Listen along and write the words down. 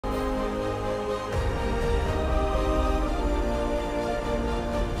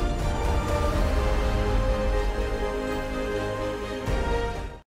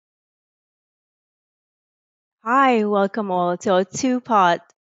Hi, welcome all to our two-part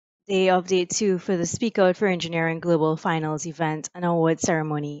day of day two for the Speak Out for Engineering Global Finals event and award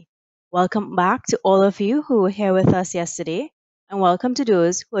ceremony. Welcome back to all of you who were here with us yesterday, and welcome to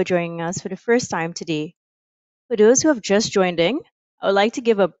those who are joining us for the first time today. For those who have just joined in, I would like to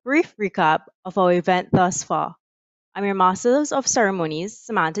give a brief recap of our event thus far. I'm your Masters of Ceremonies,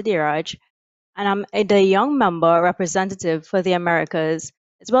 Samantha Diraj, and I'm the young member representative for the Americas,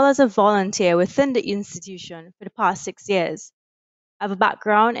 as well as a volunteer within the institution for the past 6 years. I have a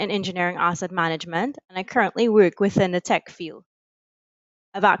background in engineering asset management, and I currently work within the tech field.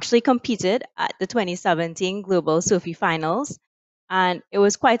 I've actually competed at the 2017 Global Sophie Finals, and it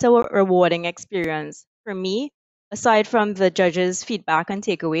was quite a rewarding experience. For me, aside from the judges' feedback and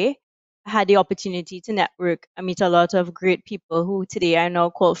takeaway, I had the opportunity to network and meet a lot of great people who today I now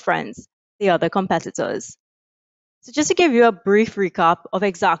call friends, the other competitors. So, just to give you a brief recap of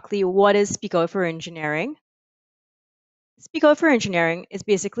exactly what is Speak Out for Engineering, Speak Out for Engineering is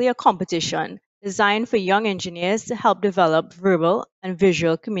basically a competition designed for young engineers to help develop verbal and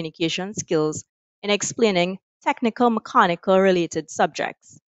visual communication skills in explaining technical mechanical related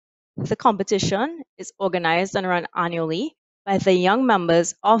subjects. The competition is organized and run annually by the young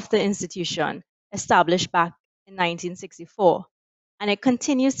members of the institution established back in 1964, and it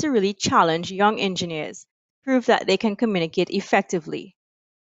continues to really challenge young engineers to prove that they can communicate effectively.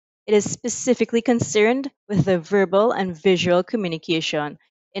 It is specifically concerned with the verbal and visual communication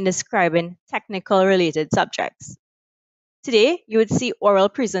in describing technical related subjects. Today, you would see oral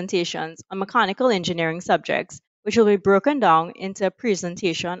presentations on mechanical engineering subjects, which will be broken down into a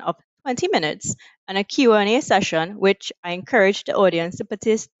presentation of 20 minutes and a Q&A session, which I encourage the audience to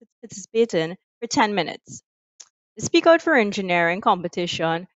participate in for 10 minutes. The Speak Out for Engineering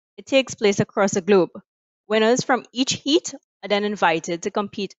competition, it takes place across the globe. Winners from each heat are then invited to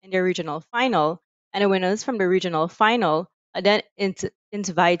compete in the regional final, and the winners from the regional final are then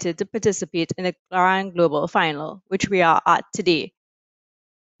invited to participate in the Grand Global Final, which we are at today.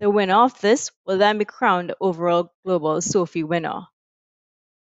 The winner of this will then be crowned the overall Global Sophie winner.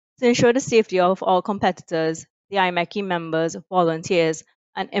 To ensure the safety of all competitors, the IMechE members, volunteers,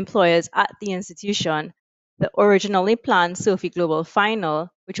 and employers at the institution, the originally planned Sophie Global Final,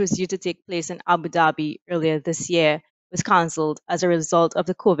 which was due to take place in Abu Dhabi earlier this year, was cancelled as a result of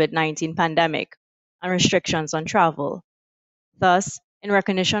the COVID-19 pandemic and restrictions on travel. Thus, in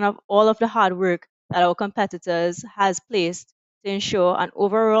recognition of all of the hard work that our competitors has placed to ensure an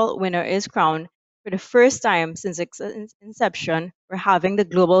overall winner is crowned, for the first time since its inception, we're having the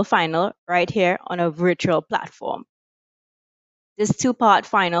global final right here on a virtual platform. This two-part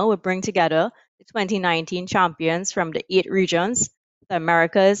final will bring together the 2019 champions from the 8 regions: the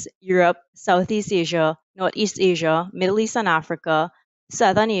Americas, Europe, Southeast Asia, Northeast Asia, Middle East and Africa,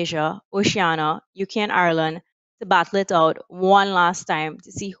 Southern Asia, Oceania, UK and Ireland, to battle it out one last time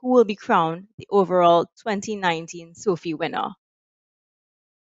to see who will be crowned the overall 2019 Sophie winner.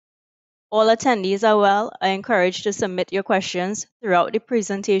 All attendees are encouraged to submit your questions throughout the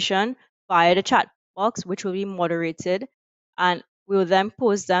presentation via the chat box, which will be moderated, and we will then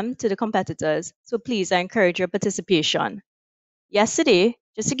pose them to the competitors. So please, I encourage your participation. Yesterday,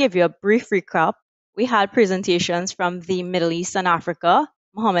 just to give you a brief recap, we had presentations from the Middle East and Africa,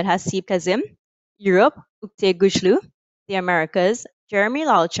 Mohammed Hasib Kazim, Europe, Ukte Gujlu, the Americas, Jeremy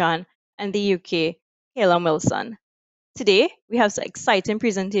Lalchan, and the UK, Halem Wilson. Today, we have some exciting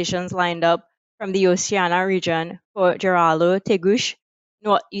presentations lined up from the Oceania region for Geraldo, Tegouch,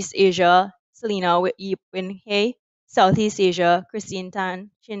 Northeast Asia, Selena Winhei, Southeast Asia, Christie Tan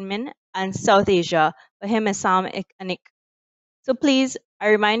Chinmin, and South Asia, Fahim Anik. So please, I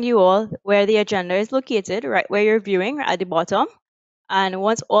remind you all where the agenda is located, right where you're viewing, right at the bottom. And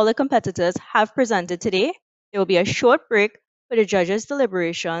once all the competitors have presented today, there will be a short break for the judges'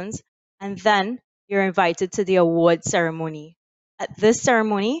 deliberations, and then you're invited to the award ceremony. At this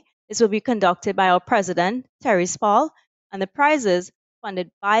ceremony, this will be conducted by our president, Terry Spall, and the prizes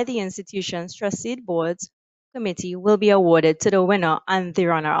funded by the institution's trustee boards committee will be awarded to the winner and the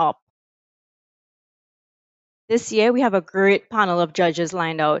runner-up. This year, we have a great panel of judges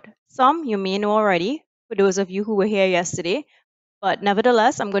lined out. Some you may know already, for those of you who were here yesterday, but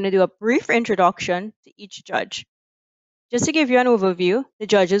nevertheless, I'm going to do a brief introduction to each judge. Just to give you an overview, the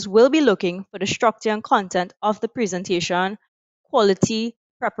judges will be looking for the structure and content of the presentation, quality,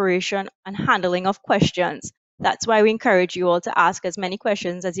 preparation, and handling of questions. That's why we encourage you all to ask as many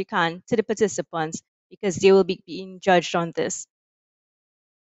questions as you can to the participants, because they will be being judged on this.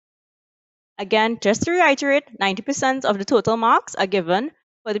 Again, just to reiterate, 90% of the total marks are given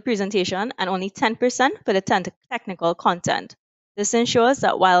for the presentation and only 10% for the technical content. This ensures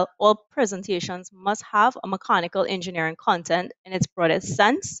that while all presentations must have a mechanical engineering content in its broadest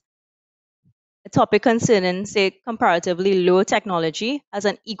sense, a topic concerning, say, comparatively low technology has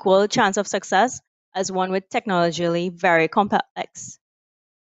an equal chance of success as one with technologically very complex.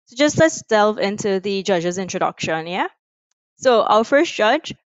 So just let's delve into the judge's introduction, yeah? So our first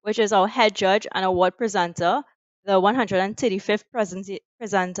judge, which is our head judge and award presenter, the 135th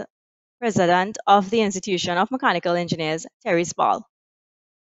president of the Institution of Mechanical Engineers, Terry Spall.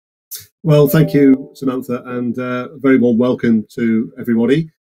 Well, thank you, Samantha, and a very warm welcome to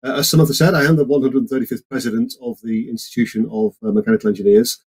everybody. As Samantha said, I am the 135th president of the Institution of Mechanical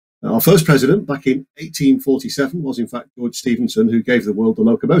Engineers. Our first president back in 1847 was, in fact, George Stephenson, who gave the world the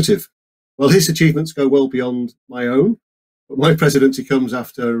locomotive. Well, his achievements go well beyond my own, but my presidency comes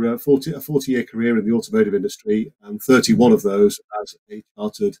after a 40-year career in the automotive industry, and 31 of those as a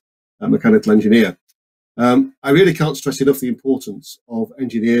chartered mechanical engineer. I really can't stress enough the importance of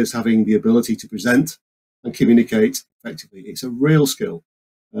engineers having the ability to present and communicate effectively. It's a real skill,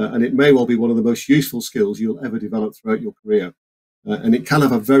 and it may well be one of the most useful skills you'll ever develop throughout your career. And it can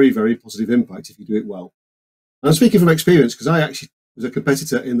have a very, very positive impact if you do it well. And I'm speaking from experience because I actually was a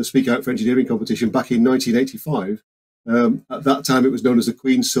competitor in the Speak Out for Engineering competition back in 1985. At that time, it was known as the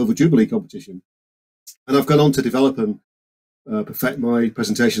Queen's Silver Jubilee competition. And I've gone on to develop and perfect my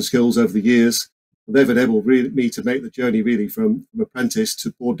presentation skills over the years. And they've enabled me to make the journey really from apprentice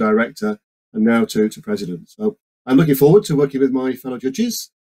to board director and now to president. So I'm looking forward to working with my fellow judges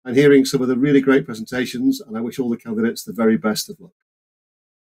and hearing some of the really great presentations, and I wish all the candidates the very best of luck.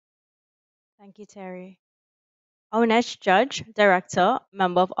 Thank you, Terry. Our next judge, director,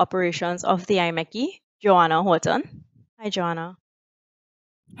 member of operations of the IMechE, Joanna Horton. Hi, Joanna.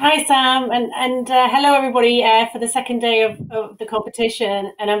 Hi, Sam, and hello, everybody, for the second day of the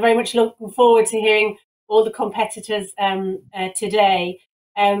competition. And I'm very much looking forward to hearing all the competitors today.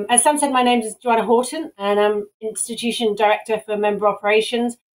 As Sam said, my name is Joanna Horton, and I'm Institution Director for Member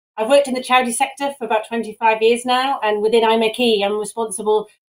Operations. I've worked in the charity sector for about 25 years now, and within IMechE, I'm responsible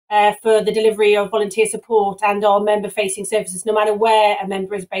for the delivery of volunteer support and our member-facing services, no matter where a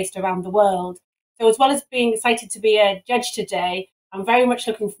member is based around the world. So as well as being excited to be a judge today, I'm very much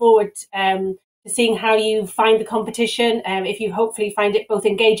looking forward to seeing how you find the competition, if you hopefully find it both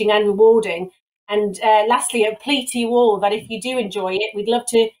engaging and rewarding. And lastly, a plea to you all that if you do enjoy it, we'd love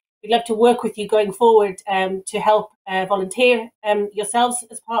to work with you going forward to help volunteer yourselves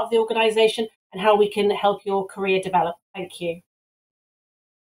as part of the organisation and how we can help your career develop. Thank you.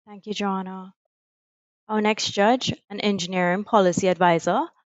 Thank you, Joanna. Our next judge, an engineering policy advisor,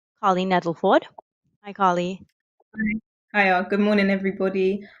 Carly Nettleford. Hi, Carly. Hiya, good morning,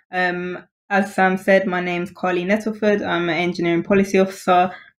 everybody. As Sam said, my name's Carly Nettleford. I'm an engineering policy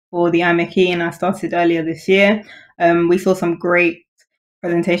officer for the IMechE, and I started earlier this year. We saw some great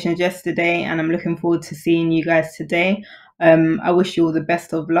presentations yesterday, and I'm looking forward to seeing you guys today. I wish you all the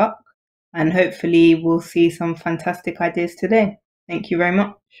best of luck, and hopefully we'll see some fantastic ideas today. Thank you very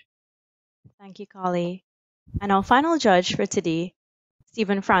much. Thank you, Carly. And our final judge for today,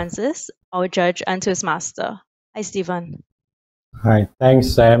 Stephen Francis, our judge and Toastmaster. Hi, Stephen. Hi,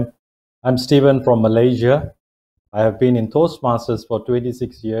 thanks, Sam. I'm Stephen from Malaysia. I have been in Toastmasters for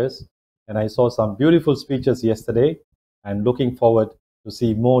 26 years, and I saw some beautiful speeches yesterday. I'm looking forward to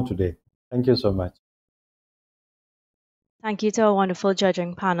see more today. Thank you so much. Thank you to our wonderful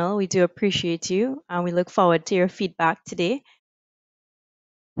judging panel. We do appreciate you, and we look forward to your feedback today.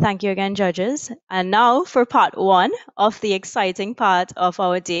 Thank you again, judges. And now for part one of the exciting part of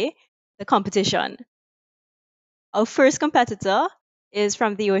our day, the competition. Our first competitor is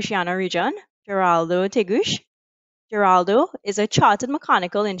from the Oceania region, Geraldo Tegouch. Geraldo is a chartered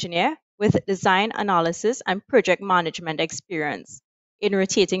mechanical engineer with design analysis and project management experience in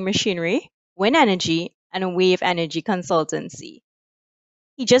rotating machinery, wind energy, and wave energy consultancy.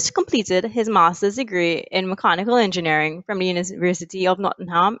 He just completed his master's degree in mechanical engineering from the University of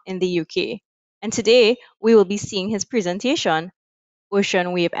Nottingham in the UK. And today we will be seeing his presentation,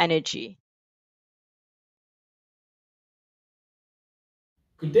 Ocean Wave Energy.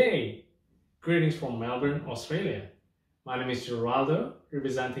 Good day. Greetings from Melbourne, Australia. My name is Geraldo,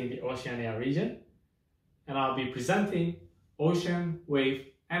 representing the Oceania region, and I'll be presenting Ocean Wave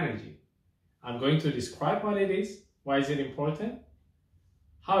Energy. I'm going to describe what it is, why is it important,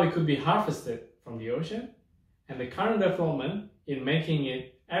 how it could be harvested from the ocean, and the current development in making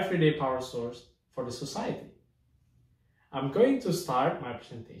it everyday power source for the society. I'm going to start my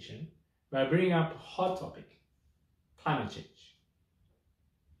presentation by bringing up a hot topic, climate change.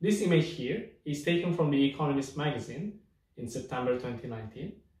 This image here is taken from the Economist magazine in September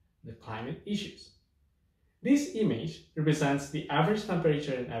 2019, the climate issues. This image represents the average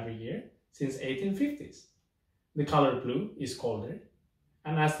temperature in every year since 1850s. The color blue is colder,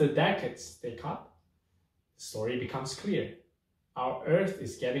 and as the decades take up, the story becomes clear. Our Earth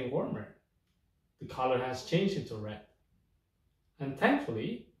is getting warmer. The color has changed into red. And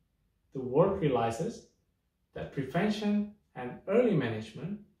thankfully, the world realizes that prevention and early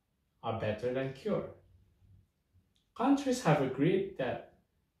management are better than cure. Countries have agreed that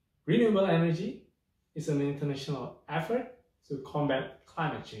renewable energy is an international effort to combat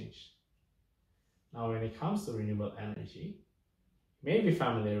climate change. Now, when it comes to renewable energy, you may be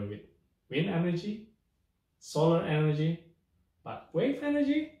familiar with wind energy, solar energy, but wave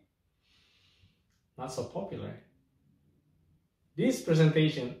energy? Not so popular. This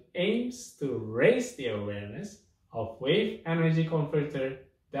presentation aims to raise the awareness of wave energy converter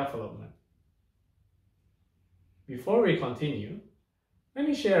development. Before we continue, let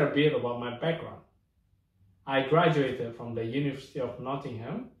me share a bit about my background. I graduated from the University of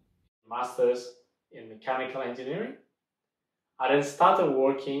Nottingham, Masters in Mechanical Engineering. I then started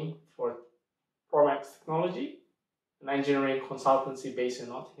working for Promax Technology, an engineering consultancy based in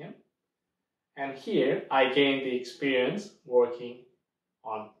Nottingham. And here I gained the experience working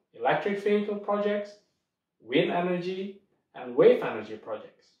on electric vehicle projects, wind energy, and wave energy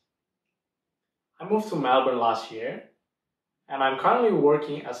projects. I moved to Melbourne last year, and I'm currently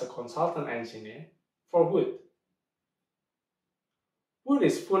working as a consultant engineer for Wood. Wood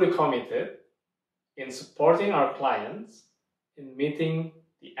is fully committed in supporting our clients in meeting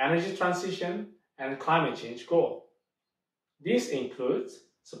the energy transition and climate change goal. This includes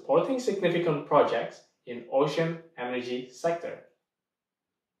supporting significant projects in ocean energy sector.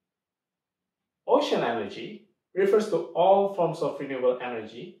 Ocean energy refers to all forms of renewable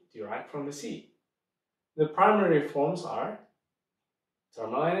energy derived from the sea. The primary forms are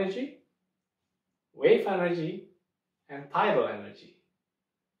thermal energy, wave energy, and tidal energy.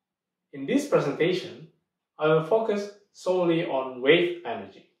 In this presentation, I will focus solely on wave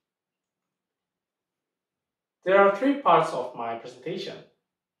energy. There are three parts of my presentation.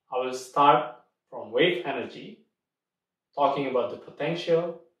 I will start from wave energy, talking about the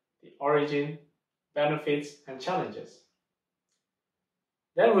potential, the origin, benefits, and challenges.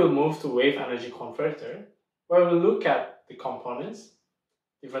 Then we'll move to wave energy converter, where we'll look at the components,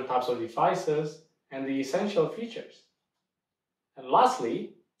 different types of devices, and the essential features. And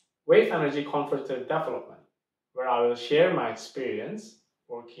lastly, wave energy converter development, where I will share my experience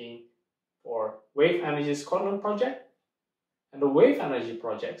working for Wave Energy Scotland project and the wave energy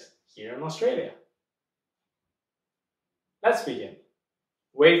projects here in Australia. Let's begin.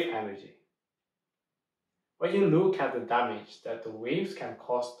 Wave energy. When you look at the damage that the waves can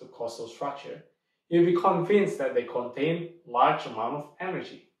cause to coastal structure, you'll be convinced that they contain large amount of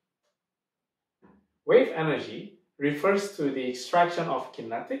energy. Wave energy refers to the extraction of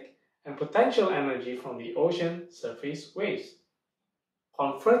kinetic and potential energy from the ocean surface waves,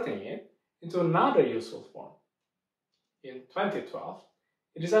 converting it into another useful form. In 2012,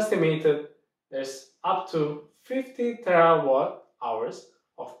 it is estimated there's up to 50 terawatt hours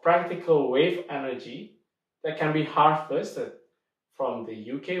of practical wave energy that can be harvested from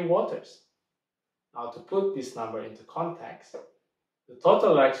the UK waters. Now, to put this number into context, the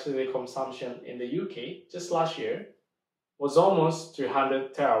total electricity consumption in the UK just last year was almost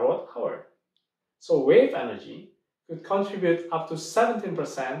 300 terawatt hour. So wave energy could contribute up to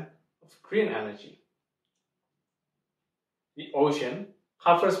 17% of green energy. The ocean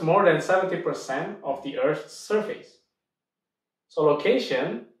covers more than 70% of the Earth's surface. So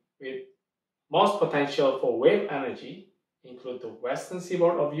location with most potential for wave energy include the western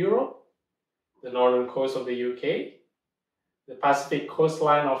seaboard of Europe, the northern coast of the UK, the Pacific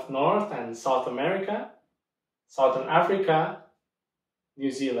coastline of North and South America, Southern Africa,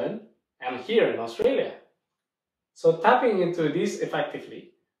 New Zealand, and here in Australia. So tapping into this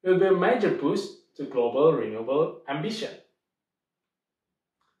effectively will be a major boost to global renewable ambition.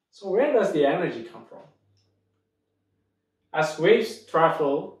 So where does the energy come from? As waves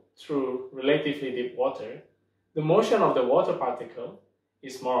travel through relatively deep water, the motion of the water particle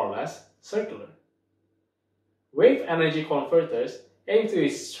is more or less circular. Wave energy converters aim to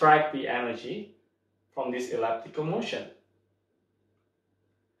extract the energy from this elliptical motion.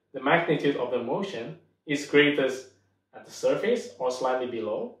 The magnitude of the motion is greatest at the surface or slightly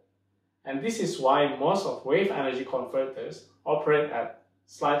below, and this is why most of wave energy converters operate at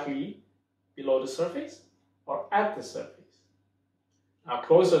slightly below the surface or at the surface. Now,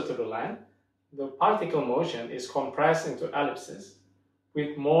 closer to the land, the particle motion is compressed into ellipses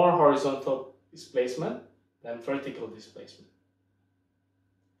with more horizontal displacement than vertical displacement.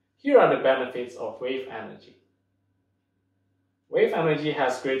 Here are the benefits of wave energy. Wave energy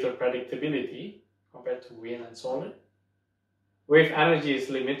has greater predictability compared to wind and solar. Wave energy is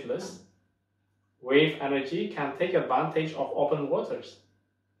limitless. Wave energy can take advantage of open waters,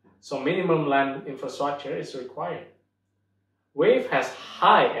 so minimum land infrastructure is required. Wave has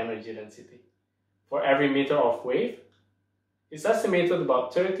high energy density. For every meter of wave, it's estimated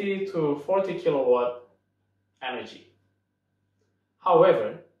about 30 to 40 kilowatt energy.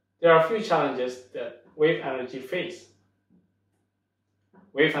 However, there are a few challenges that wave energy face.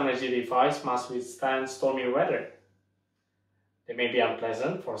 Wave energy devices must withstand stormy weather. They may be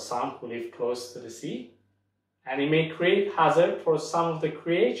unpleasant for some who live close to the sea, and it may create hazard for some of the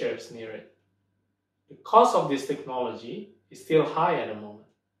creatures near it. The cost of this technology is still high at the moment.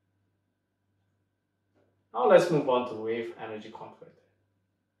 Now let's move on to wave energy converter.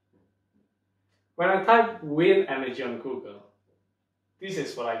 When I type wind energy on Google, this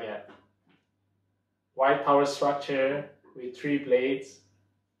is what I get. White tower structure with 3 blades.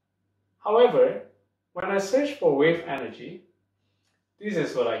 However, when I search for wave energy, this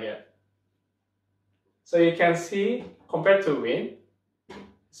is what I get. So you can see, compared to wind,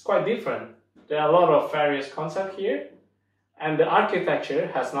 it's quite different. There are a lot of various concepts here, and the architecture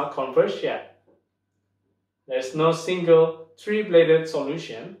has not converged yet. There's no single 3-bladed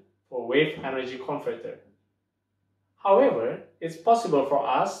solution for wave energy converter. However, it's possible for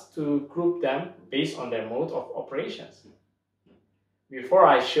us to group them based on their mode of operations. Before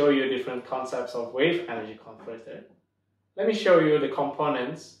I show you different concepts of wave energy converter, let me show you the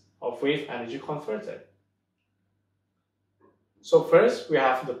components of wave energy converter. So first, we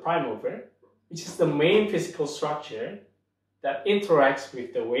have the prime mover, which is the main physical structure that interacts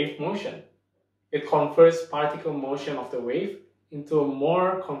with the wave motion. It converts particle motion of the wave into a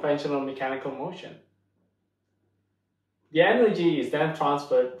more conventional mechanical motion. The energy is then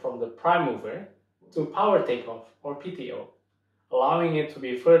transferred from the prime mover to power takeoff, or PTO, allowing it to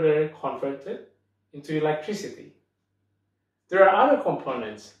be further converted into electricity. There are other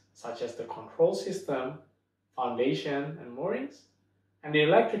components, such as the control system, foundation and moorings, and the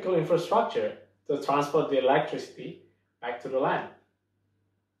electrical infrastructure to transport the electricity back to the land.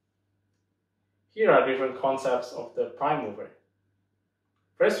 Here are different concepts of the prime mover.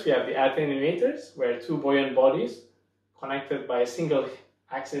 First, we have the attenuators, where 2 buoyant bodies connected by a single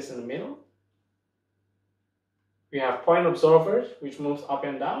axis in the middle. We have point absorbers, which moves up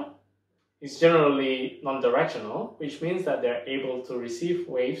and down. It's generally non-directional, which means that they're able to receive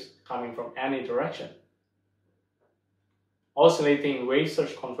waves coming from any direction. Oscillating wave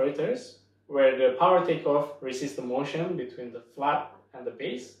surge converters, where the power takeoff resists the motion between the flap and the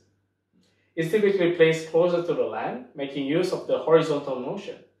base, is typically placed closer to the land, making use of the horizontal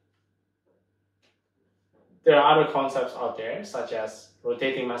motion. There are other concepts out there, such as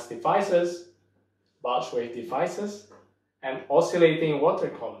rotating mass devices, bulge wave devices, and oscillating water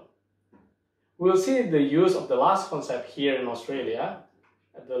column. We'll see the use of the last concept here in Australia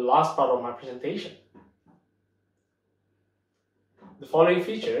at the last part of my presentation. The following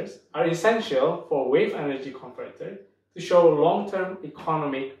features are essential for wave energy converter to show long-term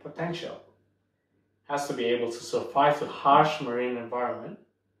economic potential. It has to be able to survive the harsh marine environment,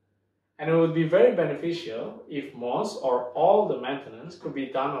 and it would be very beneficial if most or all the maintenance could be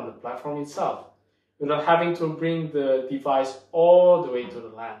done on the platform itself, without having to bring the device all the way to the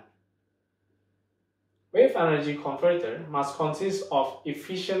land. Wave energy converter must consist of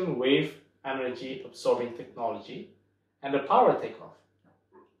efficient wave energy absorbing technology and the power takeoff.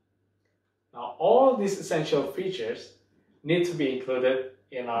 Now, all these essential features need to be included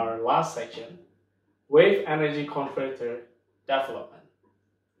in our last section, wave energy converter development.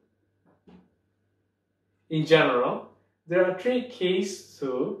 In general, there are 3 keys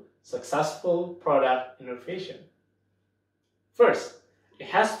to successful product innovation. First, it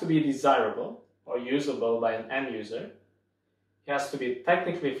has to be desirable or usable by an end user. It has to be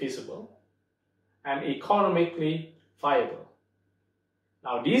technically feasible and economically viable.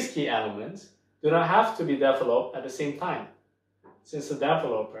 Now, these key elements do not have to be developed at the same time, since the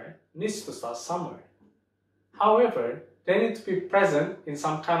developer needs to start somewhere. However, they need to be present in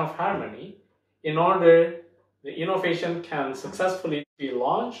some kind of harmony in order the innovation can successfully be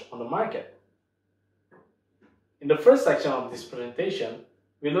launched on the market. In the first section of this presentation,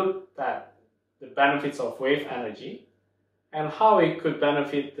 we looked at the benefits of wave energy and how it could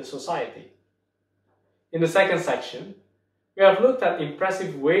benefit the society. In the second section, we have looked at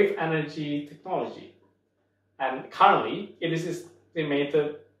impressive wave energy technology, and currently it is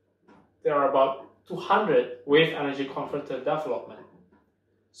estimated there are about 200 wave energy converter development.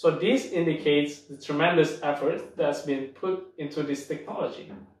 So this indicates the tremendous effort that's been put into this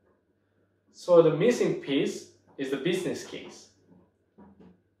technology. So the missing piece is the business case.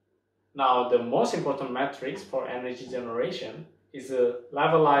 Now, the most important metrics for energy generation is the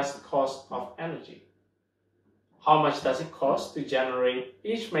levelized cost of energy. How much does it cost to generate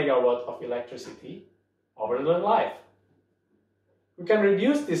each megawatt of electricity over the life? We can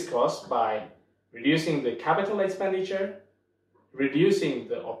reduce this cost by reducing the capital expenditure, reducing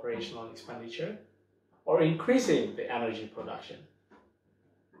the operational expenditure, or increasing the energy production.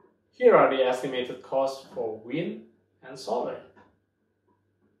 Here are the estimated costs for wind and solar.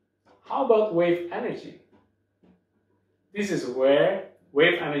 How about wave energy? This is where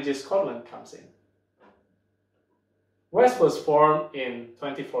Wave Energy Scotland comes in. WESC was formed in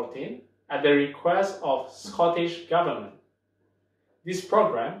 2014 at the request of Scottish Government. This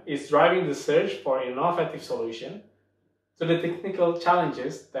program is driving the search for innovative solutions to the technical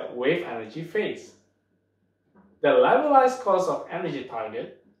challenges that wave energy face. The levelized cost of energy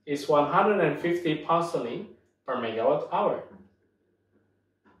target is £150 per megawatt hour.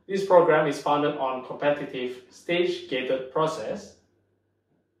 This program is founded on competitive stage-gated process,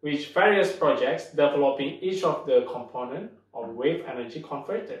 with various projects developing each of the components of wave energy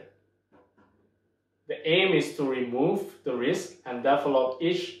converter. The aim is to remove the risk and develop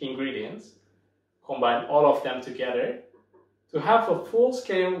each ingredient, combine all of them together to have a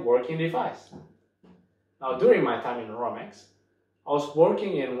full-scale working device. Now, during my time in Romex, I was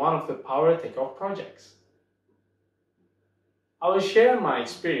working in one of the power takeoff projects. I will share my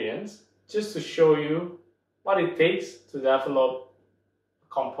experience just to show you what it takes to develop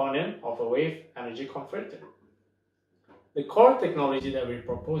a component of a wave energy converter. The core technology that we're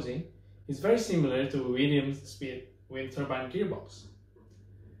proposing is very similar to a medium-speed wind turbine gearbox.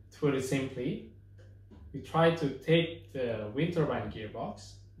 To put it simply, we try to take the wind turbine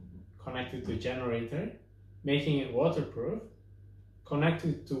gearbox, connect it to a generator, making it waterproof, connect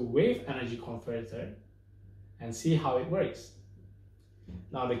it to wave energy converter, and see how it works.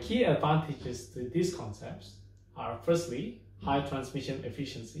 Now, the key advantages to these concepts are firstly, high transmission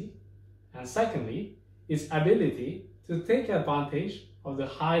efficiency, and secondly, its ability to take advantage of the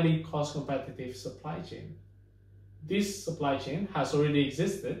highly cost-competitive supply chain. This supply chain has already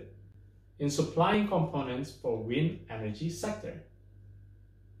existed in supplying components for wind energy sector.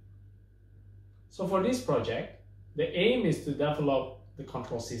 So for this project, the aim is to develop the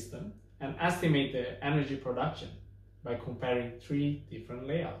control system and estimate the energy production by comparing 3 different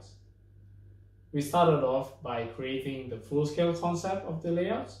layouts. We started off by creating the full-scale concept of the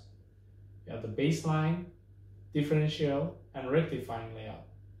layouts. We have the baseline, differential, and rectifying layout.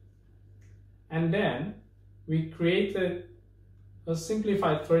 And then we created a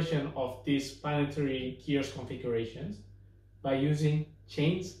simplified version of these planetary gears configurations by using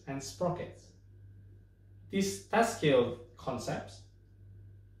chains and sprockets. These task-scale concepts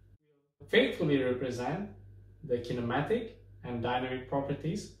faithfully represent the kinematic and dynamic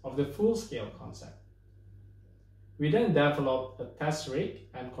properties of the full-scale concept. We then developed a test rig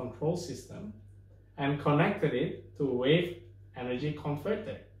and control system and connected it to a wave energy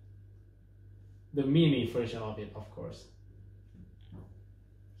converter, the mini version of it, of course.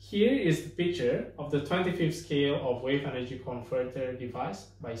 Here is the picture of the 25th scale of wave energy converter device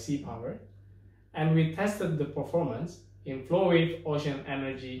by C-Power, and we tested the performance in FlowWave Ocean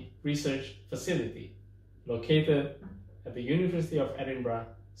Energy Research Facility, located at the University of Edinburgh,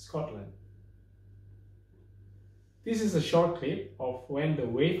 Scotland. This is a short clip of when the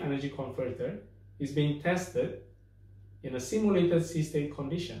wave energy converter is being tested in a simulated sea-state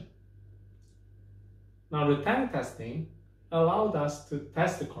condition. Now, the tank testing allowed us to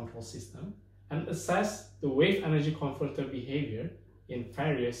test the control system and assess the wave energy converter behavior in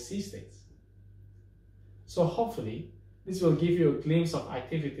various sea states. So hopefully, this will give you a glimpse of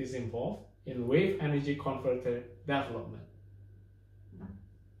activities involved in wave energy converter development.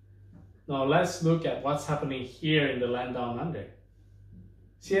 Now let's look at what's happening here in the land down under.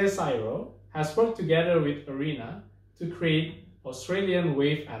 CSIRO has worked together with ARENA to create Australian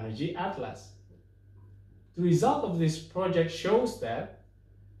Wave Energy Atlas. The result of this project shows that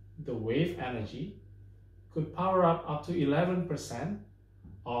the wave energy could power up to 11%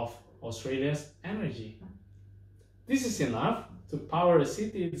 of Australia's energy. This is enough to power a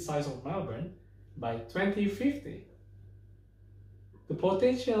city the size of Melbourne by 2050. The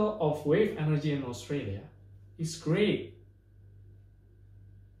potential of wave energy in Australia is great.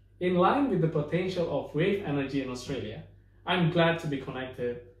 In line with the potential of wave energy in Australia, I'm glad to be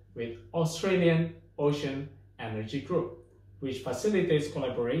connected with Australian Ocean Energy Group, which facilitates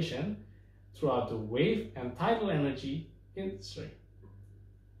collaboration throughout the wave and tidal energy industry.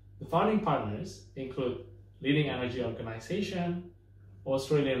 The founding partners include leading energy organization,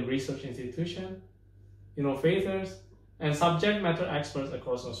 Australian research institutions, innovators, and subject matter experts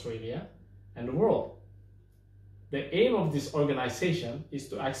across Australia and the world. The aim of this organization is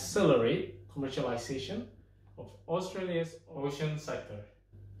to accelerate commercialization of Australia's ocean sector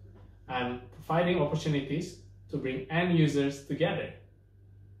and providing opportunities to bring end users together.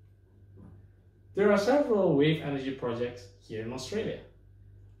 There are several wave energy projects here in Australia.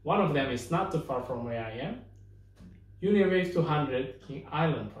 One of them is not too far from where I am, UniWave 200 King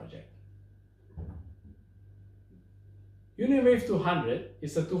Island project. UniWave 200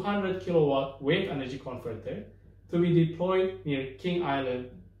 is a 200 kilowatt wave energy converter to be deployed near King Island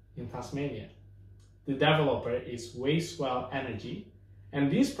in Tasmania. The developer is Swell Energy, and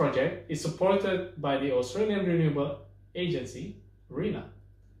this project is supported by the Australian Renewable Agency, RENA.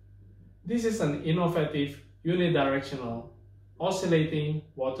 This is an innovative unidirectional oscillating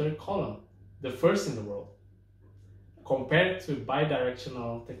water column, the first in the world. Compared to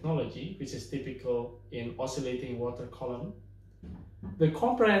bidirectional technology, which is typical in oscillating water column, the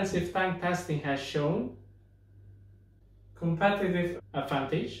comprehensive tank testing has shown competitive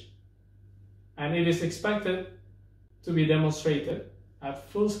advantage, and it is expected to be demonstrated at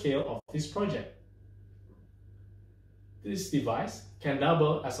full scale of this project. This device can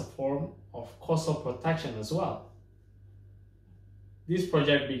double as a form of coastal protection as well. This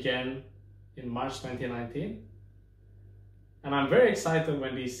project began in March 2019, and I'm very excited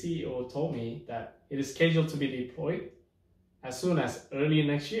when the CEO told me that it is scheduled to be deployed as soon as early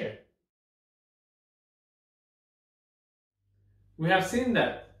next year. We have seen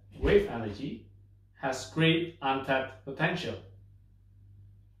that wave energy has great untapped potential.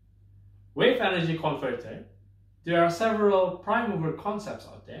 Wave energy converter, there are several prime mover concepts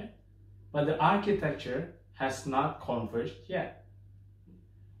out there, but the architecture has not converged yet.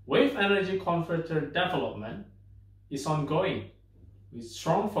 Wave energy converter development is ongoing with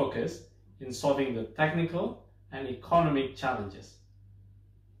strong focus in solving the technical and economic challenges.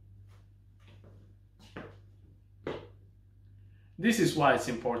 This is why it's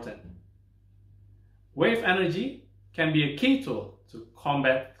important. Wave energy can be a key tool to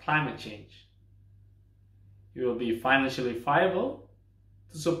combat climate change. It will be financially viable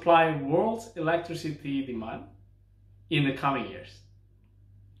to supply world's electricity demand in the coming years.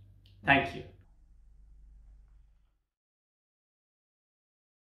 Thank you.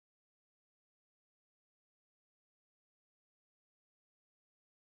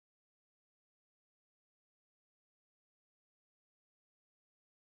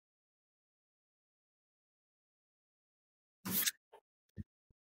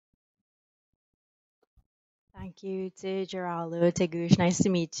 Thank you to Geraldo, Tegouch. Nice to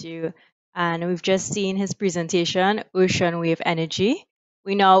meet you. And we've just seen his presentation, Ocean Wave Energy.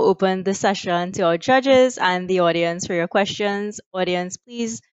 We now open the session to our judges and the audience for your questions. Audience,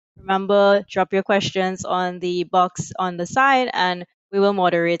 please remember, drop your questions on the box on the side and we will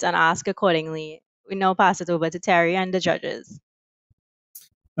moderate and ask accordingly. We now pass it over to Terry and the judges.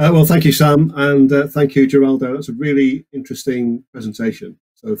 Well, thank you, Sam, and thank you, Geraldo. That's a really interesting presentation.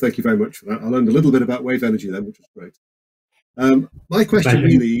 So thank you very much for that. I learned a little bit about wave energy then, which was great. My question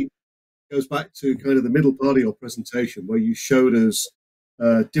really goes back to kind of the middle part of your presentation, where you showed us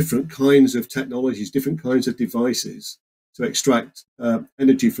different kinds of technologies, different kinds of devices to extract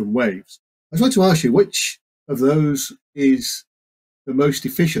energy from waves. I'd like to ask you, which of those is the most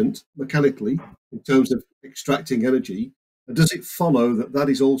efficient mechanically in terms of extracting energy? And does it follow that that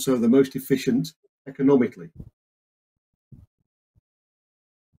is also the most efficient economically?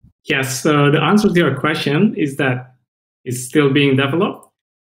 Yes, so the answer to your question is that it's still being developed.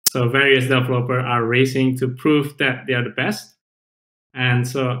 So various developers are racing to prove that they are the best. And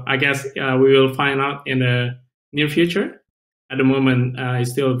so I guess we will find out in the near future. At the moment, it's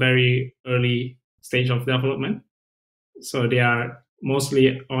still very early stage of development. So they are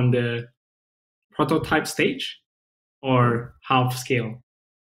mostly on the prototype stage or half scale.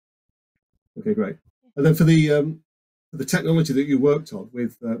 Okay, great. And then for the technology that you worked on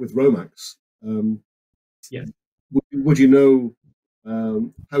with Romax, yes, would you know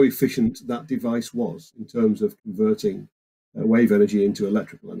how efficient that device was in terms of converting wave energy into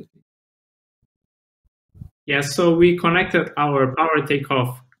electrical energy? Yes, so we connected our power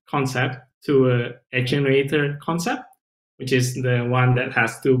takeoff concept to a generator concept, which is the one that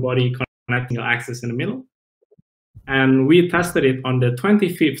has two body connecting axis in the middle. And we tested it on the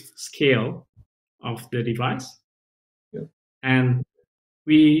 25th scale of the device. Yeah. And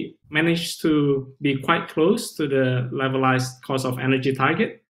we managed to be quite close to the levelized cost of energy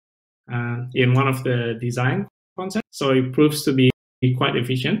target in one of the design concepts. So it proves to be quite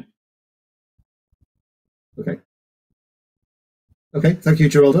efficient. Okay. Okay, thank you,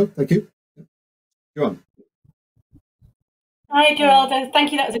 Geraldo. Thank you. Go on. Hi, Geraldo.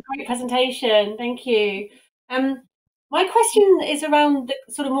 Thank you. That was a great presentation. Thank you. My question is around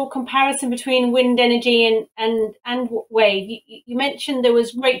the sort of more comparison between wind energy and wave. You mentioned there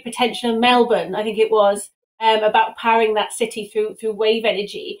was great potential in Melbourne, I think it was, about powering that city through wave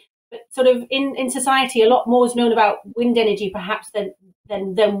energy. But sort of in society, a lot more is known about wind energy perhaps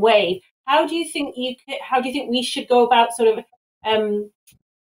than wave. How do you think we should go about sort of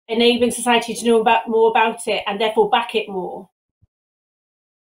enabling society to know more about it and therefore back it more?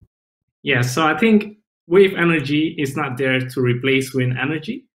 Yeah, so I think wave energy is not there to replace wind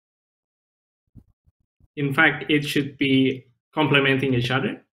energy. In fact, it should be complementing each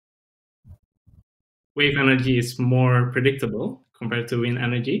other. Wave energy is more predictable compared to wind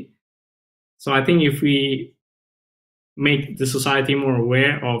energy. So I think if we make the society more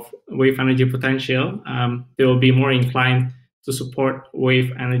aware of wave energy potential, they will be more inclined to support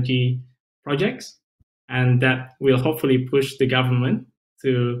wave energy projects. And that will hopefully push the government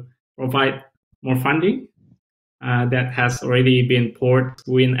to provide more funding that has already been poured to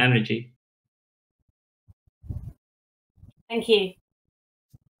wind energy. Thank you.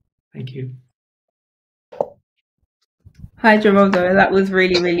 Thank you. Hi, Geraldo. That was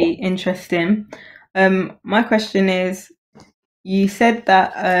really, really interesting. My question is, you said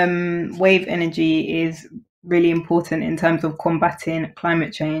that wave energy is really important in terms of combating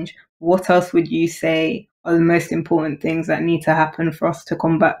climate change. What else would you say are the most important things that need to happen for us to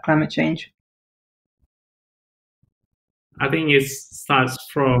combat climate change? I think it starts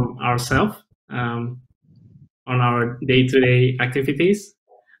from ourselves on our day-to-day activities,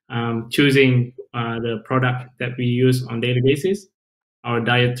 choosing the product that we use on daily basis, our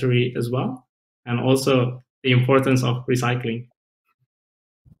dietary as well, and also the importance of recycling.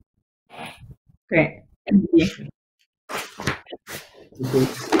 Great. Thank you.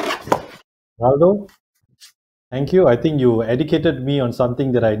 Geraldo, thank you. I think you educated me on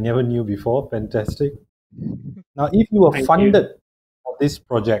something that I never knew before. Fantastic. Now, if you were funded for this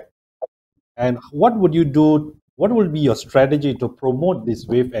project, and what would you do? What would be your strategy to promote this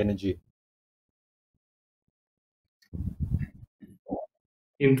wave energy?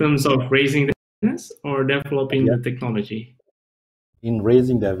 In terms of raising the awareness or developing the technology? In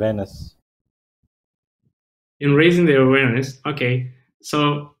raising the awareness. In raising the awareness, okay.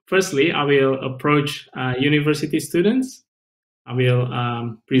 So firstly, I will approach university students. I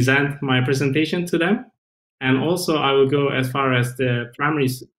will present my presentation to them. And also I will go as far as the primary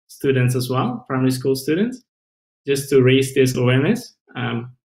students as well, primary school students, just to raise this awareness.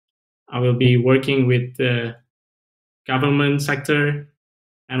 I will be working with the government sector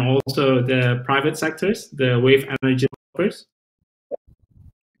and also the private sectors, the wave energy developers,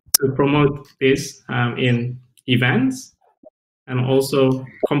 to promote this in events and also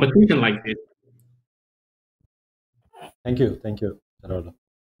competition like this. Thank you, Geraldo.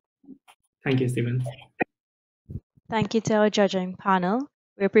 Thank you, Stephen. Thank you to our judging panel.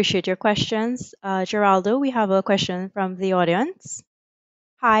 We appreciate your questions. Geraldo, we have a question from the audience.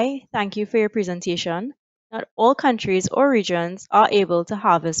 Hi, thank you for your presentation. Not all countries or regions are able to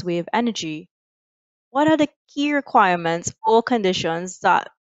harvest wave energy. What are the key requirements or conditions that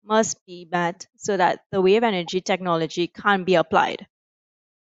must be met so that the wave energy technology can be applied?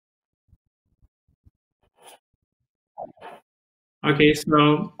 Okay,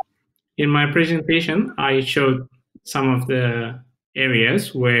 so in my presentation, I showed some of the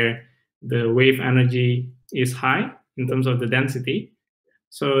areas where the wave energy is high in terms of the density.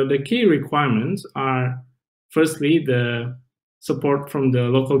 So the key requirements are, firstly, the support from the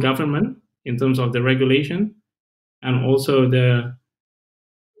local government in terms of the regulation, and also the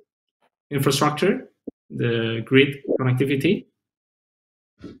infrastructure, the grid connectivity.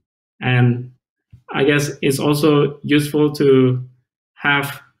 And I guess it's also useful to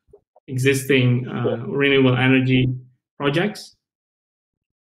have existing renewable energy projects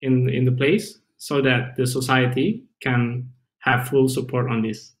in the place so that the society can have full support on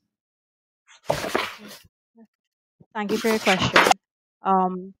this. Thank you for your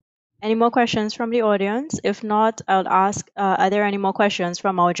question. Any more questions from the audience? If not, I'll ask, are there any more questions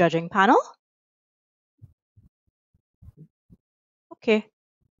from our judging panel? Okay.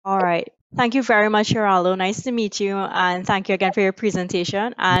 All right. Thank you very much, Geraldo. Nice to meet you. And thank you again for your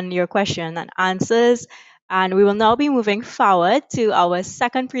presentation and your question and answers. And we will now be moving forward to our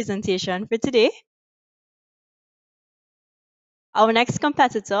second presentation for today. Our next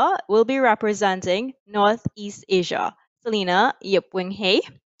competitor will be representing Northeast Asia, Selena Yipwing-Hay.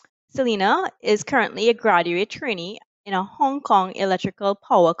 Selena is currently a graduate trainee in a Hong Kong electrical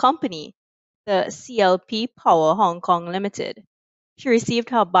power company, the CLP Power Hong Kong Limited. She received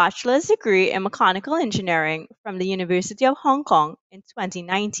her bachelor's degree in mechanical engineering from the University of Hong Kong in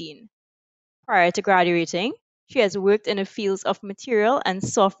 2019. Prior to graduating, she has worked in the fields of material and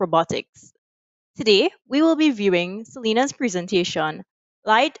soft robotics. Today, we will be viewing Selena's presentation,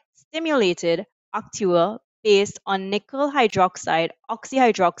 Light Stimulated Actuator based on nickel hydroxide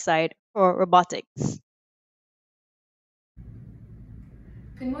oxyhydroxide for robotics.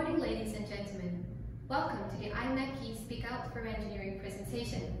 Good morning, ladies and gentlemen. Welcome to the IMechE Speak Out for Engineering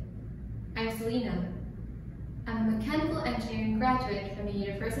presentation. I'm Selena. I'm a mechanical engineering graduate from the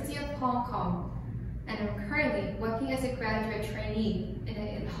University of Hong Kong, and I'm currently working as a graduate trainee in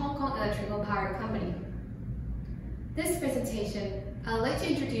a Hong Kong electrical power company. This presentation, I'd like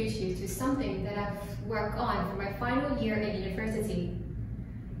to introduce you to something that I've worked on for my final year in university,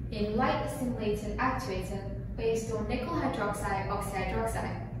 a light stimulated actuator based on nickel hydroxide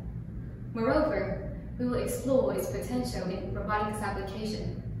oxyhydroxide. Moreover, we will explore its potential in robotics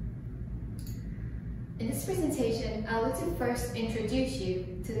application. In this presentation, I'd like to first introduce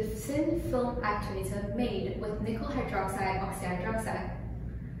you to the thin film actuator made with nickel hydroxide oxyhydroxide.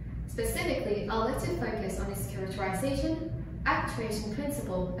 Specifically, I'd like to focus on its characterization, actuation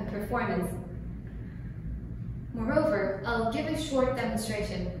principle, and performance. Moreover, I'll give a short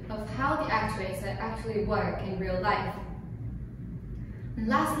demonstration of how the actuator actually works in real life. And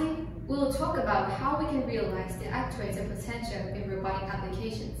lastly, we will talk about how we can realize the actuator potential in robotic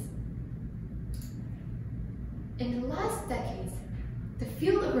applications. In the last decades, the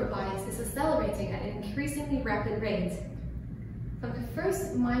field of robotics is accelerating at an increasingly rapid rate. From the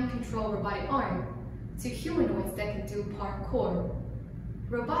first mind-controlled robotic arm to humanoids that can do parkour,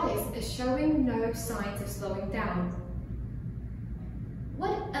 robotics is showing no signs of slowing down.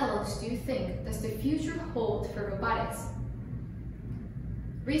 What else do you think does the future hold for robotics?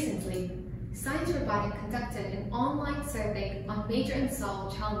 Recently, Science Robotics conducted an online survey on major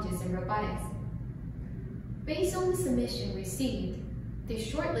unsolved challenges in robotics. Based on the submission received, they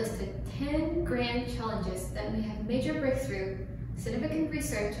shortlisted 10 grand challenges that may have major breakthrough, significant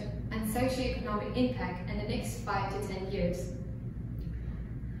research, and socioeconomic impact in the next 5 to 10 years.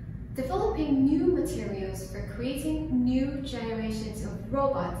 Developing new materials for creating new generations of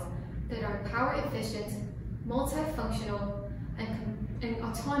robots that are power efficient, multifunctional, and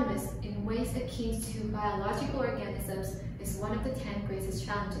autonomous in ways akin to biological organisms is one of the 10 greatest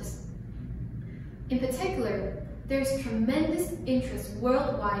challenges. In particular, there is tremendous interest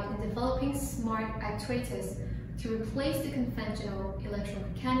worldwide in developing smart actuators to replace the conventional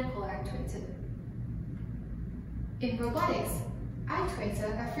electromechanical actuator. In robotics,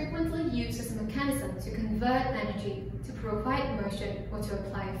 actuators are frequently used as a mechanism to convert energy to provide motion or to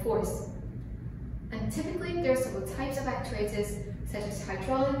apply force. And typically, there are several types of actuators, such as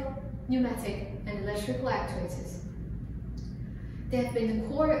hydraulic, pneumatic, and electrical actuators. They have been the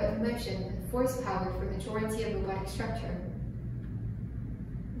core of motion and force power for the majority of robotic structure.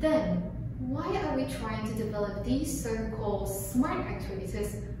 Then, why are we trying to develop these so-called smart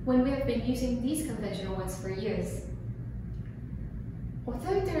actuators when we have been using these conventional ones for years?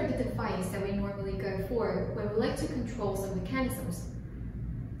 Although they're the device that we normally go for when we like to control some mechanisms,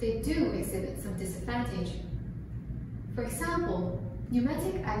 they do exhibit some disadvantage. For example,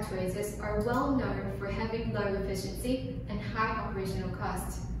 pneumatic actuators are well known for having low efficiency and high operational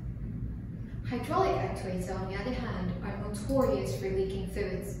cost. Hydraulic actuators, on the other hand, are notorious for leaking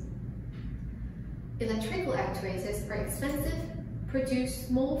fluids. Electrical actuators are expensive, produce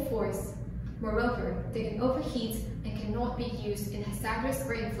small force. Moreover, they can overheat and cannot be used in hazardous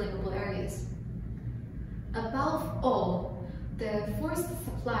or inflammable areas. Above all, the force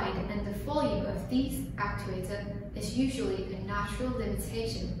supplied and the volume of these actuators is usually a natural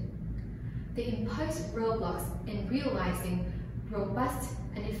limitation. They impose roadblocks in realizing robust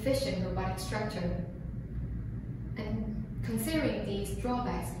and efficient robotic structure. And considering these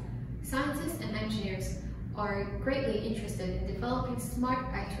drawbacks, scientists and engineers are greatly interested in developing smart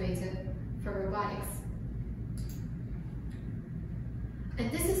actuators for robotics.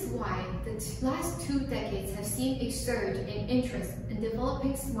 And this is why the last 2 decades have seen a surge in interest in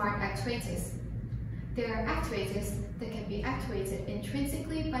developing smart actuators. There are actuators that can be actuated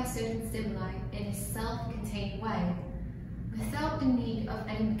intrinsically by certain stimuli in a self-contained way, without the need of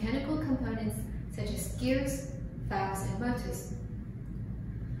any mechanical components such as gears, valves, and motors.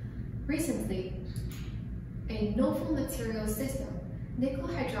 Recently, a novel material system, nickel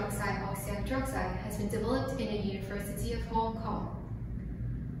hydroxide oxyhydroxide, has been developed in the University of Hong Kong.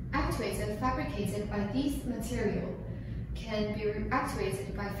 Actuators fabricated by these materials can be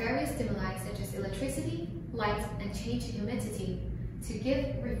actuated by various stimuli such as electricity, light, and change in humidity to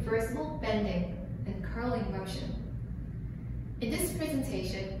give reversible bending and curling motion. In this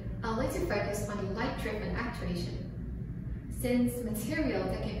presentation, I'd like to focus on the light-driven actuation, since material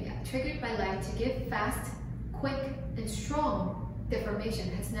that can be triggered by light to give fast, quick, and strong deformation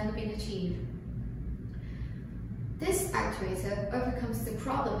has never been achieved. This actuator overcomes the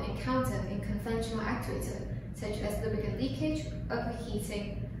problem encountered in conventional actuators, such as lubricant leakage,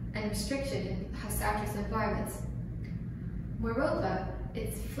 overheating, and restriction in hazardous environments. Moreover,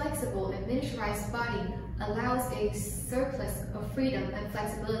 its flexible and miniaturized body allows a surplus of freedom and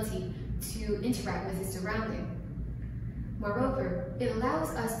flexibility to interact with its surrounding. Moreover, it allows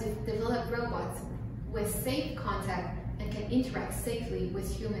us to develop robots with safe contact and can interact safely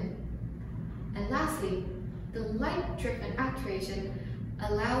with humans. And lastly, the light-driven actuation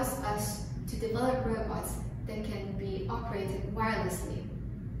allows us to develop robots that can be operated wirelessly.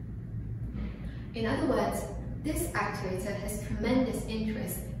 In other words, this actuator has tremendous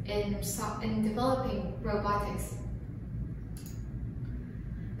interest in developing robotics.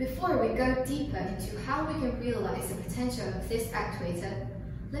 Before we go deeper into how we can realize the potential of this actuator,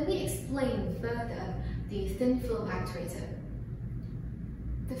 let me explain further the thin film actuator.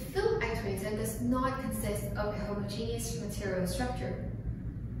 The film actuator does not consist of a homogeneous material structure.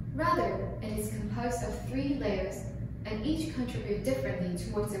 Rather, it is composed of 3 layers, and each contribute differently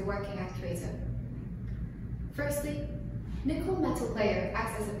towards the working actuator. Firstly, nickel metal layer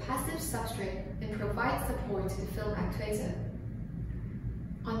acts as a passive substrate and provides support to the film actuator.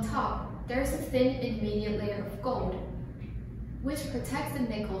 On top, there is a thin intermediate layer of gold, which protects the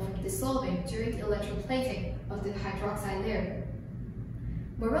nickel from dissolving during the electroplating of the hydroxide layer.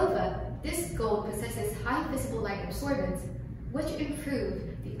 Moreover, this gold possesses high visible light absorbance, which improve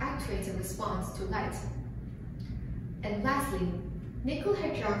the actuator response to light. And lastly, nickel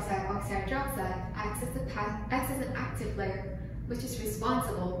hydroxide oxide hydroxide acts as an active layer, which is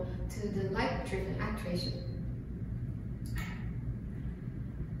responsible to the light-driven actuation.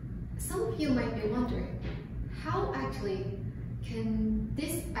 Some of you might be wondering, how actually can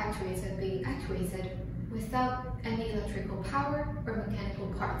this actuator be actuated without any electrical power or mechanical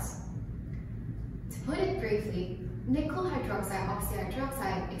parts? To put it briefly, nickel hydroxide oxide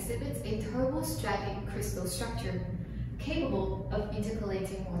hydroxide exhibits a turbostratic crystal structure capable of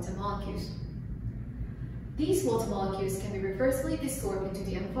intercalating water molecules. These water molecules can be reversibly desorbed into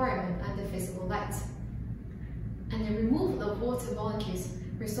the environment under visible light. And the removal of water molecules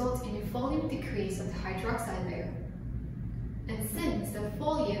results in a volume decrease of the hydroxide layer. And since the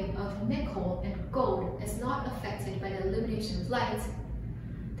volume of nickel and gold is not affected by the illumination of light,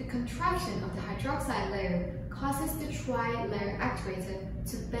 the contraction of the hydroxide layer causes the tri-layer actuator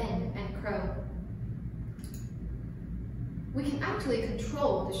to bend and curl. We can actually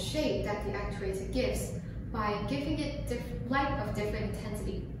control the shape that the actuator gives by giving it light of different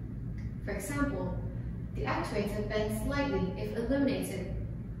intensity. For example, the actuator bends slightly if illuminated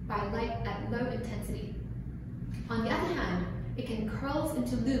by light at low intensity. On the other hand, it can curl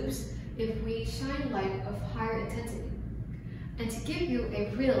into loops if we shine light of higher intensity. And to give you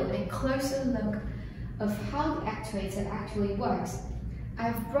a real and closer look of how the actuator actually works,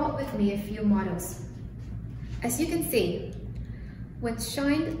 I've brought with me a few models. As you can see, with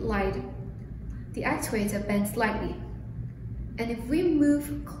shined light, the actuator bends slightly. And if we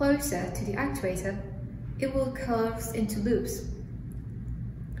move closer to the actuator, it will curve into loops.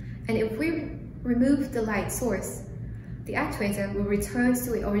 And if we remove the light source, the actuator will return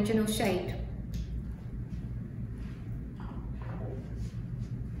to its original shape.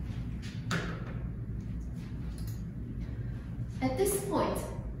 At this point,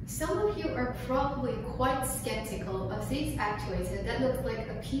 some of you are probably quite skeptical of this actuator that looks like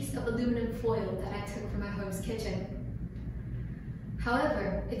a piece of aluminum foil that I took from my home's kitchen.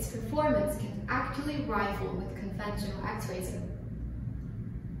 However, its performance can actually rival with conventional actuator.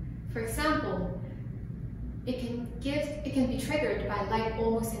 For example, it can be triggered by light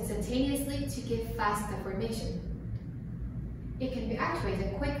almost instantaneously to give fast deformation. It can be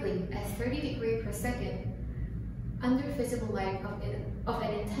actuated quickly at 30 degrees per second under visible light of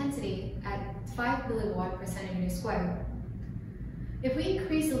an intensity at 5 milliwatt per centimeter square. If we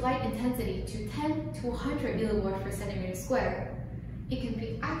increase the light intensity to 10 to 100 milliwatt per centimeter square, it can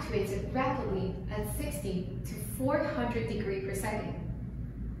be actuated rapidly at 60 to 400 degrees per second.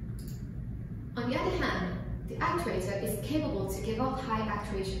 On the other hand, the actuator is capable to give out high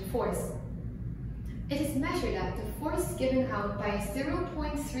actuation force. It is measured that the force given out by a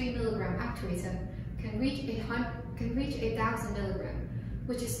 0.3 milligram actuator can reach 1,000 milligram,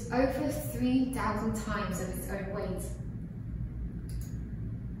 which is over 3,000 times of its own weight.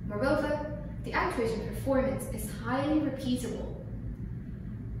 Moreover, the actuation performance is highly repeatable.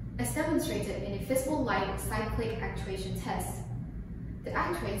 As demonstrated in a visible light cyclic actuation test, the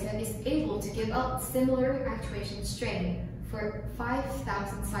actuator is able to give out similar actuation strain for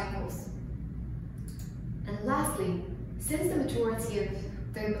 5,000 cycles. And lastly, since the majority of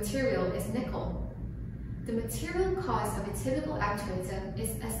the material is nickel, the material cost of a typical actuator is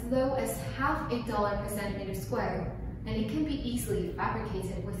as low as $0.50 per centimeter square, and it can be easily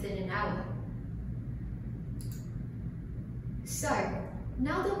fabricated within an hour. So,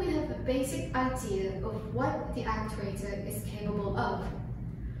 now that we have a basic idea of what the actuator is capable of,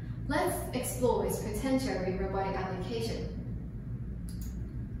 let's explore its potential robotic application.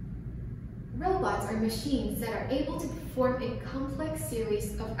 Robots are machines that are able to perform a complex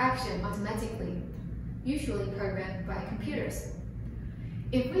series of actions automatically, usually programmed by computers.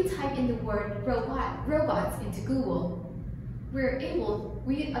 If we type in the word robots into Google,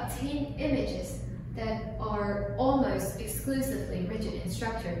 we obtain images that are almost exclusively rigid in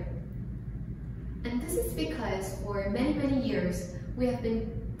structure. And this is because for many years, we have been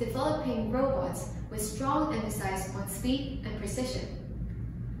developing robots with strong emphasis on speed and precision.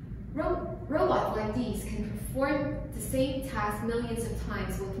 Robots like these can perform the same task millions of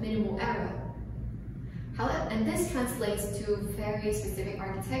times with minimal error. However, and this translates to very specific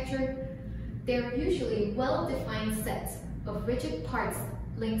architecture. They are usually well-defined sets of rigid parts,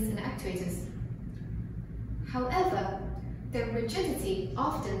 links, and actuators. However, their rigidity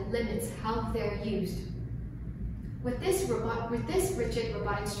often limits how they're used. With this rigid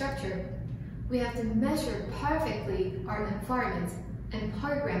robotic structure, we have to measure perfectly our environment and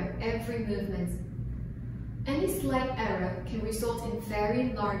program every movement. Any slight error can result in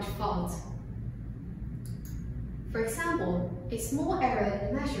very large faults. For example, a small error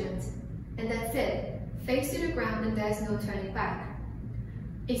in the measurement, and that's it, face to the ground and there's no turning back.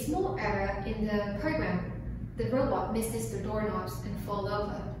 A small error in the program, the robot misses the doorknobs and fall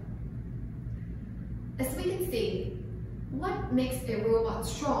over. As we can see, what makes a robot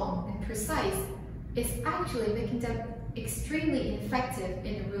strong and precise is actually making them extremely effective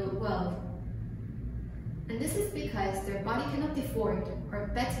in the real world. And this is because their body cannot deform or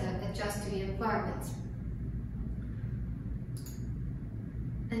better adjust to the environment.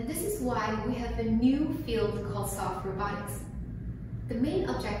 And this is why we have a new field called soft robotics. The main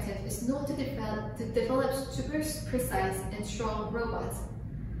objective is not to develop super precise and strong robots,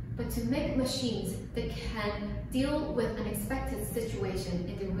 but to make machines that can deal with unexpected situations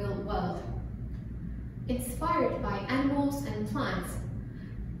in the real world. Inspired by animals and plants,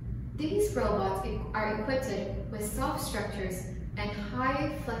 these robots are equipped with soft structures and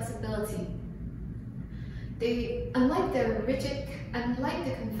high flexibility. Unlike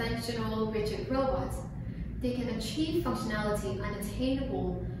the conventional rigid robots, they can achieve functionality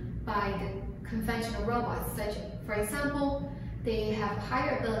unattainable by the conventional robots, such, for example, they have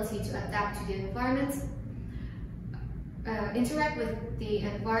higher ability to adapt to the environment, interact with the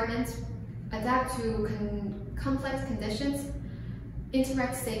environment, adapt to complex conditions,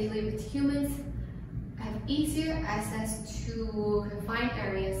 interact safely with humans, have easier access to confined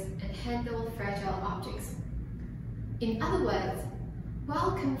areas, and handle fragile objects. In other words,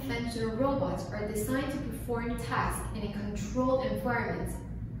 while conventional robots are designed to perform tasks in a controlled environment,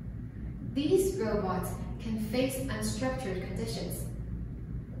 these robots can face unstructured conditions.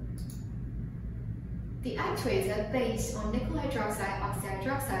 The actuator based on nickel hydroxide oxide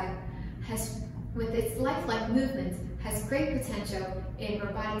hydroxide with its lifelike movement, has great potential in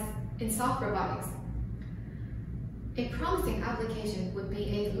soft robotics. A promising application would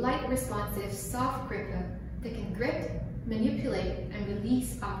be a light responsive soft gripper that can grip, manipulate, and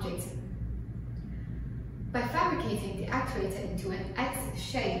release objects. By fabricating the actuator into an X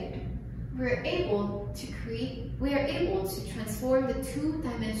shape, we are able to transform the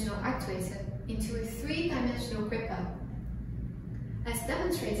two-dimensional actuator into a three-dimensional gripper. As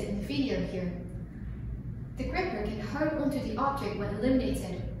demonstrated in the video here, the gripper can hold onto the object when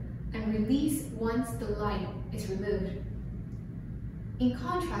eliminated and release once the light is removed. In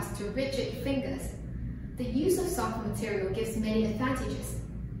contrast to rigid fingers, the use of soft material gives many advantages.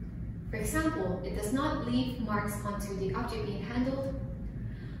 For example, it does not leave marks onto the object being handled.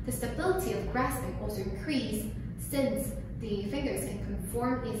 The stability of grasping also increases since the fingers can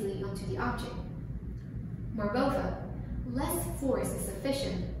conform easily onto the object. Moreover, less force is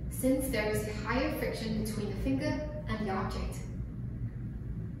sufficient since there is a higher friction between the finger and the object.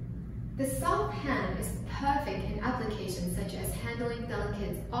 The soft hand is perfect in applications such as handling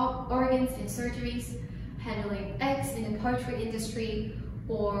delicate organs in surgeries, handling eggs in the poultry industry,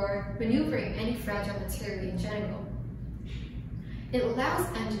 or maneuvering any fragile material in general. It allows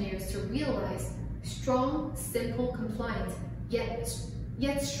engineers to realize strong, simple, compliant, yet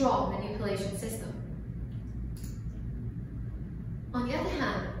strong manipulation system. On the other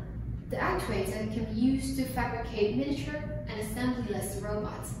hand, the actuator can be used to fabricate miniature and assembly-less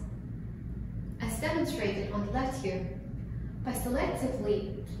robots. As demonstrated on the left here, by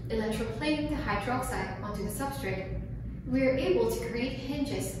selectively electroplating the hydroxide onto the substrate, we are able to create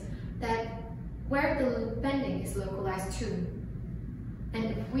hinges where the bending is localized to. And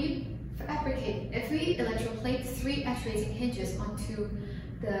if we electroplate 3 actuating hinges onto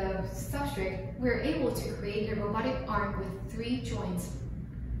the substrate, we are able to create a robotic arm with 3 joints.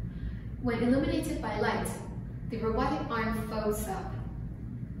 When illuminated by light, the robotic arm folds up.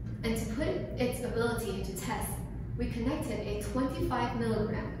 And to put its ability into test, we connected a 25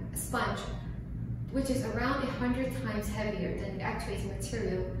 milligram sponge, which is around 100 times heavier than the actuating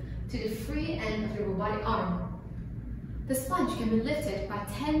material, to the free end of the robotic arm. The sponge can be lifted by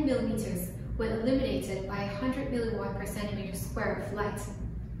 10 millimeters when illuminated by 100 milliwatt per centimeter square of light.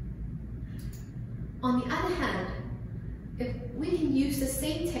 On the other hand, if we can use the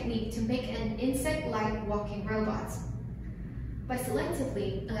same technique to make an insect-like walking robot. By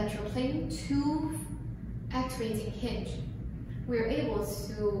selectively electroplating 2 actuating hinge, we are able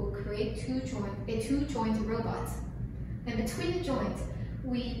to create a two-joint robot. And between the joints,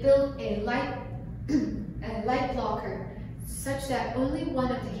 we build a light blocker such that only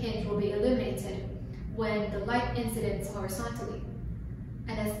one of the hinge will be illuminated when the light incidents horizontally.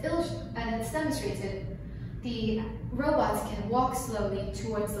 And as demonstrated, the robots can walk slowly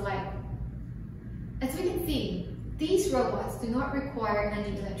towards the light. As we can see, these robots do not require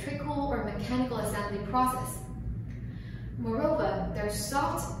any electrical or mechanical assembly process. Moreover, their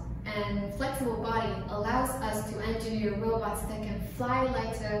soft and flexible body allows us to engineer robots that can fly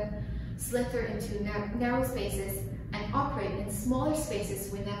lighter, slither into narrow spaces, and operate in smaller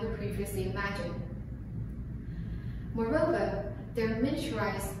spaces we never previously imagined. Moreover, their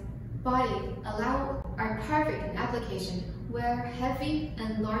miniaturized body are perfect in application where heavy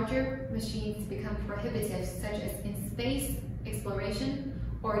and larger machines become prohibitive, such as in space exploration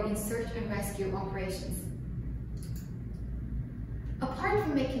or in search and rescue operations. Apart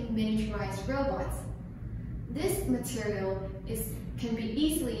from making miniaturized robots, this material can be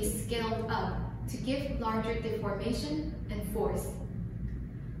easily scaled up to give larger deformation and force.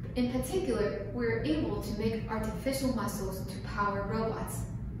 In particular, we're able to make artificial muscles to power robots.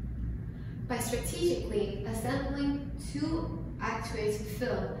 By strategically assembling 2 actuated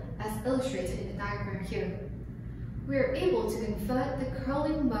film, as illustrated in the diagram here, we are able to convert the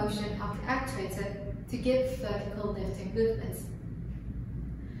curling motion of the actuator to give vertical lifting movements.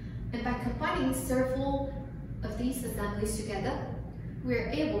 And by combining several of these assemblies together, we are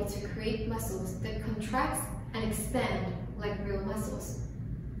able to create muscles that contract and expand like real muscles.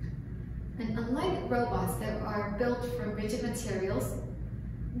 And unlike robots that are built from rigid materials,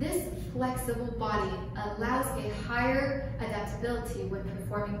 this flexible body allows a higher adaptability when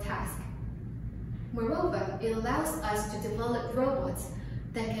performing tasks. Moreover, it allows us to develop robots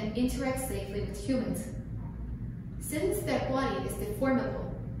that can interact safely with humans. Since their body is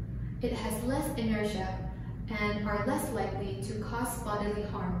deformable, it has less inertia and are less likely to cause bodily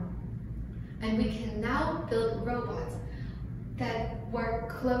harm. And we can now build robots that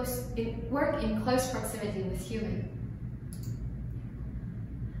work in close proximity with humans.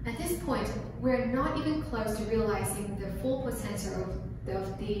 At this point, we're not even close to realizing the full potential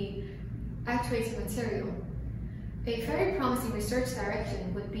of the actuating material. A very promising research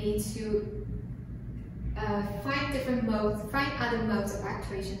direction would be to find other modes of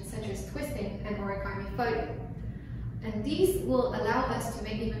actuation, such as twisting and origami folding. And these will allow us to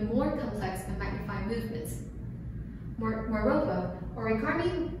make even more complex and magnified movements. Moreover,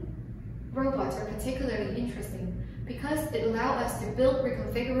 origami robots are particularly interesting because it allows us to build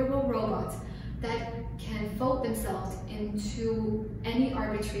reconfigurable robots that can fold themselves into any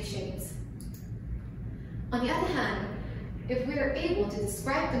arbitrary shapes. On the other hand, if we are able to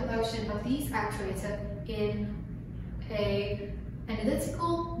describe the motion of these actuators in an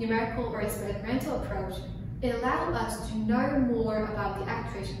analytical, numerical, or experimental approach, it allows us to know more about the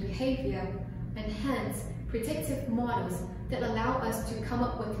actuation behavior and hence predictive models that allow us to come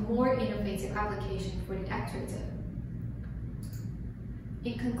up with more innovative applications for the actuator.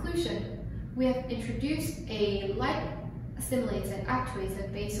 In conclusion, we have introduced a light-assimilated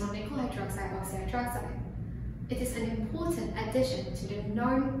actuator based on nickel hydroxide oxyhydroxide. It is an important addition to the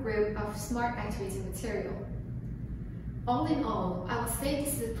known group of smart actuating material. All in all, I would say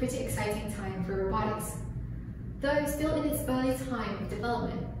this is a pretty exciting time for robotics. Though still in its early time of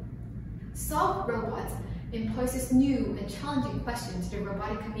development, soft robots imposes new and challenging questions to the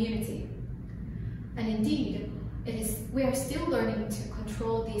robotic community. And indeed, we are still learning to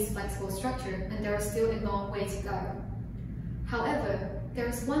control these flexible structures, and there is still a long way to go. However, there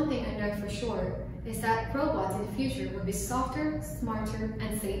is one thing I know for sure, is that robots in the future will be softer, smarter,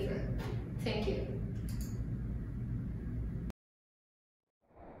 and safer. Thank you.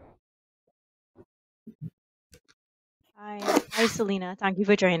 Hi, Selena. Thank you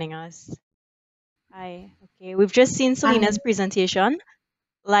for joining us. Hi. Okay, we've just seen Selena's presentation,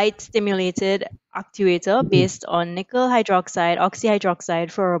 light stimulated actuator based on nickel hydroxide,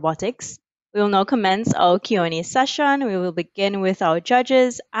 oxyhydroxide for robotics. We will now commence our Q&A session. We will begin with our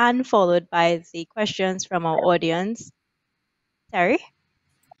judges and followed by the questions from our audience. Terry?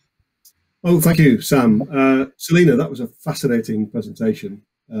 Oh, thank you, Sam. Selena, that was a fascinating presentation.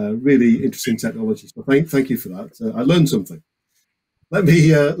 Really interesting technology. So thank you for that. I learned something. Let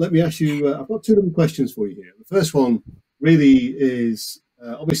me ask you. I've got two little questions for you here. The first one really is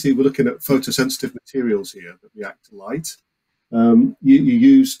obviously we're looking at photosensitive materials here that react to light. You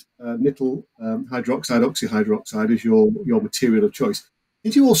used nickel hydroxide, oxyhydroxide as your material of choice.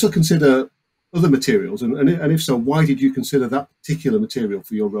 Did you also consider other materials, and if so, why did you consider that particular material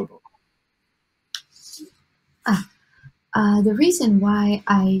for your robot? The reason why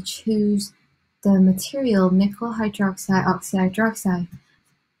I choose the material nickel hydroxide, oxyhydroxide,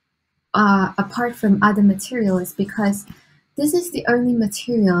 apart from other materials, is because this is the only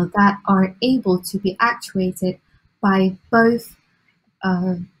material that are able to be actuated by both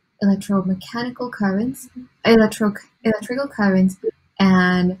electromechanical currents, electrical currents,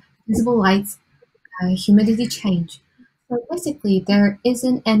 and visible light, humidity change. So basically, there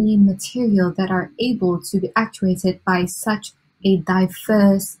isn't any material that are able to be actuated by such a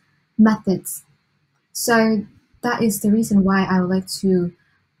diverse methods. So that is the reason why I would like to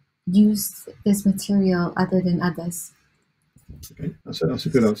use this material other than others. Okay, that's a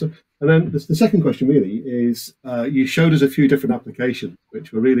good answer. And then the second question really is, you showed us a few different applications,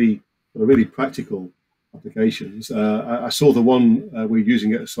 which were really practical applications. I saw the one we're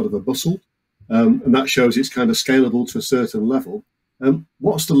using it as sort of a bustle. And that shows it's kind of scalable to a certain level.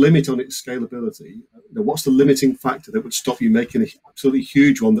 What's the limit on its scalability? What's the limiting factor that would stop you making an absolutely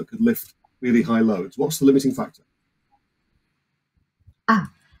huge one that could lift really high loads? What's the limiting factor?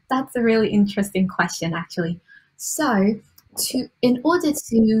 That's a really interesting question, actually. So, in order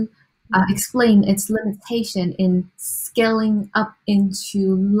to explain its limitation in scaling up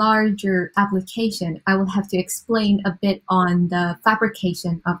into larger application, I will have to explain a bit on the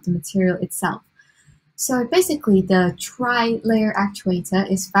fabrication of the material itself. So basically, the tri-layer actuator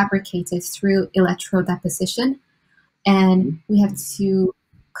is fabricated through electrode deposition, and we have to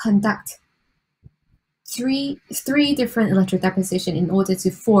conduct three different electrode deposition in order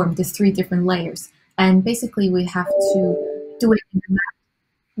to form these three different layers. And basically, we have to do it in the lab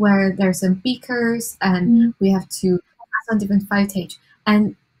where there's some beakers, and we have to pass on different voltage.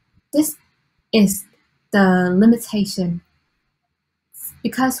 And this is the limitation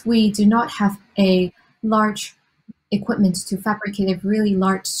because we do not have a large equipment to fabricate a really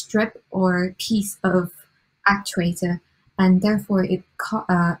large strip or piece of actuator, and therefore it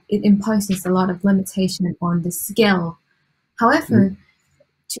imposes a lot of limitation on the scale. However,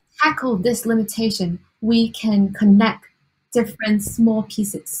 to tackle this limitation, we can connect different small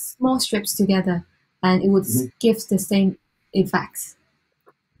pieces, small strips together, and it would give the same effects.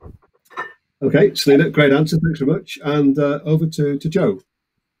 Okay, Selena, great answer. Thanks very much. And over to Joe.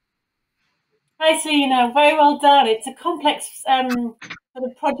 Hi, Selena. Very well done. It's a complex sort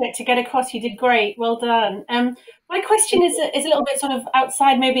of project to get across. You did great. Well done. My question is a little bit sort of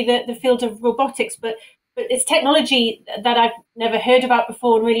outside maybe the field of robotics, but it's technology that I've never heard about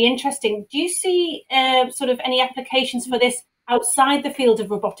before and really interesting. Do you see sort of any applications for this outside the field of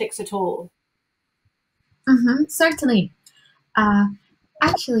robotics at all? Certainly.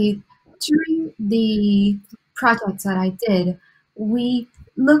 Actually, during the projects that I did, we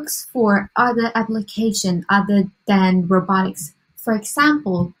looked for other application other than robotics. For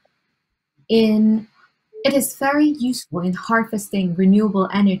example, it is very useful in harvesting renewable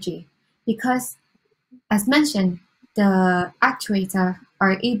energy because, as mentioned, the actuator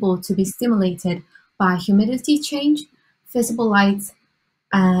are able to be stimulated by humidity change, visible light,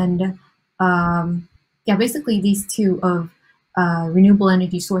 and basically these two of renewable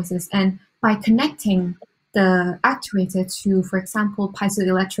energy sources. And by connecting the actuator to, for example,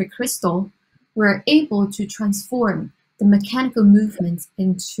 piezoelectric crystal, we're able to transform the mechanical movements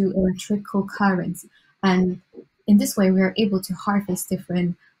into electrical currents. And in this way, we are able to harvest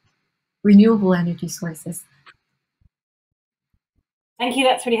different renewable energy sources. Thank you.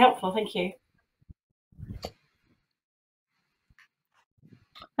 That's really helpful. Thank you.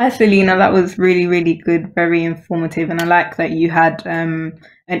 Hi, Selena. That was really, really good, very informative. And I like that you had an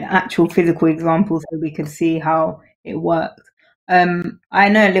actual physical example so we could see how it worked. I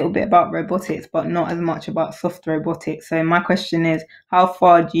know a little bit about robotics, but not as much about soft robotics. So my question is, how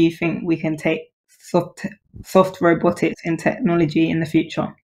far do you think we can take soft robotics in technology in the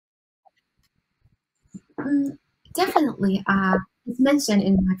future? Definitely. As mentioned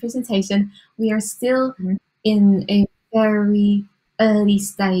in my presentation, we are still in a very early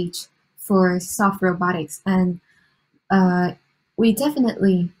stage for soft robotics, and we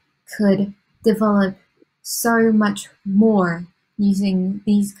definitely could develop so much more using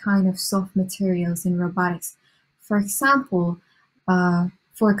these kind of soft materials in robotics. For example,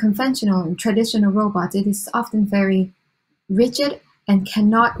 for conventional and traditional robots, it is often very rigid and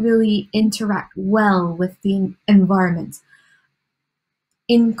cannot really interact well with the environment.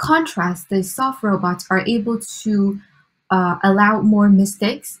 In contrast, the soft robots are able to allow more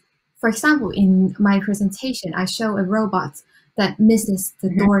mistakes. For example, in my presentation, I show a robot that misses the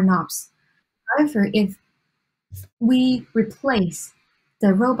doorknobs. However, if we replace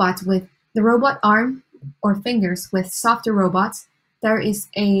the robot arm or fingers with softer robots, there is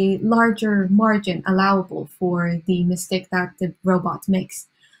a larger margin allowable for the mistake that the robot makes.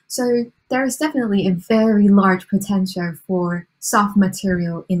 So there is definitely a very large potential for soft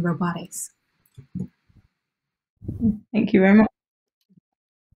material in robotics. Thank you very much.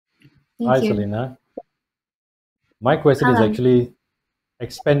 Thank Hi, you. Selena. My question is Hello. actually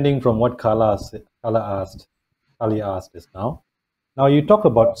expanding from what Kali asked just now. Now you talk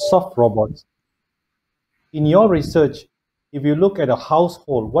about soft robots. In your research, if you look at a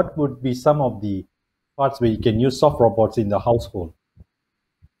household, what would be some of the parts where you can use soft robots in the household?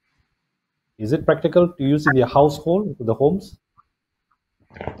 Is it practical to use in the household, the homes?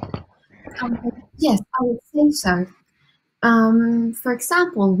 Yes, I would say so. For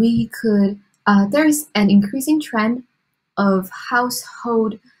example, there is an increasing trend of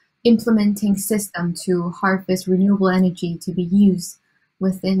household implementing system to harvest renewable energy to be used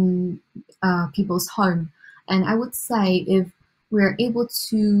within people's home. And I would say if we're able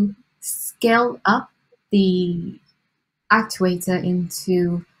to scale up the actuator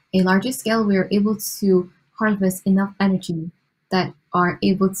into a larger scale, we're able to harvest enough energy that are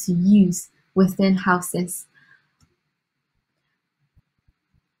able to use within houses.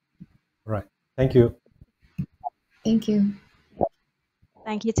 Right. Thank you. Thank you.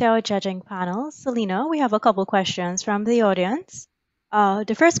 Thank you to our judging panel. Selena, we have a couple questions from the audience.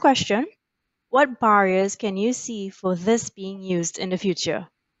 The first question, what barriers can you see for this being used in the future?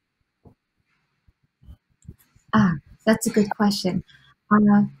 That's a good question.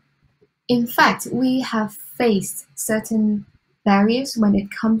 In fact, we have faced certain barriers when it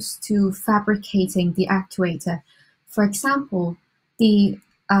comes to fabricating the actuator. For example, the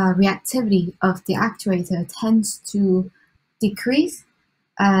reactivity of the actuator tends to decrease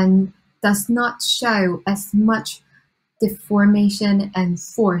and does not show as much deformation and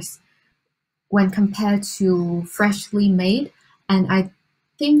force when compared to freshly made. And I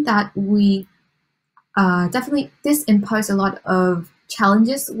think that we definitely this imposes a lot of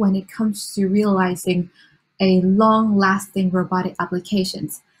challenges when it comes to realizing a long-lasting robotic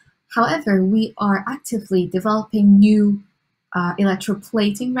applications. However, we are actively developing new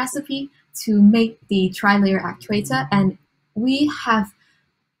electroplating recipe to make the tri-layer actuator, and we have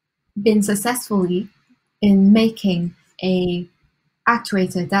been successfully in making a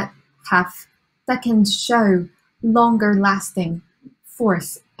actuator that can show longer lasting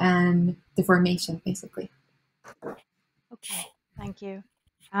force and deformation, basically. Okay, thank you.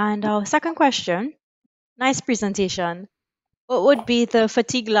 And our second question, nice presentation. What would be the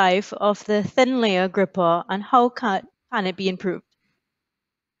fatigue life of the thin layer gripper and how can it be improved?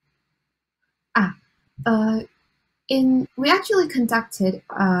 We actually conducted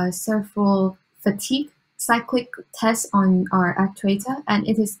several fatigue cyclic tests on our actuator, and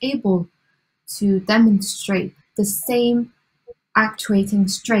it is able to demonstrate the same actuating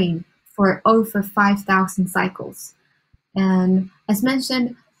strain for over 5,000 cycles. And as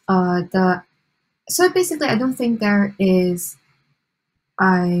mentioned, so basically, I don't think there is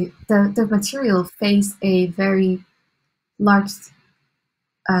the material face a very large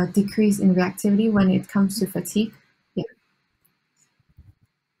decrease in reactivity when it comes to fatigue. Yeah.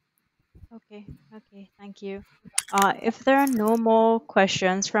 Okay, thank you. If there are no more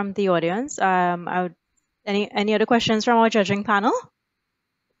questions from the audience, any other questions from our judging panel?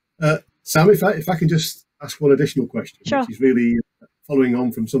 Sam, if I can just ask one additional question, Sure. which is really following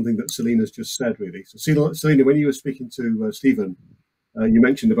on from something that Selena's just said, really. So, Selena, when you were speaking to Stephen, you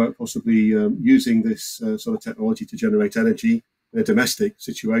mentioned about possibly using this sort of technology to generate energy in a domestic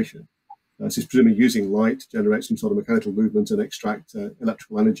situation. So it's presumably using light to generate some sort of mechanical movement and extract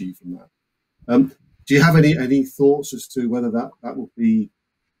electrical energy from that. Do you have any thoughts as to whether that would be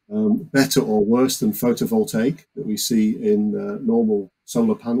better or worse than photovoltaic that we see in normal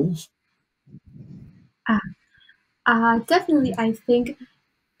solar panels? Definitely, I think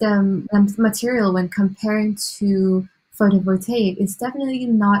the material when comparing to photovoltaic is definitely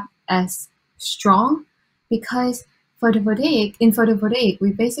not as strong, because in photovoltaic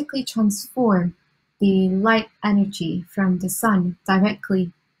we basically transform the light energy from the sun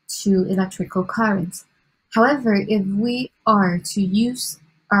directly to electrical currents. However, if we are to use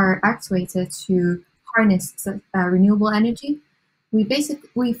our actuator to harness renewable energy, we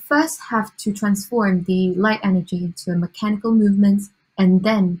first have to transform the light energy into a mechanical movement and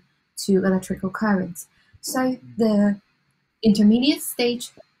then to electrical currents. So the intermediate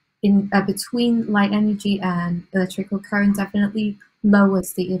stage in between light energy and electrical current definitely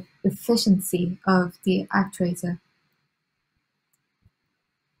lowers the efficiency of the actuator.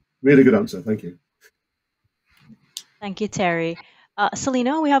 Really good answer. Thank you. Thank you, Terry.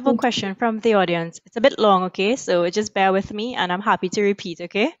 Selena, we have a question from the audience. It's a bit long, okay? So just bear with me and I'm happy to repeat,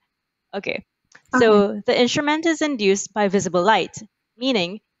 okay? Okay. So the instrument is induced by visible light,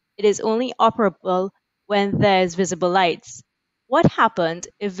 meaning it is only operable when there's visible lights. What happened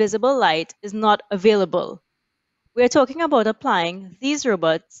if visible light is not available? We're talking about applying these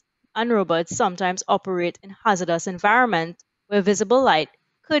robots, and robots sometimes operate in hazardous environments where visible light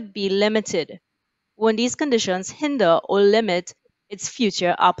could be limited. Won't these conditions hinder or limit its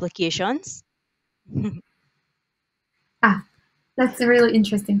future applications? That's a really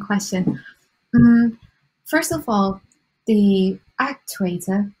interesting question. First of all, the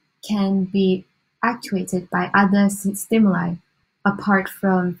actuator can be actuated by other stimuli apart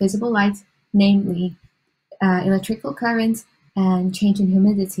from visible light, namely electrical current and change in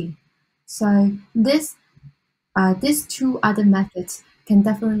humidity. So these two other methods can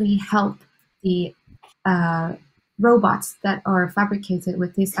definitely help the robots that are fabricated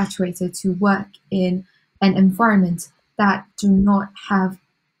with this actuator to work in an environment that do not have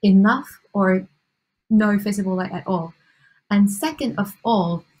enough or no visible light at all. And second of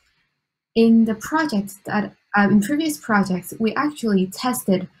all, in the projects that in previous projects, we actually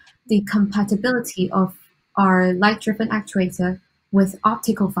tested the compatibility of our light-driven actuator with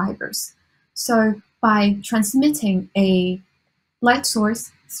optical fibers. So by transmitting a light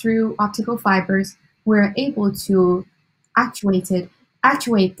source through optical fibers, we're able to actuate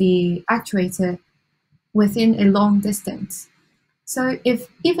the actuator within a long distance. So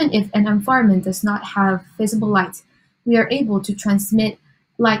even if an environment does not have visible light, we are able to transmit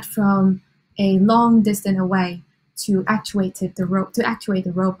light from a long distance away to actuate the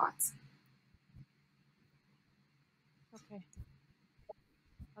robots.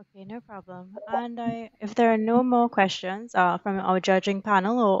 Okay, no problem. And if there are no more questions from our judging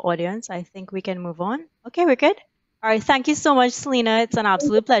panel or audience, I think we can move on. Okay, we're good. All right, thank you so much, Selena. It's an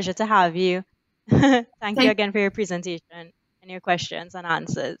absolute pleasure to have you. Thank you again for your presentation and your questions and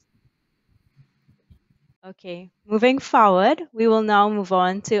answers. Okay, moving forward, we will now move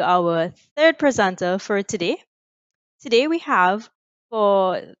on to our third presenter for today. Today we have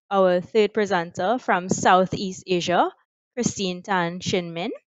for our third presenter from Southeast Asia, Christine Tan Shin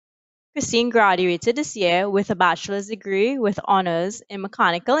Min. Christine graduated this year with a bachelor's degree with honors in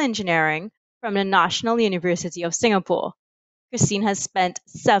mechanical engineering from the National University of Singapore. Christine has spent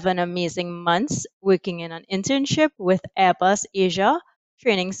 7 amazing months working in an internship with Airbus Asia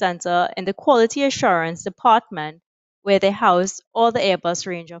Training Center in the Quality Assurance Department, where they house all the Airbus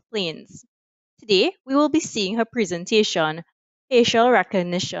range of planes. Today, we will be seeing her presentation, Facial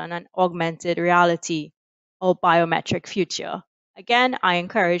Recognition and Augmented Reality, or Biometric Future. Again, I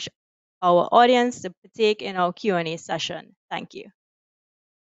encourage our audience to partake in our Q&A session. Thank you.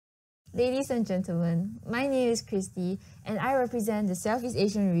 Ladies and gentlemen, my name is Christie and I represent the Southeast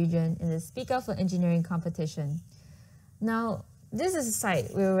Asian region in the Speak Out for Engineering competition. Now, this is a sight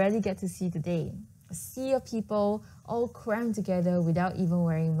we already get to see today. A sea of people all crammed together without even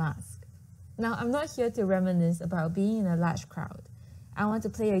wearing masks. Now, I'm not here to reminisce about being in a large crowd. I want to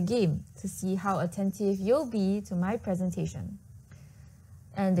play a game to see how attentive you'll be to my presentation.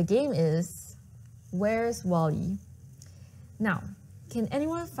 And the game is, Where's Wally? Now, can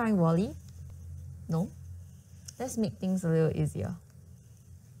anyone find Wally? No? Let's make things a little easier.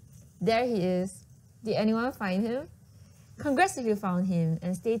 There he is. Did anyone find him? Congrats if you found him,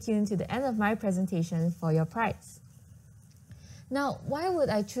 and stay tuned to the end of my presentation for your prize. Now, why would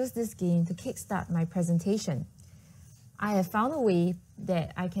I choose this game to kickstart my presentation? I have found a way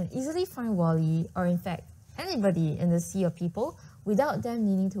that I can easily find Wally, or in fact, anybody in the sea of people, without them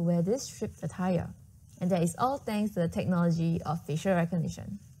needing to wear this stripped attire. And that is all thanks to the technology of facial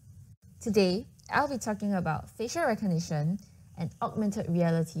recognition. Today, I'll be talking about facial recognition and augmented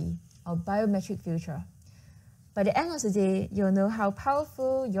reality, or biometric future. By the end of the day, you'll know how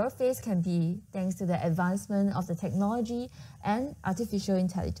powerful your face can be thanks to the advancement of the technology and artificial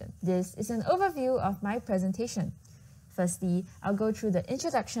intelligence. This is an overview of my presentation. Firstly, I'll go through the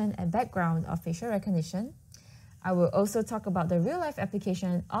introduction and background of facial recognition. I will also talk about the real-life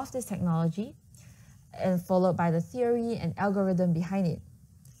application of this technology, and followed by the theory and algorithm behind it.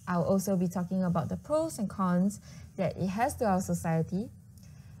 I'll also be talking about the pros and cons that it has to our society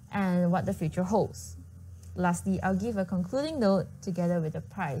and what the future holds. Lastly, I'll give a concluding note together with the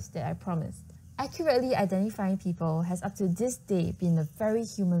prize that I promised. Accurately identifying people has up to this day been a very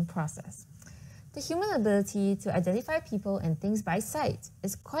human process. The human ability to identify people and things by sight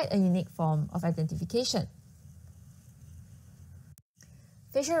is quite a unique form of identification.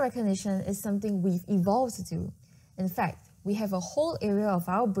 Facial recognition is something we've evolved to do. In fact, we have a whole area of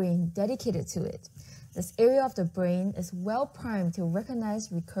our brain dedicated to it. This area of the brain is well primed to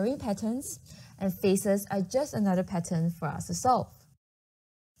recognize recurring patterns, and faces are just another pattern for us to solve.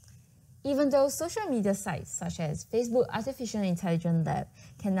 Even though social media sites such as Facebook Artificial Intelligence Lab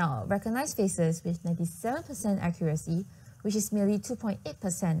can now recognize faces with 97% accuracy, which is merely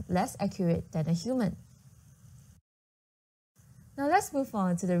 2.8% less accurate than a human. Now let's move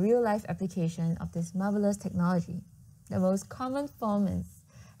on to the real-life application of this marvelous technology. The most common form and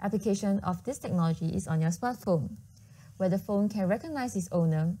application of this technology is on your smartphone, where the phone can recognize its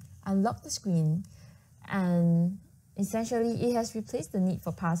owner, unlock the screen, and essentially it has replaced the need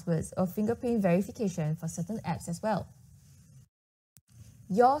for passwords or fingerprint verification for certain apps as well.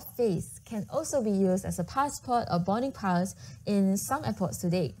 Your face can also be used as a passport or boarding pass in some airports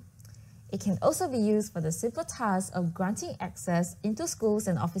today. It can also be used for the simple task of granting access into schools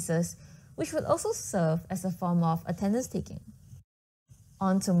and offices, which would also serve as a form of attendance taking.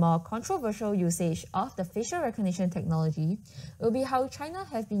 On to more controversial usage of the facial recognition technology will be how China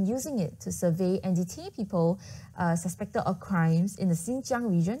have been using it to survey and detain people suspected of crimes in the Xinjiang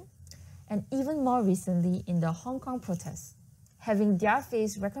region, and even more recently in the Hong Kong protests. Having their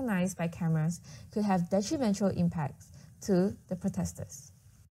face recognized by cameras could have detrimental impacts to the protesters.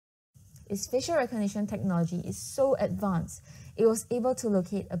 Its facial recognition technology is so advanced, it was able to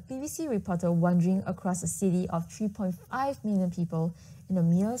locate a BBC reporter wandering across a city of 3.5 million people in a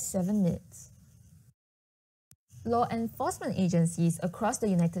mere 7 minutes. Law enforcement agencies across the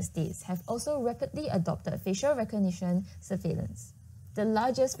United States have also rapidly adopted facial recognition surveillance. The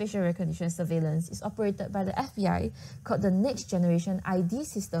largest facial recognition surveillance is operated by the FBI, called the Next Generation ID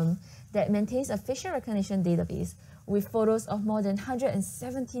System, that maintains a facial recognition database with photos of more than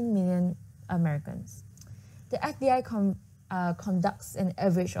 117 million Americans. The FBI conducts an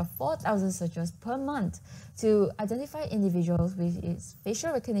average of 4,000 searches per month to identify individuals with its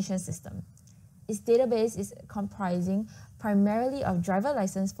facial recognition system. Its database is comprising primarily of driver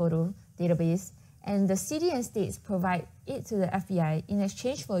license photo database, and the city and states provide it to the FBI in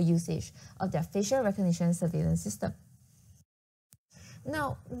exchange for usage of their facial recognition surveillance system.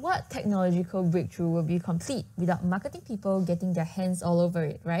 Now, what technological breakthrough will be complete without marketing people getting their hands all over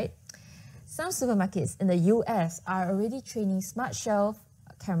it, right? Some supermarkets in the US are already training smart shelf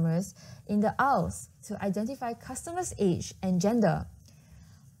cameras in the aisles to identify customers' age and gender.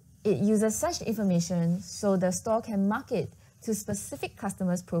 It uses such information so the store can market to specific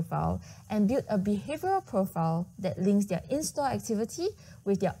customers' profile and build a behavioral profile that links their in-store activity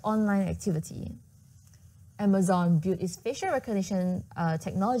with their online activity. Amazon built its facial recognition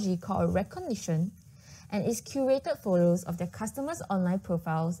technology called Recognition, and its curated photos of their customers' online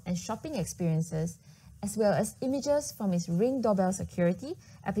profiles and shopping experiences, as well as images from its Ring Doorbell security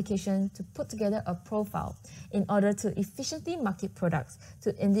application to put together a profile in order to efficiently market products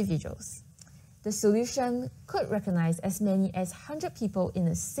to individuals. The solution could recognize as many as 100 people in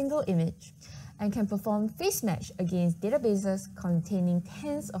a single image and can perform face match against databases containing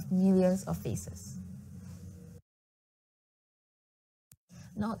tens of millions of faces.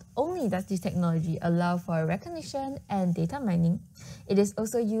 Not only does this technology allow for recognition and data mining, it is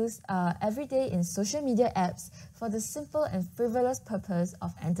also used every day in social media apps for the simple and frivolous purpose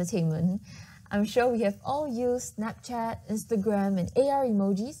of entertainment. I'm sure we have all used Snapchat, Instagram, and AR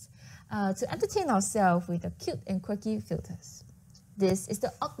emojis to entertain ourselves with the cute and quirky filters. This is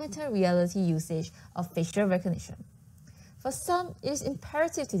the augmented reality usage of facial recognition. For some, it is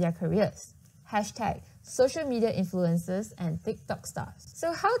imperative to their careers. Hashtag social media influencers and TikTok stars.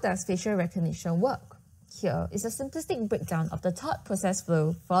 So how does facial recognition work? Here is a simplistic breakdown of the thought process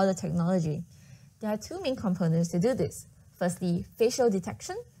flow for the technology. There are two main components to do this. Firstly, facial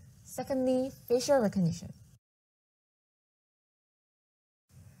detection. Secondly, facial recognition.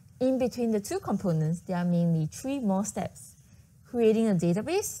 In between the two components, there are mainly 3 more steps: creating a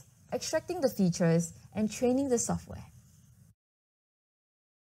database, extracting the features, and training the software.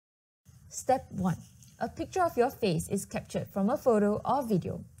 Step 1. A picture of your face is captured from a photo or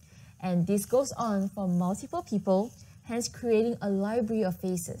video, and this goes on for multiple people, hence creating a library of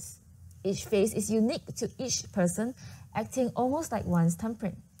faces. Each face is unique to each person, acting almost like one's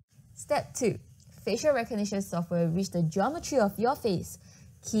thumbprint. Step 2. Facial recognition software reads the geometry of your face.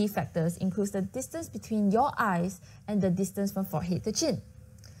 Key factors include the distance between your eyes and the distance from forehead to chin.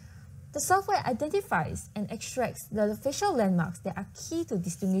 The software identifies and extracts the facial landmarks that are key to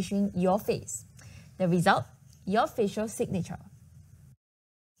distinguishing your face. The result? Your facial signature.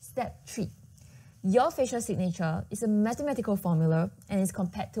 Step 3. Your facial signature is a mathematical formula and is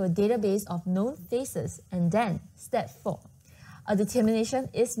compared to a database of known faces. And then, step 4. A determination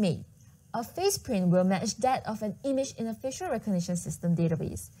is made. A face print will match that of an image in a facial recognition system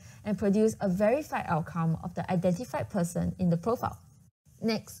database and produce a verified outcome of the identified person in the profile.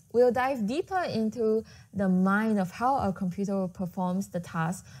 Next, we'll dive deeper into the mind of how our computer performs the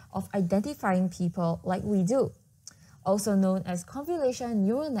task of identifying people like we do. Also known as convolutional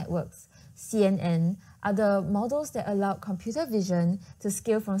neural networks, CNN, are the models that allow computer vision to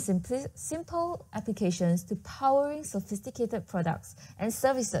scale from simple applications to powering sophisticated products and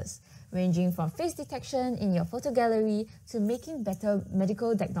services, ranging from face detection in your photo gallery to making better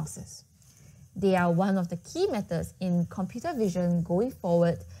medical diagnosis. They are one of the key methods in computer vision going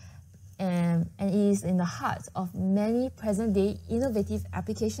forward, and it is in the heart of many present-day innovative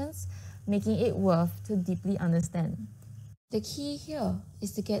applications, making it worth to deeply understand. The key here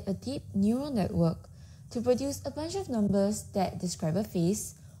is to get a deep neural network to produce a bunch of numbers that describe a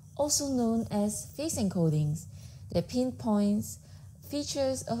face, also known as face encodings, that pinpoints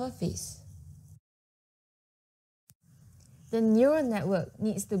features of a face. The neural network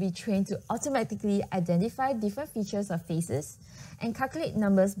needs to be trained to automatically identify different features of faces and calculate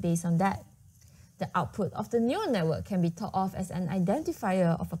numbers based on that. The output of the neural network can be thought of as an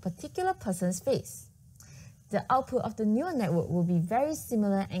identifier of a particular person's face. The output of the neural network will be very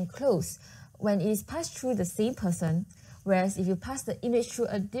similar and close when it is passed through the same person, whereas if you pass the image through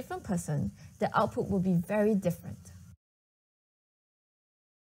a different person, the output will be very different.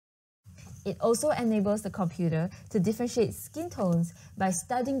 It also enables the computer to differentiate skin tones by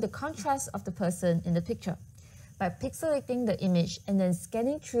studying the contrast of the person in the picture, by pixelating the image and then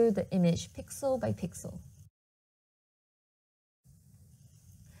scanning through the image pixel by pixel,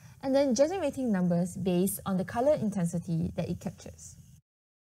 and then generating numbers based on the color intensity that it captures.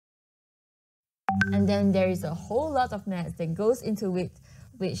 And then there is a whole lot of maths that goes into it,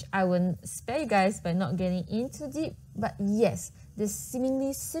 which I won't spare you guys by not getting in too deep. But yes, this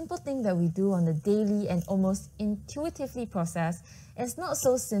seemingly simple thing that we do on the daily and almost intuitively process is not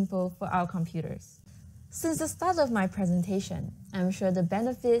so simple for our computers. Since the start of my presentation, I'm sure the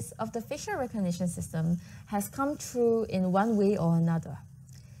benefits of the facial recognition system has come through in one way or another.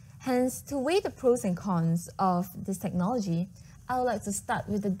 Hence, to weigh the pros and cons of this technology, I would like to start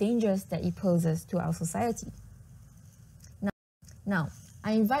with the dangers that it poses to our society. Now,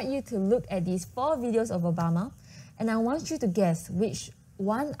 I invite you to look at these 4 videos of Obama, and I want you to guess which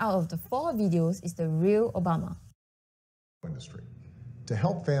one out of the 4 videos is the real Obama. Industry to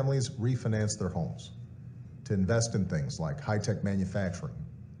help families refinance their homes, to invest in things like high-tech manufacturing,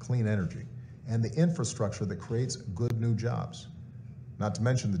 clean energy, and the infrastructure that creates good new jobs. Not to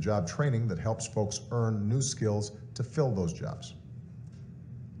mention the job training that helps folks earn new skills to fill those jobs.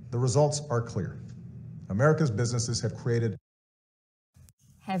 The results are clear. America's businesses have created.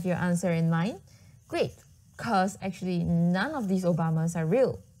 Have your answer in mind? Great, because actually none of these Obamas are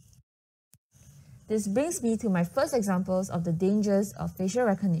real. This brings me to my first examples of the dangers of facial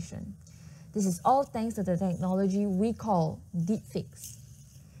recognition. This is all thanks to the technology we call deepfakes.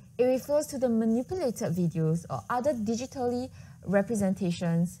 It refers to the manipulated videos or other digitally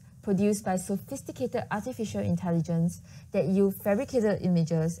representations produced by sophisticated artificial intelligence that use fabricated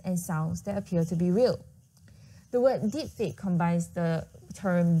images and sounds that appear to be real. The word deepfake combines the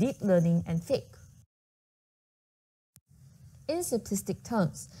term deep learning and fake. In simplistic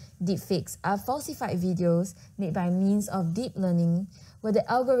terms, deepfakes are falsified videos made by means of deep learning, where the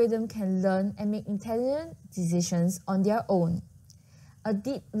algorithm can learn and make intelligent decisions on their own. A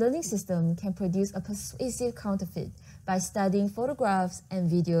deep learning system can produce a persuasive counterfeit by studying photographs and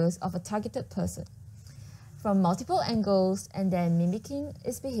videos of a targeted person from multiple angles and then mimicking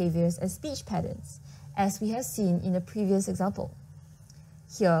its behaviors and speech patterns, as we have seen in the previous example.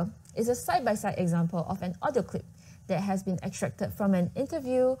 Here is a side-by-side example of an audio clip that has been extracted from an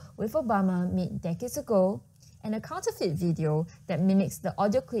interview with Obama made decades ago, and a counterfeit video that mimics the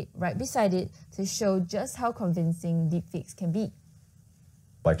audio clip right beside it to show just how convincing deepfakes can be.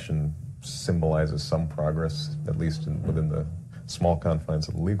 Election symbolizes some progress, at least within the small confines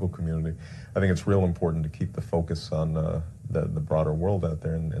of the legal community. I think it's real important to keep the focus on the broader world out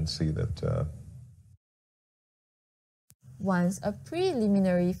there and see that once a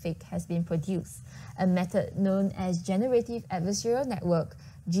preliminary fake has been produced, a method known as Generative Adversarial Network,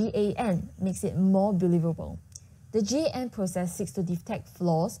 GAN, makes it more believable. The GAN process seeks to detect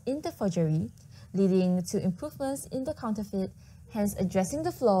flaws in the forgery, leading to improvements in the counterfeit, hence addressing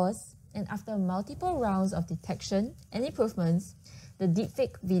the flaws, and after multiple rounds of detection and improvements, the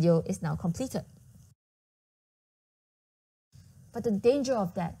deepfake video is now completed. But the danger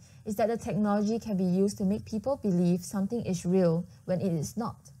of that is that the technology can be used to make people believe something is real when it is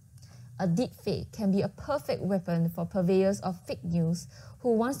not. A deepfake can be a perfect weapon for purveyors of fake news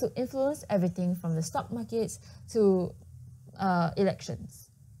who wants to influence everything from the stock markets to elections.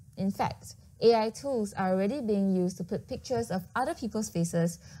 In fact, AI tools are already being used to put pictures of other people's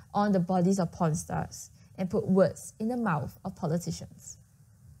faces on the bodies of porn stars and put words in the mouth of politicians.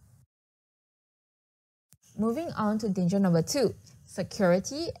 Moving on to danger number 2,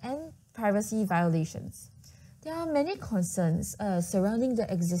 security and privacy violations. There are many concerns surrounding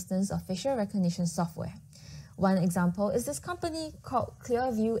the existence of facial recognition software. One example is this company called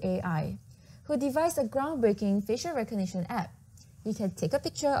Clearview AI, who devised a groundbreaking facial recognition app. You can take a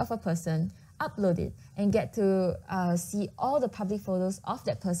picture of a person, upload it, and get to see all the public photos of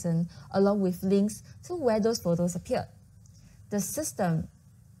that person along with links to where those photos appeared. The system,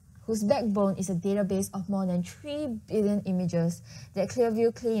 whose backbone is a database of more than 3 billion images that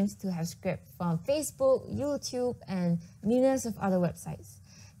Clearview claims to have scraped from Facebook, YouTube, and millions of other websites,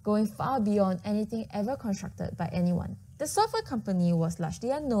 going far beyond anything ever constructed by anyone. The software company was largely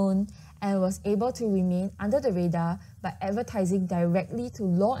unknown and was able to remain under the radar by advertising directly to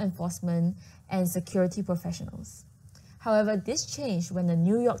law enforcement and security professionals. However, this changed when the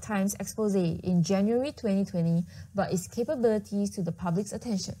New York Times expose in January 2020 brought its capabilities to the public's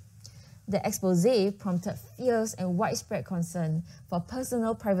attention. The expose prompted fierce and widespread concern for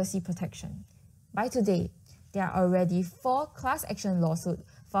personal privacy protection. By today, there are already 4 class action lawsuits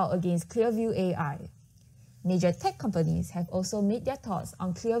filed against Clearview AI. Major tech companies have also made their thoughts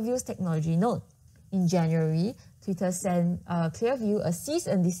on Clearview's technology known. In January, Twitter sent Clearview a cease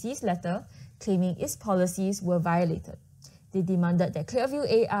and desist letter claiming its policies were violated. They demanded that Clearview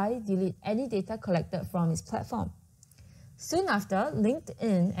AI delete any data collected from its platform. Soon after,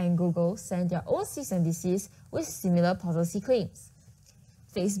 LinkedIn and Google sent their own cease and desist with similar policy claims.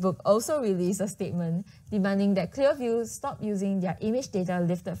 Facebook also released a statement demanding that Clearview stop using their image data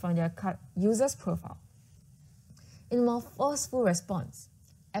lifted from their users' profile. In a more forceful response,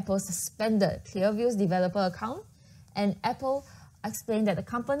 Apple suspended Clearview's developer account, and Apple explained that the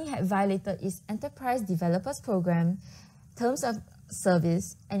company had violated its Enterprise Developers Program terms of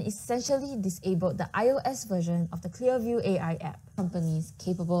service and essentially disabled the iOS version of the Clearview AI app. Companies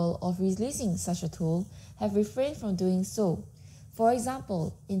capable of releasing such a tool have refrained from doing so. For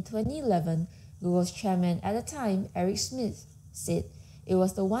example, in 2011, Google's chairman at the time, Eric Schmidt, said it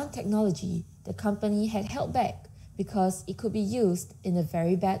was the one technology the company had held back because it could be used in a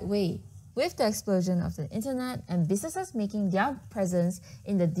very bad way. With the explosion of the internet and businesses making their presence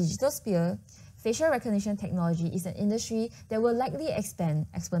in the digital sphere, facial recognition technology is an industry that will likely expand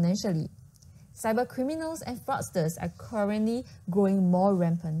exponentially. Cyber criminals and fraudsters are currently growing more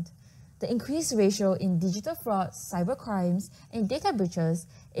rampant. The increased ratio in digital fraud, cyber crimes, and data breaches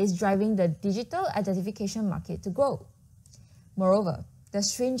is driving the digital identification market to grow. Moreover, the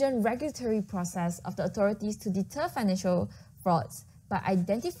stringent regulatory process of the authorities to deter financial frauds by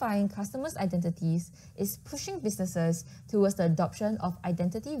identifying customers' identities is pushing businesses towards the adoption of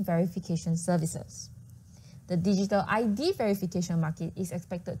identity verification services. The digital ID verification market is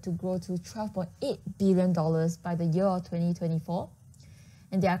expected to grow to $12.8 billion by the year of 2024.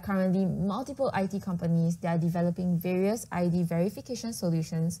 And there are currently multiple IT companies that are developing various ID verification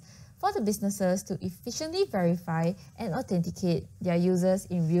solutions for the businesses to efficiently verify and authenticate their users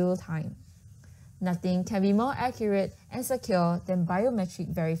in real time. Nothing can be more accurate and secure than biometric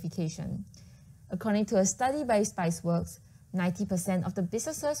verification. According to a study by Spiceworks, 90% of the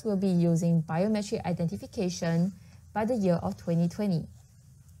businesses will be using biometric identification by the year of 2020.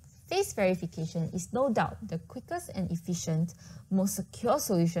 Face verification is no doubt the quickest and efficient, most secure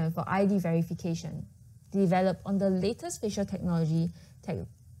solution for ID verification. Developed on the latest facial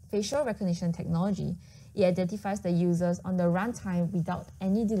recognition technology, it identifies the users on the runtime without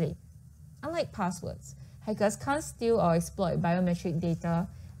any delay. Unlike passwords, hackers can't steal or exploit biometric data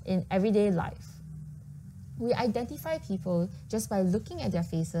in everyday life. We identify people just by looking at their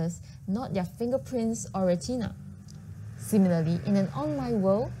faces, not their fingerprints or retina. Similarly, in an online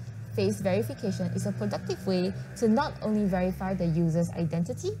world, face verification is a productive way to not only verify the user's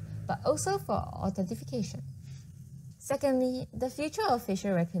identity, but also for authentication. Secondly, the future of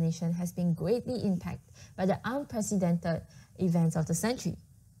facial recognition has been greatly impacted by the unprecedented events of the century.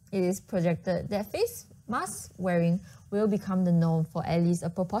 It is projected that face mask wearing will become the norm for at least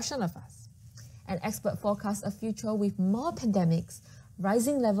a proportion of us. An expert forecasts a future with more pandemics,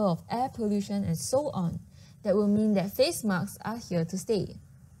 rising level of air pollution, and so on, that will mean that face masks are here to stay.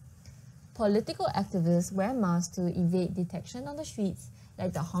 Political activists wear masks to evade detection on the streets,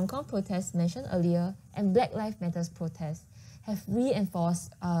 like the Hong Kong protests mentioned earlier and Black Lives Matter protests, have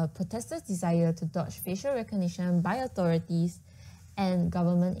reinforced protesters' desire to dodge facial recognition by authorities and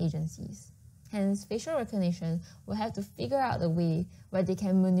government agencies. Hence, facial recognition will have to figure out a way where they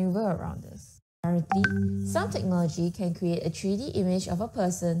can maneuver around us. Currently, some technology can create a 3D image of a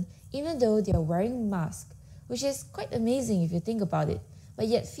person even though they are wearing a mask, which is quite amazing if you think about it, but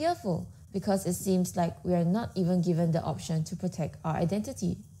yet fearful because it seems like we are not even given the option to protect our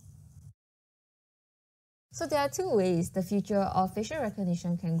identity. So there are two ways the future of facial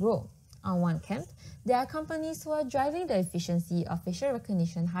recognition can grow. On one camp, there are companies who are driving the efficiency of facial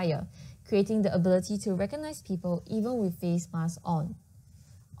recognition higher, creating the ability to recognize people even with face masks on.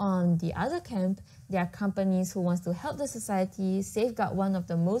 On the other camp, there are companies who want to help the society safeguard one of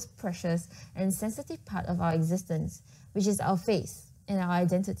the most precious and sensitive part of our existence, which is our face and our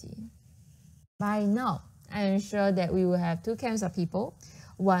identity. By now, I am sure that we will have two camps of people.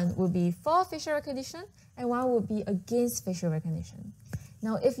 One will be for facial recognition and one will be against facial recognition.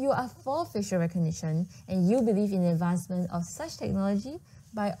 Now, if you are for facial recognition and you believe in the advancement of such technology,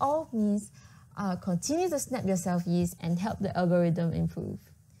 by all means, continue to snap your selfies and help the algorithm improve.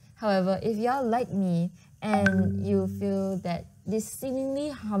 However, if you are like me and you feel that this seemingly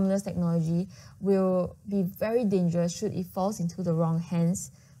harmless technology will be very dangerous should it fall into the wrong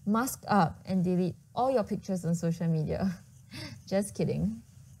hands, mask up and delete all your pictures on social media. Just kidding.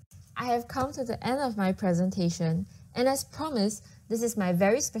 I have come to the end of my presentation, and as promised, this is my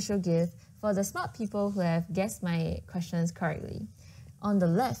very special gift for the smart people who have guessed my questions correctly. On the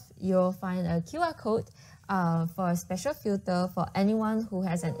left, you'll find a QR code for a special filter for anyone who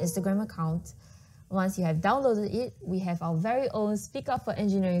has an Instagram account. Once you have downloaded it, we have our very own Speak Up for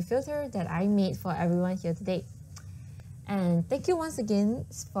Engineering filter that I made for everyone here today. And thank you once again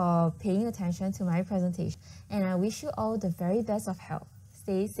for paying attention to my presentation. And I wish you all the very best of health.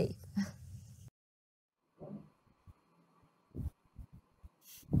 Stay safe.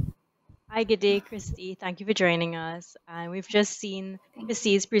 Hi, good day, Christie. Thank you for joining us. And we've just seen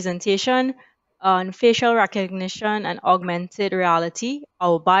Christie's presentation on facial recognition and augmented reality,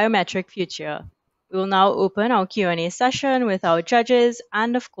 our biometric future. We will now open our Q&A session with our judges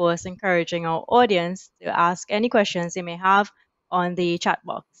and, of course, encouraging our audience to ask any questions they may have on the chat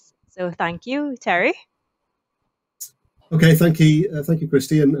box. So thank you, Terry. Okay, thank you,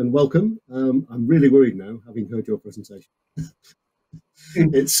 Christie, and welcome. I'm really worried now, having heard your presentation.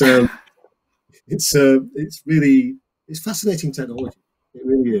 It's fascinating technology. It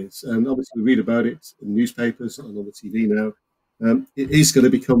really is, and obviously we read about it in newspapers and on the TV now. It is going to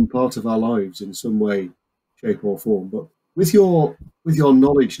become part of our lives in some way, shape, or form. But with your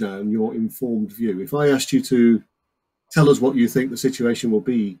knowledge now and your informed view, if I asked you to tell us what you think the situation will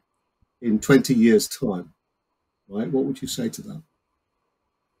be in 20 years' time, right? What would you say to that?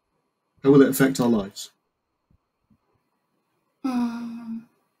 How will it affect our lives?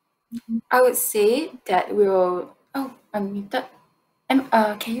 I would say that we will. Oh, I'm muted.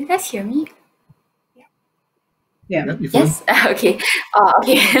 Can you guys hear me? Yeah. Yes. Okay.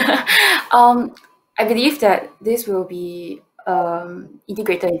 Okay. I believe that this will be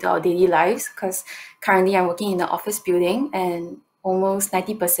integrated into our daily lives because currently I'm working in an office building and almost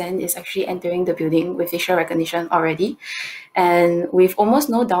 90% is actually entering the building with facial recognition already, and with almost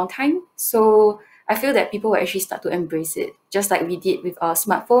no downtime. So I feel that people will actually start to embrace it, just like we did with our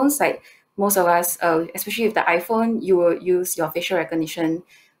smartphones. Like most of us, especially with the iPhone, you will use your facial recognition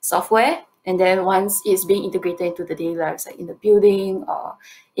software, and then once it's being integrated into the daily lives, like in the building or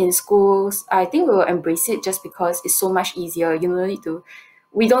in schools, I think we will embrace it just because it's so much easier.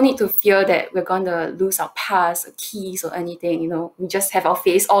 We don't need to fear that we're going to lose our pass, or keys, or anything. We just have our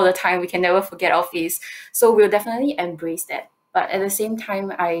face all the time. We can never forget our face. So we'll definitely embrace that. But at the same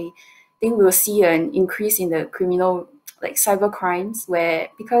time, I think we'll see an increase in the criminal, like cyber crimes, where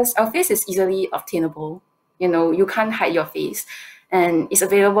because our face is easily obtainable, you can't hide your face, and it's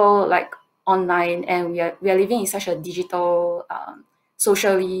available like online, and we are living in such a digital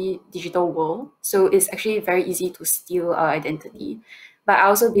socially digital world. So it's actually very easy to steal our identity. But I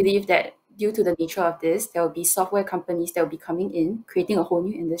also believe that due to the nature of this, there will be software companies that will be coming in, creating a whole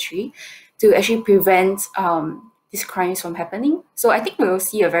new industry to actually prevent these crimes from happening. So I think we will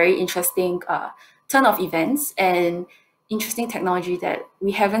see a very interesting turn of events and interesting technology that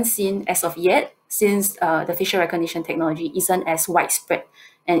we haven't seen as of yet, since the facial recognition technology isn't as widespread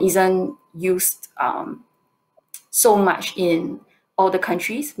and isn't used so much in all the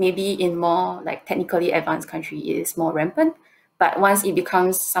countries. Maybe in more like technically advanced country it is more rampant, but once it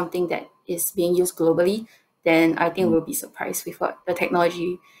becomes something that is being used globally, then I think we'll be surprised with what the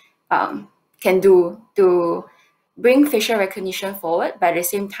technology can do to bring facial recognition forward, but at the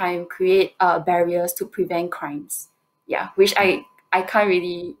same time create barriers to prevent crimes. Yeah, which I can't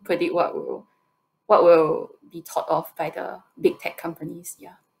really predict what will be thought of by the big tech companies.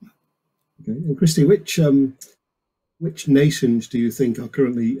 Yeah. Okay, and Christie, which nations do you think are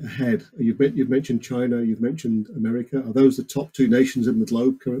currently ahead? You've mentioned China, you've mentioned America. Are those the top two nations in the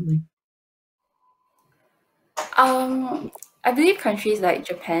globe currently? I believe countries like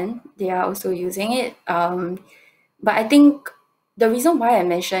Japan, they are also using it. But I think the reason why I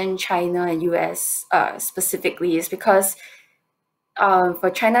mentioned China and US specifically is because for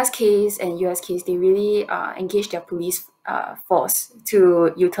China's case and US case, they really engage their police force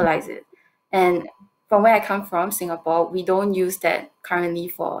to utilize it. And from where I come from, Singapore, we don't use that currently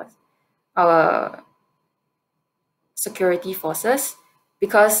for our security forces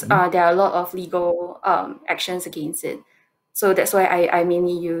because there are a lot of legal actions against it. So that's why I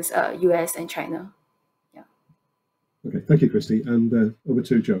mainly use US and China. Yeah. Okay, thank you, Christie. And over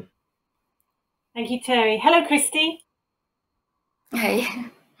to Joe. Thank you, Terry. Hello, Christie. Hey.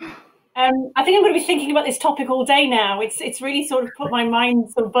 I think I'm going to be thinking about this topic all day now. It's really sort of put my mind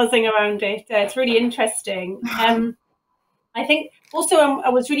sort of buzzing around it. It's really interesting. I think also I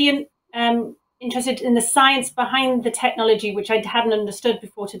was really interested in the science behind the technology, which I hadn't understood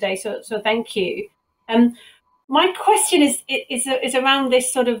before today. So thank you. My question is around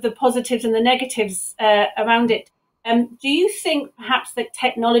this sort of the positives and the negatives around it. Do you think perhaps that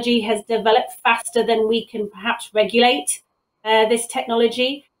technology has developed faster than we can perhaps regulate this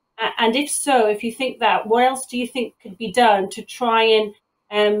technology? And if so, if you think that, what else do you think could be done to try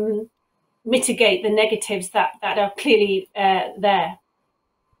and mitigate the negatives that are clearly there?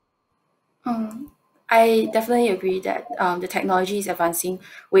 I definitely agree that the technology is advancing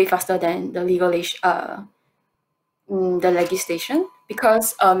way faster than the legislation,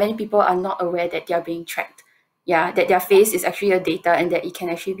 because many people are not aware that they are being tracked. Yeah, that their face is actually a data and that it can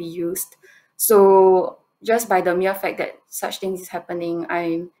actually be used. So just by the mere fact that such things is happening,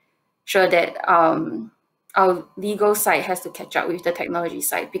 I'm sure that our legal side has to catch up with the technology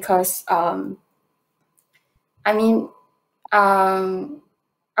side, because I would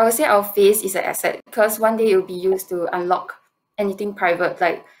say our face is an asset, because one day it will be used to unlock anything private,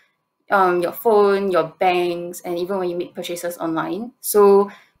 like your phone, your banks, and even when you make purchases online. So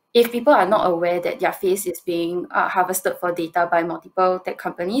if people are not aware that their face is being harvested for data by multiple tech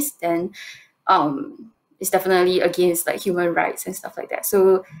companies, then it's definitely against like human rights and stuff like that.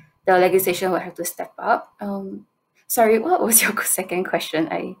 So the legislation will have to step up. Sorry, what was your second question?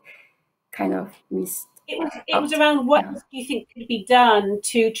 I kind of missed. It was around what do you think could be done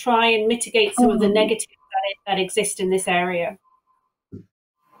to try and mitigate some of the negatives that exist in this area?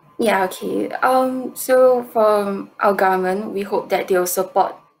 Yeah, okay. So from our government, we hope that they'll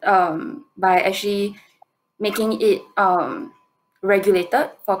support by actually making it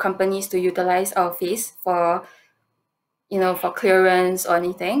regulated for companies to utilize our face for for clearance or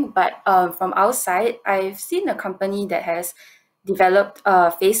anything. But from our side, I've seen a company that has developed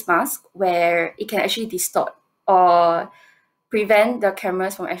a face mask where it can actually distort or prevent the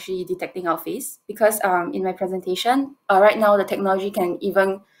cameras from actually detecting our face. Because in my presentation, right now the technology can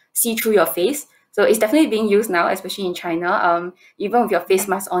even see through your face. So it's definitely being used now, especially in China. Even with your face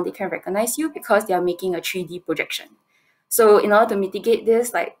mask on, they can recognize you because they are making a 3D projection. So in order to mitigate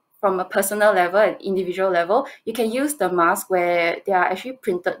this, like from a personal level and individual level, you can use the mask where there are actually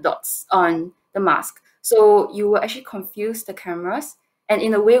printed dots on the mask. So you will actually confuse the cameras. And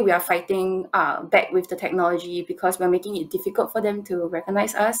in a way, we are fighting back with the technology because we're making it difficult for them to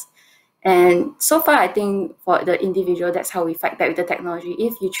recognize us. And so far, I think for the individual, that's how we fight back with the technology.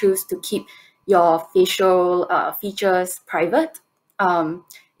 If you choose to keep your facial features private,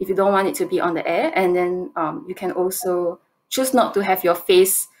 if you don't want it to be on the air, and then you can also choose not to have your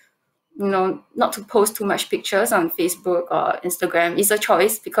face, not to post too much pictures on Facebook or Instagram. It's a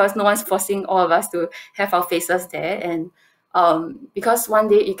choice because no one's forcing all of us to have our faces there. And because one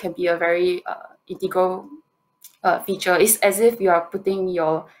day it can be a very integral feature. It's as if you are putting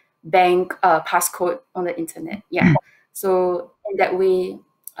your bank passcode on the internet. Yeah. So in that way,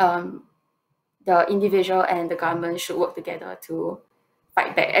 the individual and the government should work together to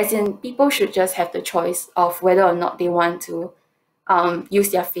fight back. As in, people should just have the choice of whether or not they want to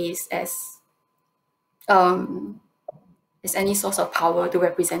use their face as any source of power to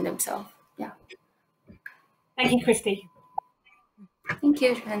represent themselves. Yeah. Thank you, Christie. Thank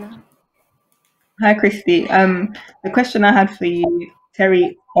you, Joanna. Hi, Christie. The question I had for you,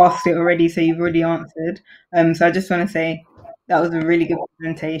 Terry asked it already, so you've already answered. So I just want to say that was a really good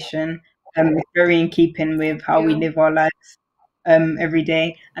presentation. It's very in keeping with how we live our lives every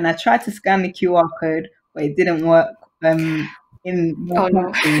day. And I tried to scan the QR code, but it didn't work in my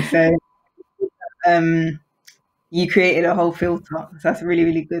country. So you created a whole filter. So that's really,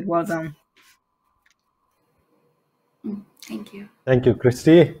 really good. Well done. Thank you. Thank you,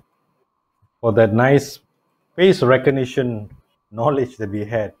 Christie, for that nice face recognition knowledge that we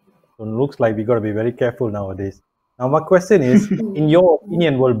had. So it looks like we got to be very careful nowadays. Now, my question is, in your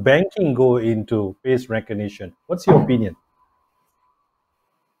opinion, will banking go into face recognition? What's your opinion?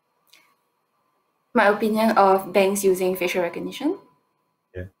 My opinion of banks using facial recognition?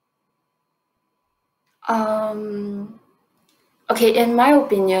 Yeah. Okay, in my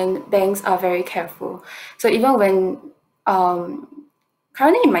opinion, banks are very careful. So even when,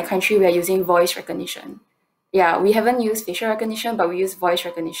 currently in my country, we are using voice recognition. Yeah, we haven't used facial recognition, but we use voice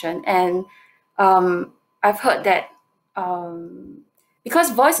recognition. And I've heard that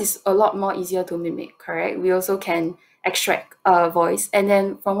because voice is a lot more easier to mimic, correct? We also can extract voice. And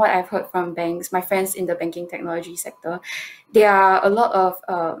then from what I've heard from banks, my friends in the banking technology sector, there are a lot of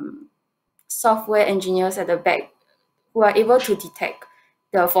software engineers at the back who are able to detect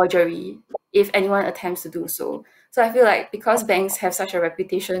the forgery if anyone attempts to do so. So I feel like because banks have such a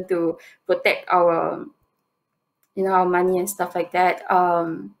reputation to protect our, our money and stuff like that, I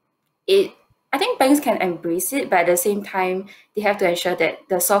think banks can embrace it, but at the same time, they have to ensure that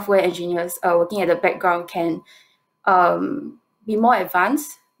the software engineers working at the background can be more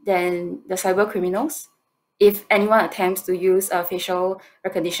advanced than the cyber criminals. If anyone attempts to use facial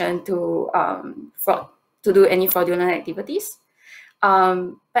recognition to do any fraudulent activities.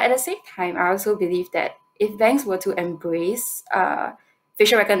 But at the same time, I also believe that if banks were to embrace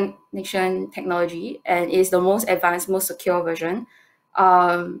facial recognition technology and is the most advanced, most secure version,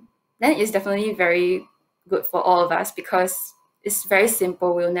 then it's definitely very good for all of us because it's very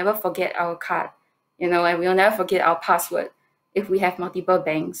simple. We'll never forget our card, and we'll never forget our password if we have multiple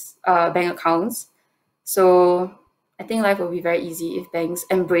bank accounts. So I think life will be very easy if banks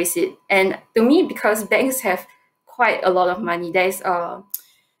embrace it. And to me, because banks have quite a lot of money, there's a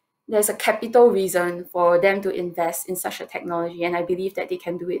capital reason for them to invest in such a technology, and I believe that they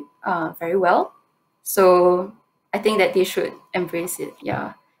can do it very well. So I think that they should embrace it,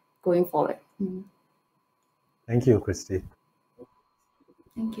 going forward. Thank you, Christie.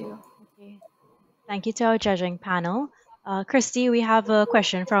 Thank you. Okay. Thank you to our judging panel. Christie, we have a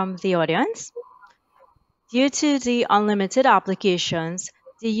question from the audience. Due to the unlimited applications,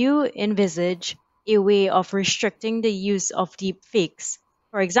 do you envisage a way of restricting the use of deepfakes?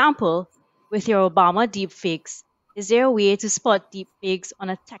 For example, with your Obama deepfakes, is there a way to spot deepfakes on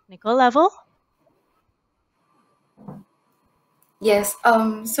a technical level? Yes.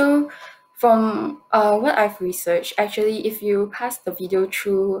 So from what I've researched, actually, if you pass the video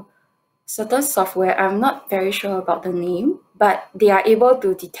through certain software, I'm not very sure about the name, but they are able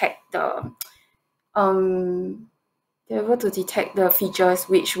to detect the features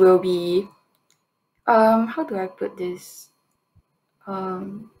which will be how do I put this?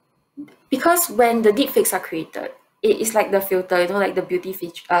 Because when the deepfakes are created, it is like the filter, like the beauty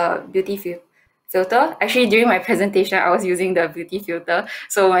filter. Actually, during my presentation, I was using the beauty filter,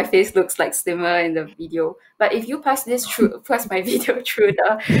 so my face looks like slimmer in the video. But if you pass my video through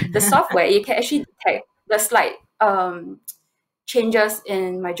the software, you can actually detect the slight changes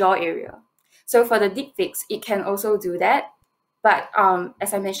in my jaw area. So for the deepfakes, it can also do that. But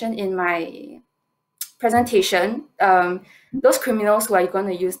as I mentioned in my presentation, those criminals who are going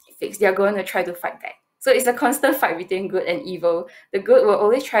to use deepfakes, they are going to try to fight back. So it's a constant fight between good and evil. The good will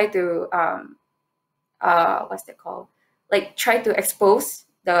always try to what's that called? Like try to expose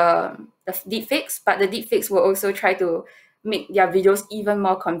the deepfakes, but the deepfakes will also try to make their videos even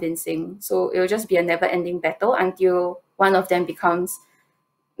more convincing. So it will just be a never-ending battle until one of them becomes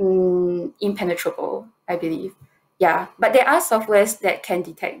impenetrable, I believe. Yeah, but there are softwares that can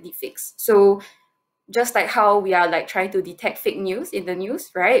detect deepfakes. So just like how we are like trying to detect fake news in the news,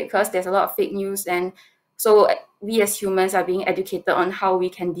 right? Because there's a lot of fake news, and so we as humans are being educated on how we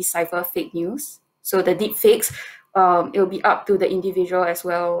can decipher fake news. So the deep fakes, it will be up to the individual as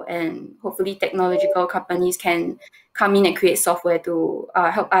well, and hopefully technological companies can come in and create software to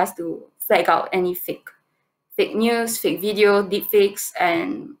help us to flag out any fake news, fake video, deep fakes,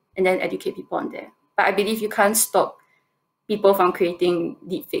 and then educate people on there. But I believe you can't stop people from creating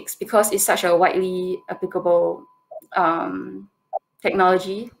deep fakes because it's such a widely applicable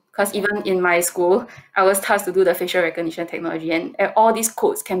technology. Because even in my school, I was tasked to do the facial recognition technology, and all these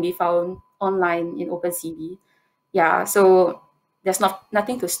codes can be found online in OpenCV. Yeah, so there's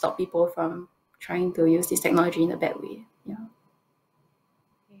nothing to stop people from trying to use this technology in a bad way. Yeah.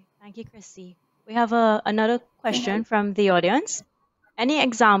 Okay, thank you, Christy. We have another question from the audience. Any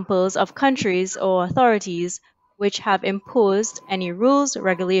examples of countries or authorities which have imposed any rules,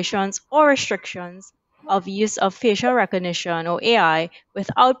 regulations, or restrictions of use of facial recognition or AI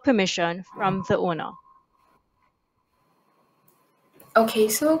without permission from the owner? Okay,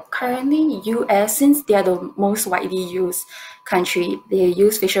 so currently US, since they are the most widely used country, they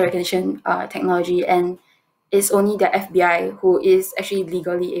use facial recognition technology, and it's only the FBI who is actually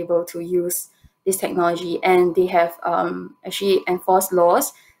legally able to use this technology, and they have actually enforced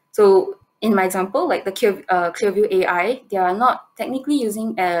laws. So in my example, like the Clearview AI, they are not technically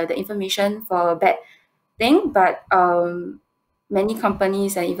using the information for a bad thing, but many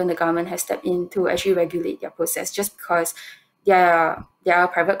companies and even the government has stepped in to actually regulate their process just because they are a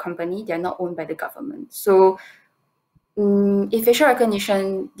private company, they are not owned by the government. So if facial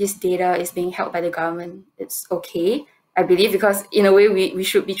recognition, this data is being held by the government, it's okay, I believe, because in a way we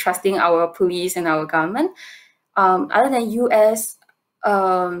should be trusting our police and our government. Other than US,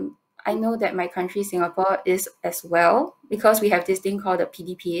 I know that my country, Singapore, is as well, because we have this thing called the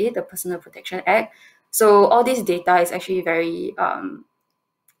PDPA, the Personal Protection Act. So all this data is actually very,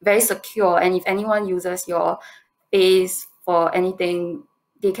 very secure. And if anyone uses your face for anything,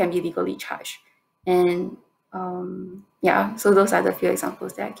 they can be legally charged. And yeah, so those are the few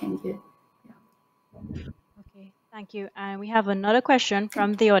examples that I can give. Okay, thank you. And we have another question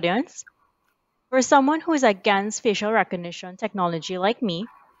from the audience. For someone who is against facial recognition technology like me,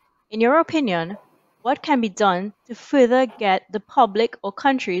 in your opinion, what can be done to further get the public or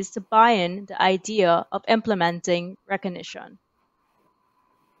countries to buy in the idea of implementing recognition?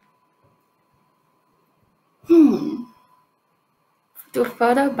 To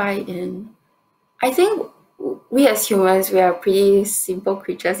further buy in, I think we as humans, we are pretty simple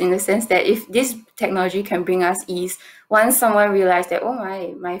creatures in the sense that if this technology can bring us ease, once someone realizes that, oh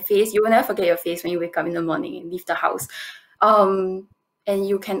my face, you will never forget your face when you wake up in the morning and leave the house. And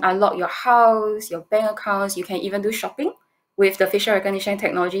you can unlock your house, your bank accounts, you can even do shopping with the facial recognition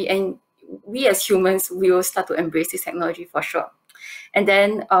technology. And we as humans, we will start to embrace this technology for sure. And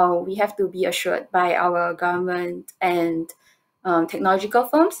then we have to be assured by our government and technological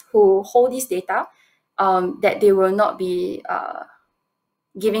firms who hold this data that they will not be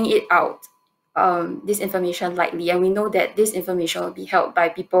giving it out, this information lightly. And we know that this information will be held by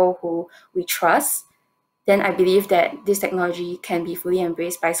people who we trust. Then I believe that this technology can be fully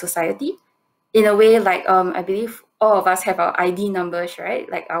embraced by society. In a way, like I believe all of us have our ID numbers, right?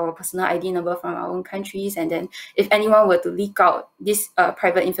 Like our personal ID number from our own countries. And then if anyone were to leak out these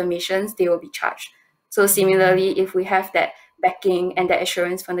private information, they will be charged. So similarly, if we have that backing and that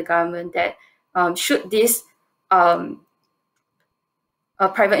assurance from the government that should this private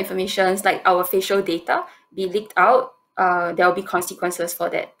information, like our facial data, be leaked out, there will be consequences for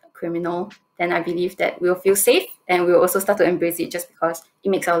that criminal. Then I believe that we'll feel safe and we'll also start to embrace it just because it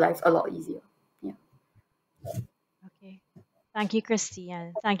makes our life a lot easier. Yeah. Okay. Thank you, Christy,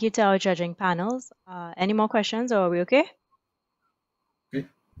 and thank you to our judging panels. Any more questions, or are we okay? Okay.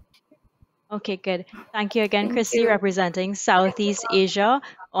 Okay, good. Thank you again, Christy, representing Southeast Asia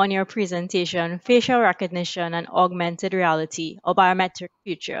on your presentation, Facial Recognition and Augmented Reality, or Biometric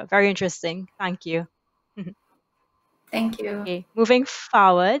Future. Very interesting. Thank you. Thank you. Okay, moving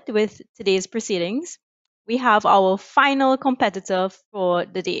forward with today's proceedings, we have our final competitor for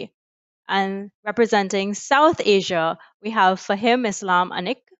the day. And representing South Asia, we have Fahim Islam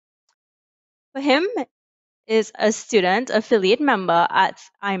Anik. Fahim is a student affiliate member at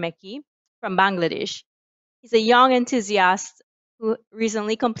IMechE from Bangladesh. He's a young enthusiast who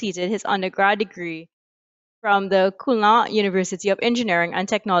recently completed his undergrad degree from the Khulna University of Engineering and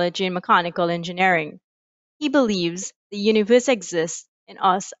Technology in Mechanical Engineering. He believes the universe exists in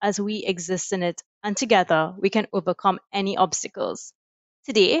us as we exist in it, and together we can overcome any obstacles.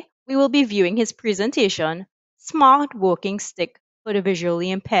 Today, we will be viewing his presentation, Smart Walking Stick for the Visually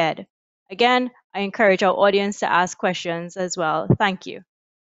Impaired. Again, I encourage our audience to ask questions as well. Thank you.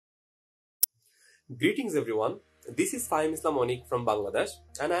 Greetings everyone. This is Fahim Anik from Bangladesh,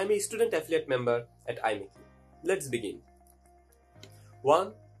 and I am a student affiliate member at IMechE. Let's begin.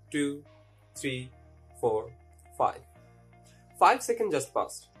 1, 2, 3, 4, 5. 5 seconds just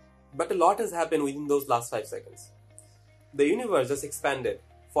passed, but a lot has happened within those last 5 seconds. The universe just expanded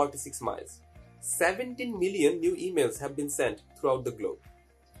 46 miles. 17 million new emails have been sent throughout the globe.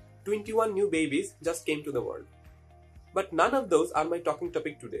 21 new babies just came to the world. But none of those are my talking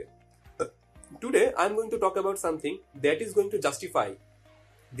topic today. Today, I am going to talk about something that is going to justify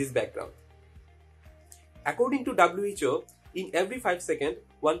this background. According to WHO, in every 5 seconds,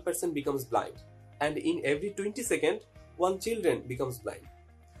 one person becomes blind. And in every 20 seconds, one child becomes blind.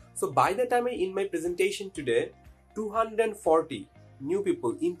 So by the time I end my presentation today, 240 new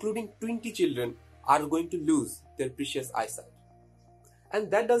people, including 20 children, are going to lose their precious eyesight.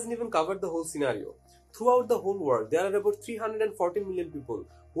 And that doesn't even cover the whole scenario. Throughout the whole world, there are about 314 million people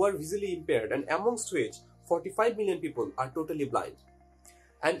who are visually impaired, and amongst which 45 million people are totally blind.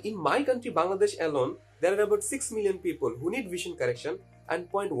 And in my country, Bangladesh alone, there are about 6 million people who need vision correction, and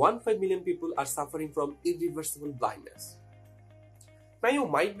 0.15 million people are suffering from irreversible blindness. Now you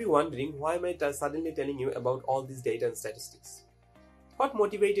might be wondering, why am I suddenly telling you about all these data and statistics? What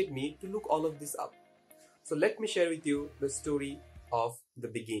motivated me to look all of this up? So let me share with you the story of the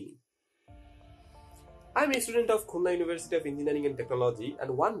beginning. I am a student of Khulna University of Engineering and Technology,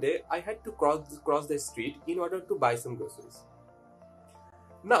 and one day I had to cross the street in order to buy some groceries.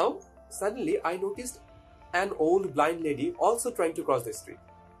 Now, suddenly I noticed an old blind lady also trying to cross the street.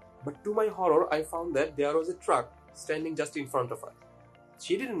 But to my horror, I found that there was a truck standing just in front of her.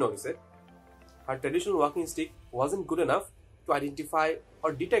 She didn't notice it. Her traditional walking stick wasn't good enough to identify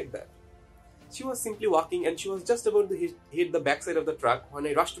or detect that. She was simply walking, and she was just about to hit the backside of the truck when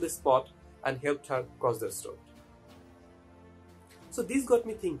I rushed to the spot and helped her cross the street. So this got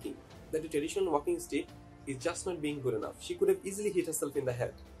me thinking that a traditional walking stick is just not being good enough. She could have easily hit herself in the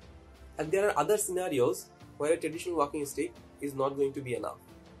head. And there are other scenarios where a traditional walking stick is not going to be enough.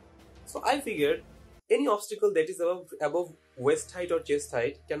 So I figured any obstacle that is above waist height or chest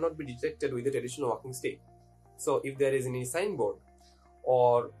height cannot be detected with a traditional walking stick. So if there is any signboard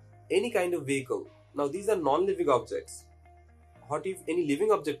or any kind of vehicle, now these are non-living objects. What if any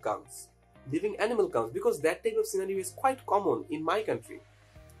living object comes? Living animal comes? Because that type of scenario is quite common in my country.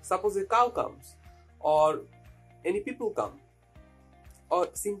 Suppose a cow comes, or any people come, or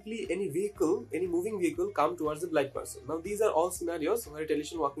simply any vehicle, any moving vehicle come towards a blind person. Now these are all scenarios where a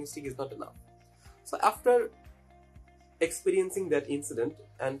traditional walking stick is not enough. So after experiencing that incident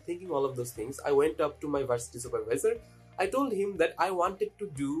and thinking all of those things, I went up to my varsity supervisor. I told him that I wanted to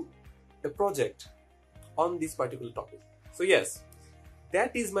do a project on this particular topic. So yes,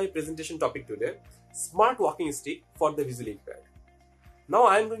 that is my presentation topic today, smart walking stick for the visually impaired. Now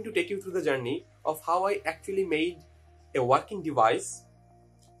I am going to take you through the journey of how I actually made a working device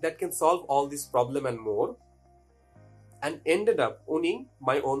that can solve all this problem and more, and ended up owning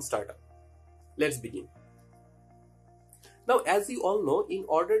my own startup. Let's begin. Now, as you all know, in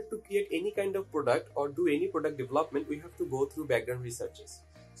order to create any kind of product or do any product development, we have to go through background researches.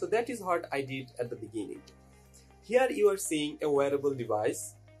 So that is what I did at the beginning. Here you are seeing a wearable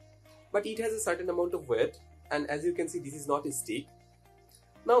device, but it has a certain amount of weight, and as you can see, this is not a stick.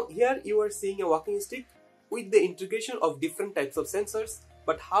 Now here you are seeing a walking stick with the integration of different types of sensors,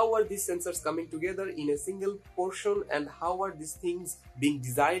 but how are these sensors coming together in a single portion, and how are these things being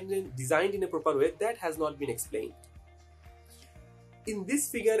designed in a proper way, that has not been explained. In this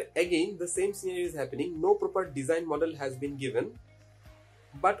figure, again, the same scenario is happening. No proper design model has been given,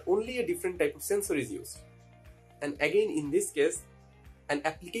 but only a different type of sensor is used. And again, in this case, an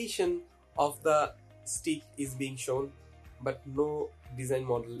application of the stick is being shown, but no design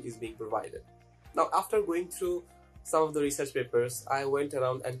model is being provided. Now, after going through some of the research papers, I went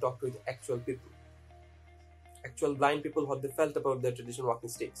around and talked with actual people, actual blind people, what they felt about their traditional walking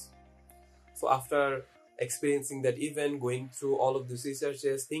sticks. So after experiencing that event, going through all of these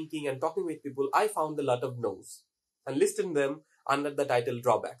researches, thinking and talking with people, I found a lot of no's and listed them under the title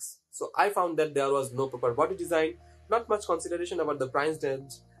drawbacks. So I found that there was no proper body design, not much consideration about the price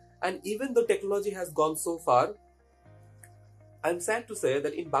range, and even though technology has gone so far, I'm sad to say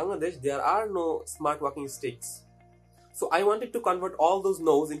that in Bangladesh there are no smart walking sticks. So I wanted to convert all those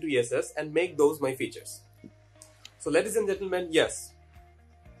no's into yeses and make those my features. So ladies and gentlemen, yes,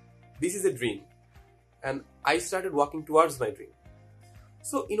 this is a dream, and I started walking towards my dream.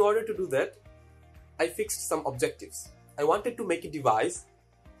 So in order to do that, I fixed some objectives. I wanted to make a device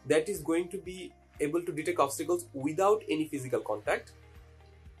that is going to be able to detect obstacles without any physical contact,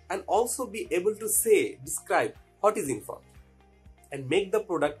 and also be able to describe what is in front, and make the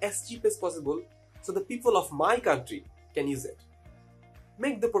product as cheap as possible so the people of my country can use it.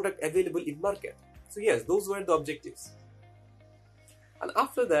 Make the product available in market. So yes, those were the objectives. And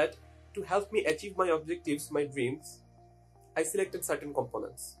after that, to help me achieve my objectives, my dreams, I selected certain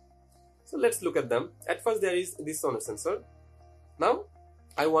components. So let's look at them. At first there is this sonar sensor. Now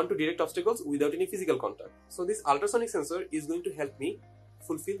I want to detect obstacles without any physical contact. So this ultrasonic sensor is going to help me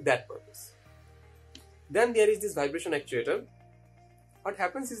fulfill that purpose. Then there is this vibration actuator. What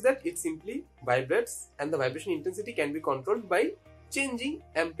happens is that it simply vibrates and the vibration intensity can be controlled by changing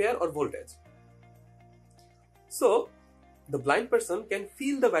ampere or voltage. So the blind person can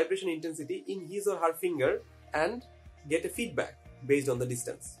feel the vibration intensity in his or her finger and get a feedback based on the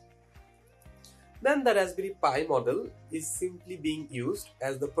distance. Then the Raspberry Pi model is simply being used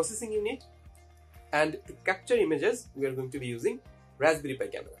as the processing unit, and to capture images we are going to be using Raspberry Pi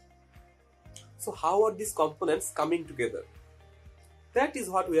camera. So how are these components coming together? That is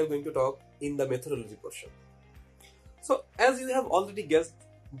what we are going to talk in the methodology portion. So as you have already guessed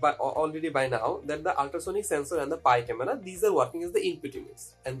by now that the ultrasonic sensor and the Pi camera, these are working as the input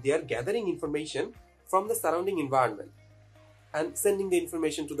units, and they are gathering information from the surrounding environment and sending the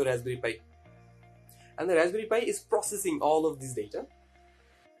information to the Raspberry Pi. And the Raspberry Pi is processing all of this data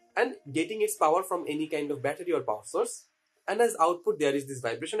and getting its power from any kind of battery or power source. And as output there is this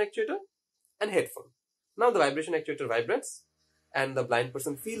vibration actuator and headphone. Now the vibration actuator vibrates and the blind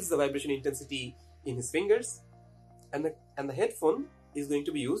person feels the vibration intensity in his fingers, and the headphone is going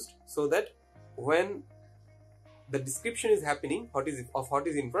to be used so that when the description is happening what is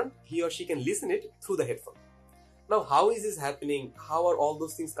in front, he or she can listen it through the headphone. Now how is this happening? How are all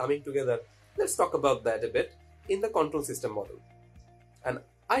those things coming together? Let's talk about that a bit in the control system model. And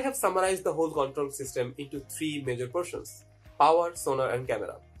I have summarized the whole control system into 3 major portions: power, sonar and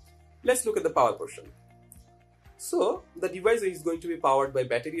camera. Let's look at the power portion. So the device is going to be powered by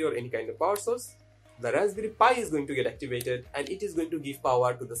battery or any kind of power source. The Raspberry Pi is going to get activated and it is going to give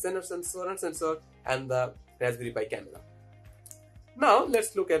power to the sonar sensor and the Raspberry Pi camera. Now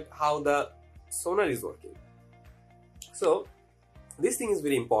let's look at how the sonar is working. So this thing is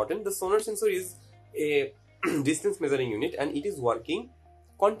very important. The sonar sensor is a distance measuring unit and it is working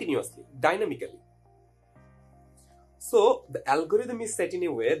continuously, dynamically. So the algorithm is set in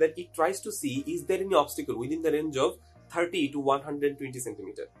a way that it tries to see is there any obstacle within the range of 30 to 120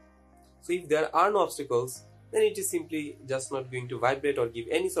 centimeter. So if there are no obstacles, then it is simply just not going to vibrate or give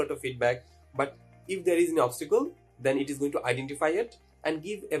any sort of feedback. But if there is an obstacle, then it is going to identify it and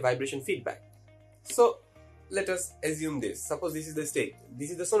give a vibration feedback. So let us assume this. Suppose this is the state, this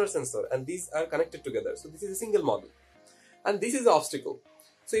is the sonar sensor, and these are connected together. So this is a single model. And this is the obstacle.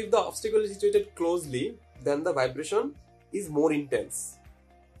 So if the obstacle is situated closely, then the vibration is more intense.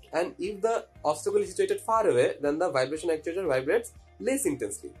 And if the obstacle is situated far away, then the vibration actuator vibrates less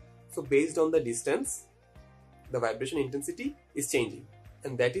intensely. So based on the distance, the vibration intensity is changing.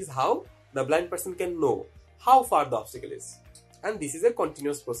 And that is how the blind person can know how far the obstacle is. And this is a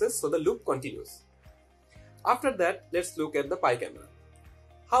continuous process, so the loop continues. After that, let's look at the Pi camera.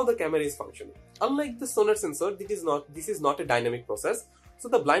 How the camera is functioning. Unlike the sonar sensor, this is not a dynamic process. So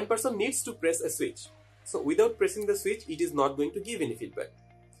the blind person needs to press a switch. So without pressing the switch, it is not going to give any feedback.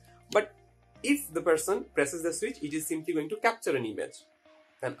 But if the person presses the switch, it is simply going to capture an image.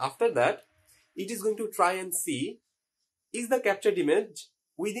 And after that, it is going to try and see, is the captured image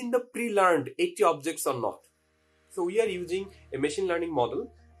within the pre-learned 80 objects or not. So we are using a machine learning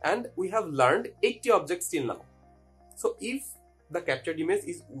model and we have learned 80 objects till now. So if the captured image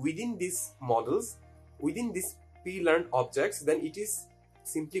is within these models, within these pre-learned objects, then it is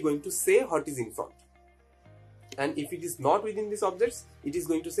simply going to say what is in front. And if it is not within these objects, it is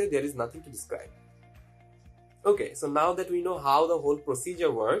going to say there is nothing to describe. Okay, so now that we know how the whole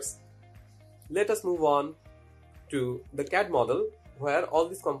procedure works, let us move on to the CAD model where all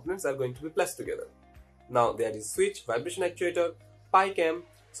these components are going to be placed together. Now there is switch, vibration actuator, Pi cam,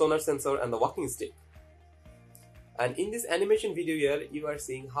 sonar sensor and the walking stick. And in this animation video here, you are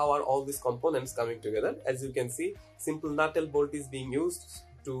seeing how are all these components coming together. As you can see, simple nut and bolt is being used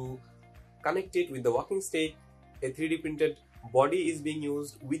to connect it with the walking stick. A 3D printed body is being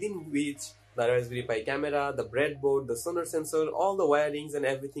used within which the Raspberry Pi camera, the breadboard, the sonar sensor, all the wirings and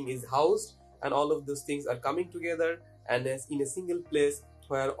everything is housed, and all of those things are coming together and is in a single place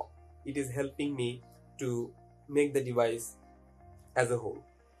where it is helping me to make the device as a whole.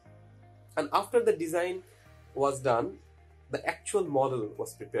 And after the design was done, the actual model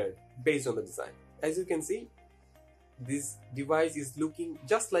was prepared based on the design. As you can see, this device is looking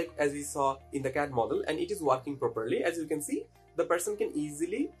just like as we saw in the CAD model, and it is working properly. As you can see, the person can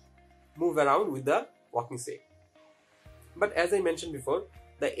easily move around with the walking stick. But as I mentioned before,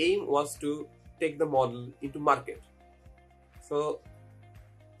 the aim was to take the model into market. So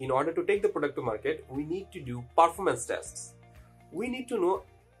in order to take the product to market, we need to do performance tests. We need to know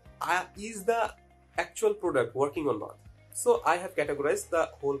is the actual product working or not. So I have categorized the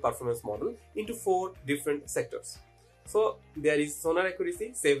whole performance model into 4 different sectors. So there is sonar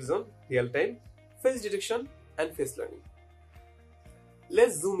accuracy, safe zone, real time, face detection, and face learning.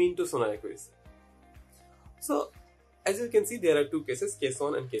 Let's zoom into sonar accuracy. So as you can see, there are 2 cases, case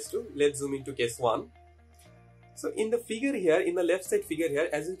 1 and case 2. Let's zoom into case 1. So in the figure here, in the left side figure here,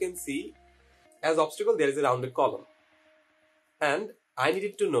 as you can see, as obstacle there is a rounded column. And I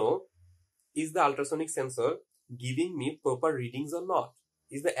needed to know, is the ultrasonic sensor giving me proper readings or not?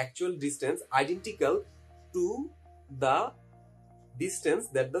 Is the actual distance identical to the distance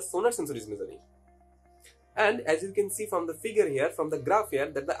that the sonar sensor is measuring? And as you can see from the figure here, from the graph here,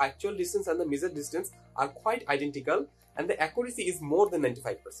 that the actual distance and the measured distance are quite identical, and the accuracy is more than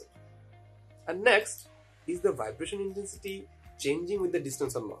 95%. And next, is the vibration intensity changing with the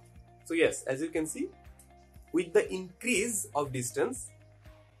distance or not? So yes, as you can see, with the increase of distance,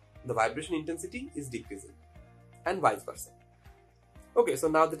 the vibration intensity is decreasing, and vice versa. Okay, so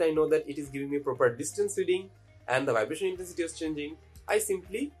now that I know that it is giving me proper distance reading and the vibration intensity is changing, I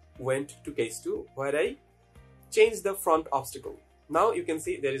simply went to case 2 where I changed the front obstacle. Now you can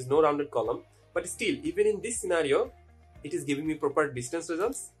see there is no rounded column, but still, even in this scenario, it is giving me proper distance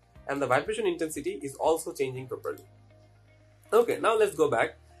results, and the vibration intensity is also changing properly. Okay, now let's go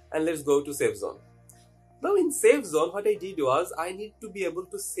back and let's go to safe zone. Now in safe zone, what I did was I need to be able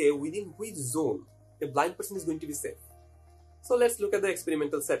to say within which zone a blind person is going to be safe. So let's look at the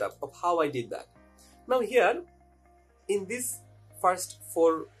experimental setup of how I did that. Now here, in this first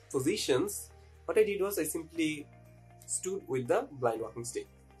 4 positions, what I did was I simply stood with the blind walking stick,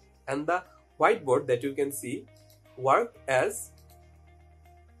 and the whiteboard that you can see worked as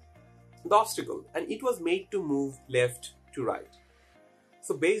the obstacle, and it was made to move left to right.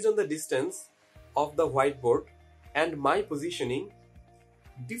 So based on the distance of the whiteboard and my positioning,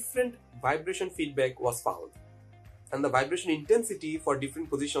 different vibration feedback was found, and the vibration intensity for different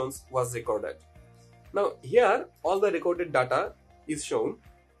positions was recorded. Now here all the recorded data is shown,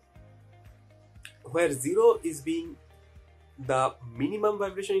 where 0 is being the minimum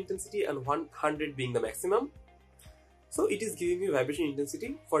vibration intensity and 100 being the maximum. So it is giving me vibration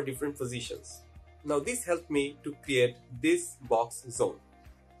intensity for different positions. Now this helped me to create this box zone.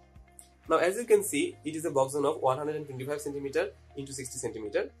 Now as you can see, it is a box zone of 125 cm into 60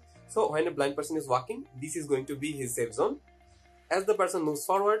 cm. So when a blind person is walking, this is going to be his safe zone. As the person moves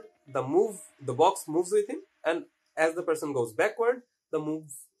forward, the box moves with him, and as the person goes backward, the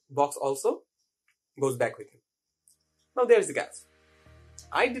box also goes back with him. Now there is a catch.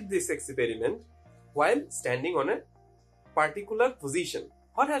 I did this experiment while standing on a particular position.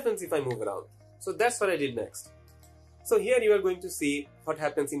 What happens if I move around? So that's what I did next. So here you are going to see what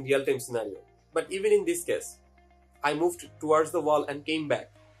happens in real-time scenario. But even in this case, I moved towards the wall and came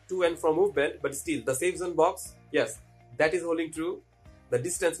back. To and from movement, but still the safe zone box, yes, that is holding true. The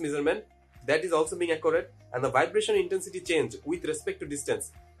distance measurement, that is also being accurate, and the vibration intensity change with respect to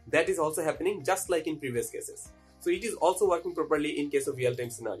distance, that is also happening just like in previous cases. So it is also working properly in case of real-time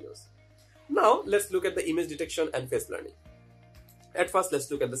scenarios. Now let's look at the image detection and face learning. At first,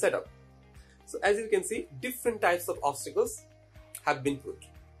 let's look at the setup. So as you can see, different types of obstacles have been put.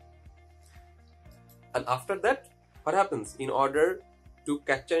 And after that, what happens? In order to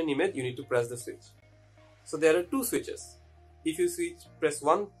capture an image, you need to press the switch. So there are 2 switches. If you press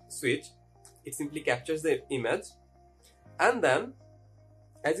one switch, it simply captures the image, and then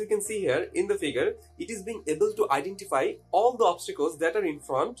as you can see here in the figure, it is being able to identify all the obstacles that are in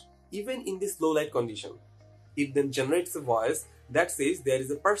front, even in this low light condition. It then generates a voice that says there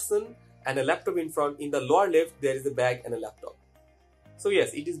is a person and a laptop in front. In the lower left, there is a bag and a laptop. So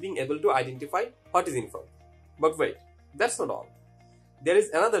yes, it is being able to identify what is in front. But wait, that's not all. There is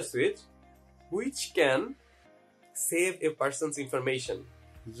another switch which can save a person's information,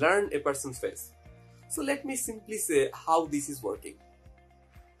 learn a person's face. So let me simply say how this is working.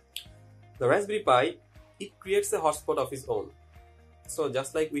 The Raspberry Pi, it creates a hotspot of its own. So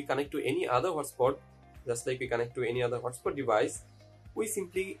just like we connect to any other hotspot, device, we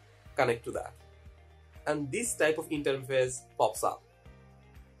simply connect to that. And this type of interface pops up.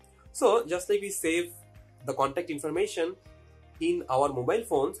 So just like we save the contact information in our mobile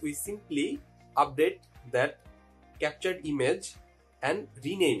phones, we simply update that captured image and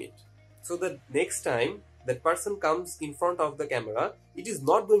rename it. So that next time that person comes in front of the camera, it is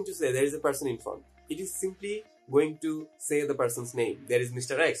not going to say there is a person in front. It is simply going to say the person's name. There is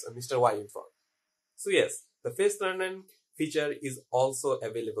Mr. X or Mr. Y in front. So yes, the face learning feature is also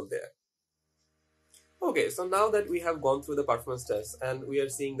available there. Okay, so now that we have gone through the performance test and we are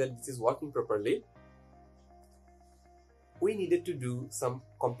seeing that this is working properly, we needed to do some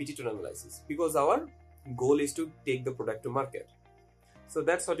competitor analysis because our goal is to take the product to market. So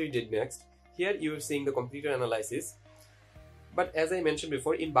that's what we did next. Here you are seeing the competitor analysis. But as I mentioned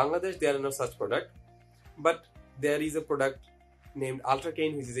before, in Bangladesh there are no such product. But there is a product named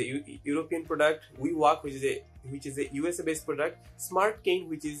Ultracane, which is a European product. WeWalk, which is a USA based product. Smart Cane,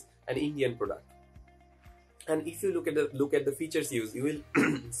 which is an Indian product. And if you look at the features used, you will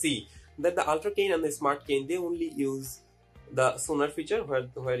see that the Ultracane and the Smart Cane, they only use the sonar feature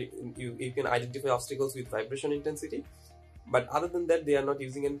where you can identify obstacles with vibration intensity. But other than that, they are not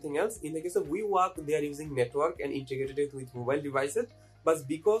using anything else. In the case of WeWalk, they are using network and integrated it with mobile devices. But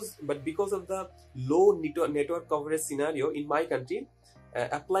because of the low network coverage scenario in my country,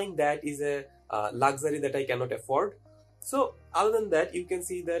 applying that is a luxury that I cannot afford. So other than that, you can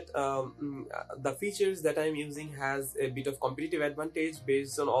see that the features that I'm using has a bit of competitive advantage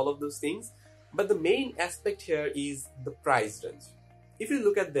based on all of those things. But the main aspect here is the price range. If you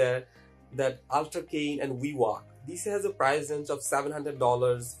look at that Ultracane and WeWalk, this has a price range of $700,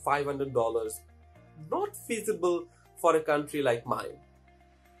 $500, not feasible for a country like mine.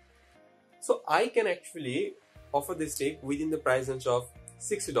 So I can actually offer this stick within the price range of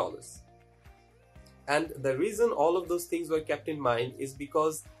 $60. And the reason all of those things were kept in mind is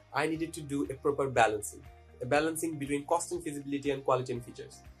because I needed to do a proper balancing between cost and feasibility and quality and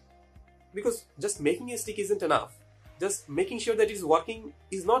features. Because just making a stick isn't enough. Just making sure that it's working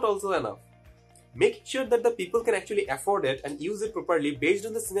is not also enough. Making sure that the people can actually afford it and use it properly based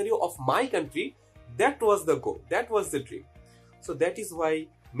on the scenario of my country, that was the goal, that was the dream. So that is why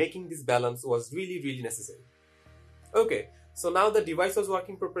making this balance was really, really necessary. Okay, so now the device was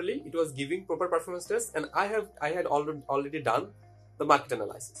working properly, it was giving proper performance tests, and I had already done the market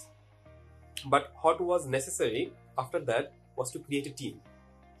analysis. But what was necessary after that was to create a team.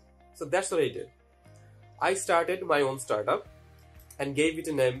 So that's what I did. I started my own startup and gave it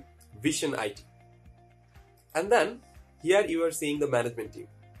a name, Vision IT. And then here you are seeing the management team.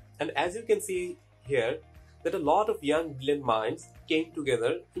 And as you can see here, that a lot of young brilliant minds came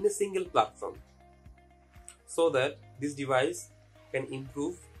together in a single platform so that this device can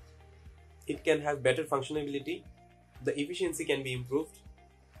improve, it can have better functionality, the efficiency can be improved,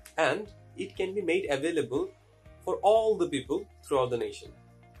 and it can be made available for all the people throughout the nation.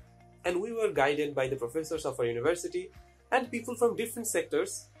 And we were guided by the professors of our university, and people from different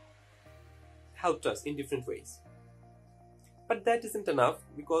sectors helped us in different ways. But that isn't enough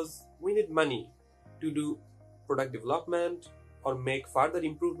because we need money to do product development or make further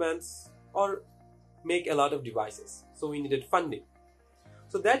improvements or make a lot of devices. So we needed funding.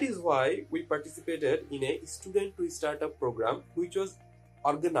 So that is why we participated in a student to startup program which was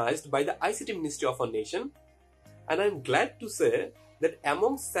organized by the ICT Ministry of our nation. And I'm glad to say that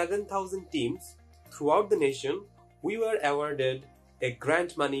among 7,000 teams throughout the nation, we were awarded a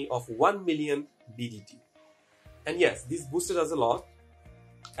grant money of 1 million BDT. And yes, this boosted us a lot,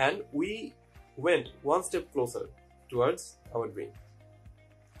 and we went one step closer towards our dream.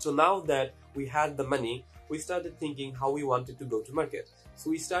 So now that we had the money, we started thinking how we wanted to go to market. So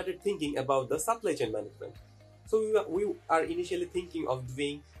we started thinking about the supply chain management. So we are initially thinking of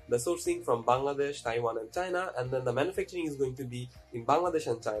doing the sourcing from Bangladesh, Taiwan and China, and then the manufacturing is going to be in Bangladesh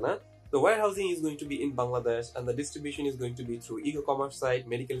and China. The warehousing is going to be in Bangladesh, and the distribution is going to be through e-commerce site,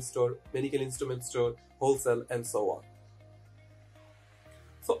 medical store, medical instrument store, wholesale, and so on.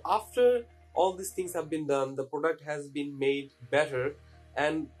 So after all these things have been done, the product has been made better,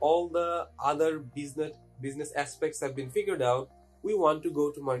 and all the other business aspects have been figured out, we want to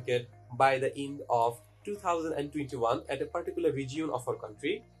go to market by the end of 2021 at a particular region of our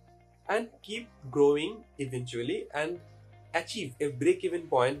country and keep growing eventually and achieve a break-even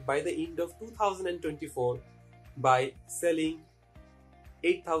point by the end of 2024 by selling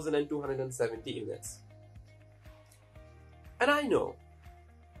 8,270 units. And I know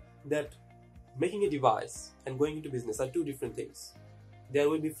that making a device and going into business are two different things. There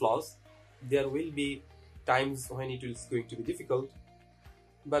will be flaws, there will be times when it is going to be difficult,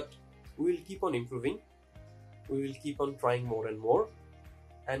 but we will keep on improving, we will keep on trying more and more,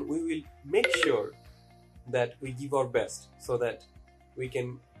 and we will make sure that we give our best so that we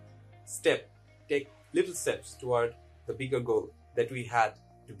can take little steps toward the bigger goal that we had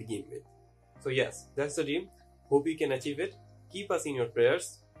to begin with. So yes, that's the dream. Hope you can achieve it. Keep us in your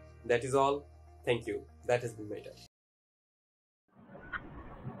prayers. That is all. Thank you. That has been my time.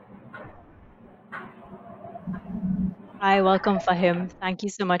 Hi, welcome Fahim. Thank you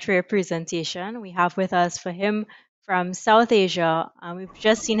so much for your presentation. We have with us Fahim from South Asia. We've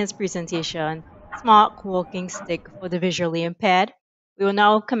just seen his presentation smart walking stick for the visually impaired. We will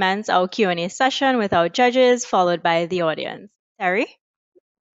now commence our Q&A session with our judges, followed by the audience. Terry?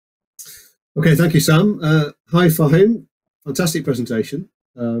 Okay, thank you, Sam. Hi, Fahim. Fantastic presentation.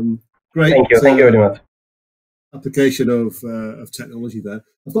 Great. Thank you very much. Application of technology there.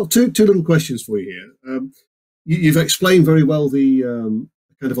 I've got two little questions for you here. You've explained very well the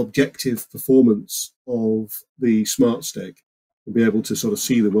kind of objective performance of the smart stick, and be able to sort of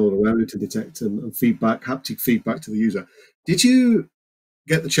see the world around it and detect and feedback, haptic feedback to the user. Did you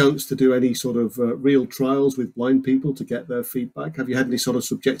get the chance to do any sort of real trials with blind people to get their feedback? Have you had any sort of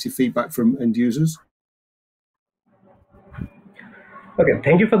subjective feedback from end users? Okay,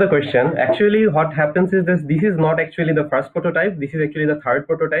 thank you for the question. Actually, what happens is this is not actually the first prototype. This is actually the third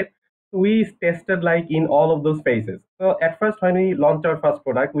prototype. We tested like in all of those phases. So at first, when we launched our first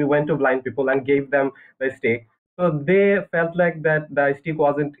product, we went to blind people and gave them the stick. So they felt like that the stick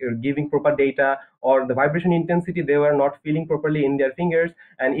wasn't giving proper data, or the vibration intensity they were not feeling properly in their fingers.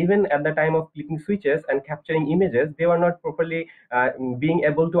 And even at the time of clicking switches and capturing images, they were not properly being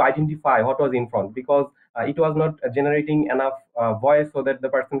able to identify what was in front, because it was not generating enough voice so that the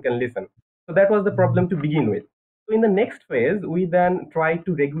person can listen. So that was the problem to begin with. So in the next phase, we then try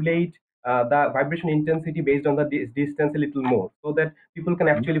to regulate the vibration intensity based on the distance a little more, so that people can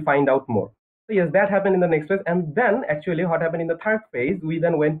actually find out more. So yes, that happened in the next phase. And then actually what happened in the third phase, we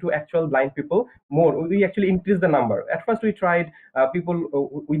then went to actual blind people more. We actually increased the number. At first we tried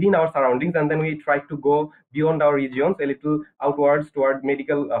people within our surroundings, and then we tried to go beyond our regions a little outwards toward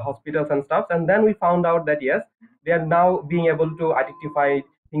medical hospitals and stuff. And then we found out that yes, they are now being able to identify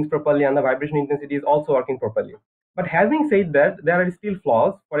things properly, and the vibration intensity is also working properly. But having said that, there are still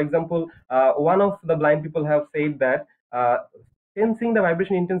flaws. For example, one of the blind people have said that sensing the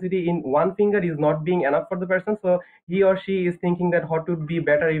vibration intensity in one finger is not being enough for the person. So he or she is thinking that what would be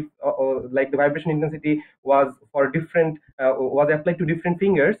better if like the vibration intensity was for different was applied to different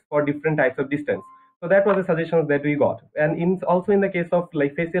fingers for different types of distance. So that was the suggestions that we got. And also in the case of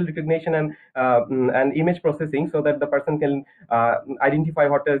like facial recognition and image processing, so that the person can identify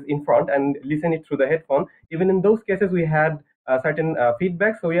what is in front and listen it through the headphone. Even in those cases, we had certain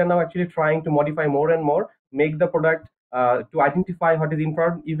feedback. So we are now actually trying to modify more and more, make the product to identify what is in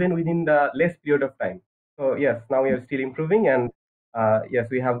front even within the less period of time. So yes, now we are still improving, and yes,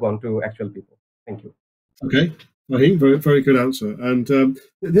 we have gone to actual people. Thank you. Okay, Fahim, very, very good answer. And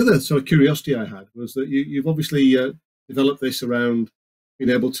the other sort of curiosity I had was that you've obviously developed this around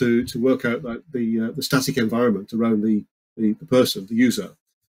being able to work out like the static environment around the person, the user.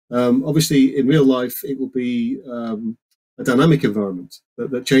 Obviously, in real life, it will be a dynamic environment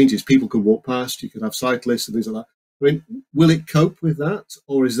that changes. People can walk past, you can have cyclists and things like that. I mean, will it cope with that,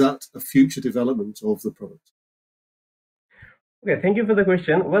 or is that a future development of the product? Okay, thank you for the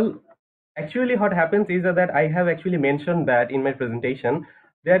question. Well, actually what happens is that I have actually mentioned that in my presentation,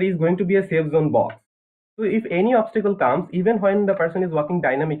 there is going to be a safe zone box. So if any obstacle comes, even when the person is walking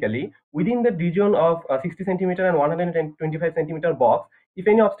dynamically, within the region of 60 centimeter and 125 centimeter box, if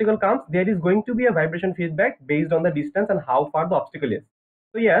any obstacle comes, there is going to be a vibration feedback based on the distance and how far the obstacle is.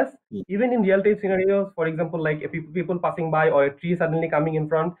 So yes, even in real-time scenarios, for example, like people passing by or a tree suddenly coming in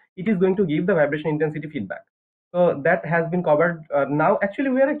front, it is going to give the vibration intensity feedback. So that has been covered. Now actually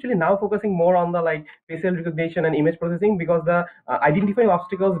we are actually now focusing more on the like facial recognition and image processing, because the identifying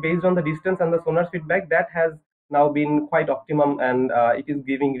obstacles based on the distance and the sonar feedback, that has now been quite optimum, and it is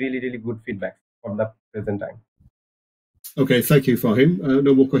giving really good feedback for the present time. Okay, thank you, Fahim.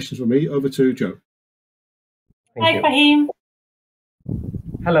 No more questions from me. Over to Joe. Hi, Fahim.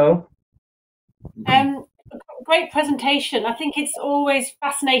 Hello. Great presentation. I think it's always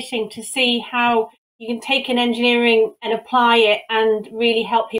fascinating to see how you can take an engineering and apply it and really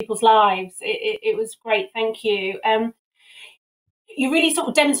help people's lives. It was great. Thank you. You really sort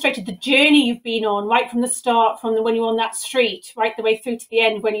of demonstrated the journey you've been on right from the start, from when you were on that street, right the way through to the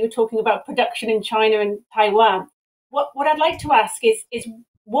end when you were talking about production in China and Taiwan. What I'd like to ask is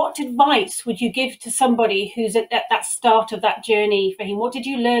what advice would you give to somebody who's at that start of that journey, Fahim? What did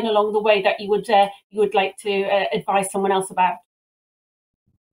you learn along the way that you would like to advise someone else about?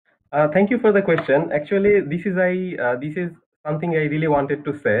 Thank you for the question. Actually, this is something I really wanted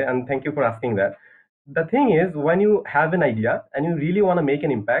to say, and thank you for asking that. The thing is, when you have an idea and you really want to make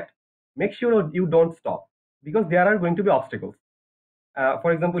an impact, make sure you don't stop, because there are going to be obstacles.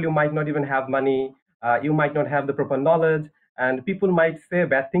 For example, you might not even have money, you might not have the proper knowledge, and people might say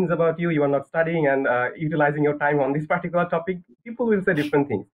bad things about you. You are not studying and utilizing your time on this particular topic. People will say different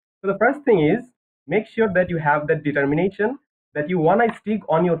things. So the first thing is, make sure that you have that determination, that you want to stick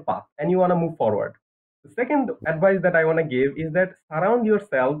on your path and you want to move forward. The second advice that I want to give is that surround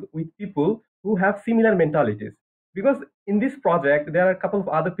yourself with people who have similar mentalities. Because in this project, there are a couple of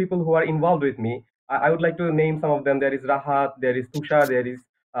other people who are involved with me. I would like to name some of them. There is Rahat, there is Tushar,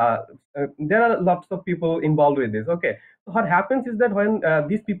 there are lots of people involved with this. Okay, so what happens is that when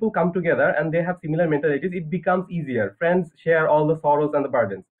these people come together and they have similar mentalities, it becomes easier. Friends share all the sorrows and the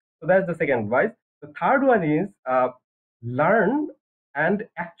burdens. So that's the second advice. The third one is learn and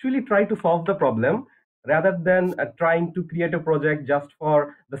actually try to solve the problem rather than trying to create a project just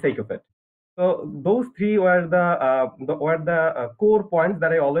for the sake of it. So those three were the core points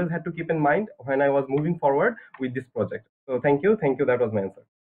that I always had to keep in mind when I was moving forward with this project. So thank you. That was my answer.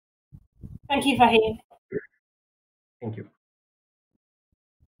 Thank you, Fahim. Thank you.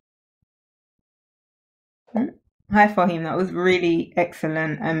 Hi, Fahim. That was really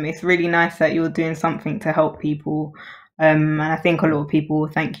excellent. It's really nice that you're doing something to help people. And I think a lot of people will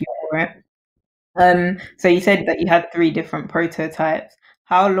thank you for it. So you said that you had 3 different prototypes.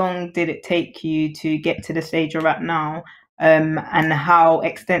 How long did it take you to get to the stage you're at now? And how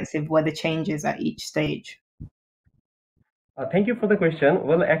extensive were the changes at each stage? Thank you for the question.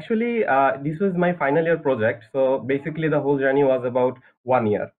 Well, actually, this was my final year project. So basically, the whole journey was about 1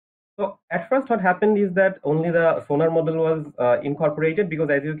 year. So at first, what happened is that only the sonar model was incorporated, because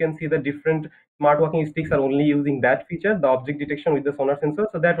as you can see, the different smart walking sticks are only using that feature, the object detection with the sonar sensor.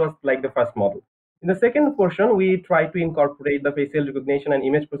 So that was like the first model. In the second portion, we tried to incorporate the facial recognition and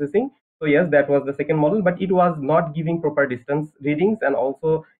image processing. So yes, that was the second model, but it was not giving proper distance readings, and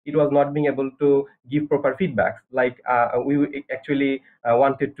also it was not being able to give proper feedbacks like we actually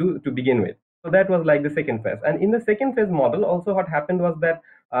wanted to begin with. So that was like the second phase. And in the second phase model, also what happened was that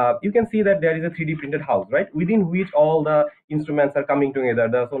you can see that there is a 3D printed house, right, within which all the instruments are coming together,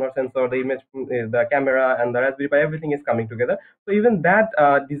 the sonar sensor, the image, the camera, and the Raspberry Pi, everything is coming together. So even that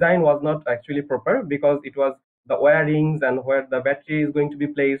design was not actually proper, because it was the wirings and where the battery is going to be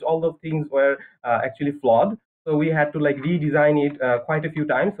placed, all those things were actually flawed. So we had to like redesign it quite a few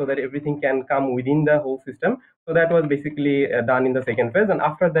times so that everything can come within the whole system. So that was basically done in the second phase, and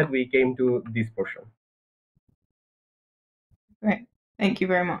after that we came to this portion. Great, thank you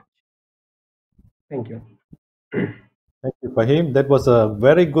very much. Thank you. Thank you, Fahim. That was a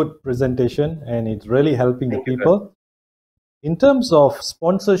very good presentation, and it's really helping the people. In terms of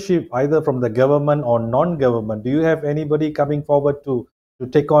sponsorship, either from the government or non-government, do you have anybody coming forward to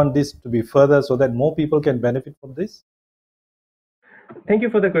take on this to be further so that more people can benefit from this? Thank you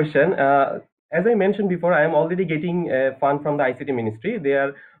for the question. As I mentioned before, I am already getting fund from the ICT ministry. They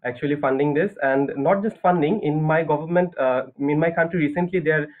are actually funding this, and not just funding. In my government, in my country recently,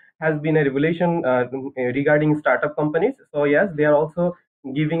 there has been a revelation regarding startup companies. So yes, they are also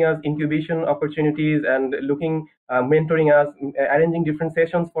giving us incubation opportunities and looking, mentoring us, arranging different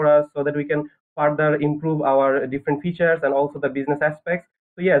sessions for us so that we can further improve our different features and also the business aspects.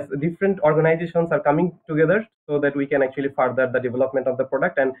 So yes, different organizations are coming together so that we can actually further the development of the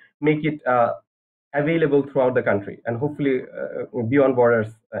product and make it available throughout the country, and hopefully beyond borders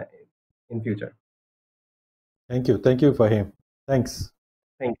in future. Thank you Fahim. Thanks.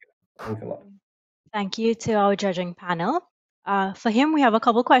 Thank you. Thanks a lot. Thank you to our judging panel. Fahim, we have a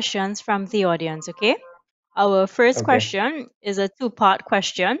couple questions from the audience, okay? Our first question is a 2-part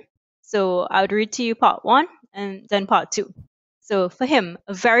question. So I would read to you part 1 and then part 2. So Fahim,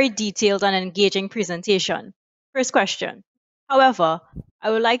 a very detailed and engaging presentation. First question. However, I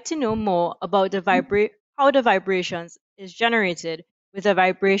would like to know more about how the vibrations is generated with the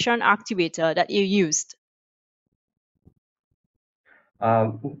vibration activator that you used.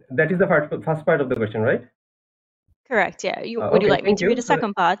 That is the first part of the question, right? Correct, yeah. Would you like me to read the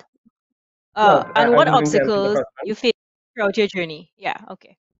second part? No, and what obstacles you faced throughout your journey? Yeah,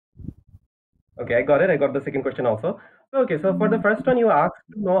 okay. Okay, I got it. I got the second question also. Okay, so for the first one, you asked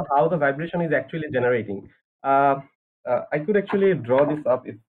to know how the vibration is actually generating. I could actually draw this up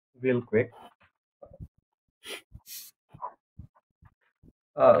real quick.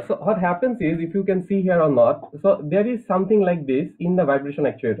 So what happens is, if you can see here or not, so there is something like this in the vibration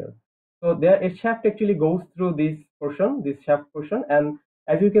actuator. So there a shaft actually goes through this portion, this shaft portion, and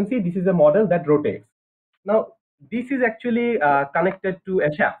as you can see, this is a model that rotates. Now this is actually connected to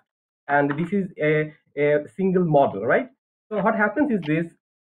a shaft, and this is a single model, right? So what happens is this: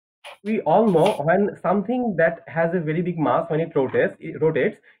 we all know when something that has a very big mass, when it rotates,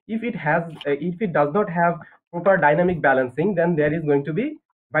 if it does not have proper dynamic balancing, then there is going to be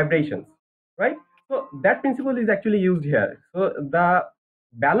vibrations, right? So that principle is actually used here. So the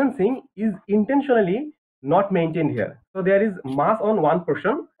balancing is intentionally not maintained here. So there is mass on one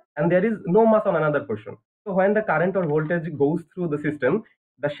portion and there is no mass on another portion. So when the current or voltage goes through the system,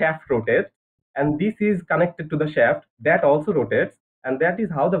 the shaft rotates, and this is connected to the shaft that also rotates. and that is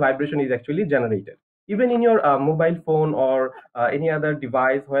how the vibration is actually generated. Even in your mobile phone or any other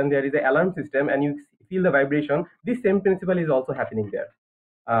device, when there is an alarm system and you feel the vibration, this same principle is also happening there.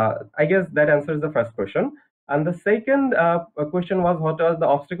 I guess that answers the first question. And the second question was, what are the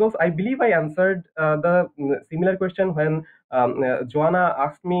obstacles? I believe I answered the similar question when Joanna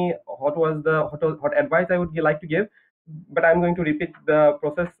asked me what advice I would like to give. But I'm going to repeat the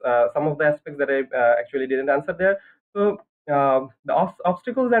process, some of the aspects that I actually didn't answer there. So the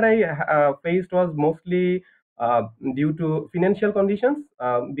obstacles that I faced was mostly due to financial conditions,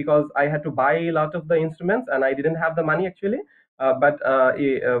 because I had to buy a lot of the instruments and I didn't have the money actually. But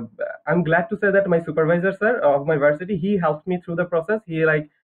I'm glad to say that my supervisor, sir, of my varsity, he helped me through the process. He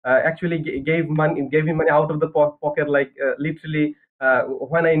actually gave me money out of the pocket, literally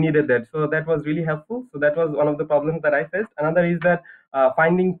when I needed that. So that was really helpful. So that was one of the problems that I faced. Another is that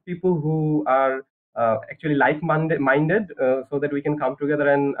finding people who are actually like-minded, so that we can come together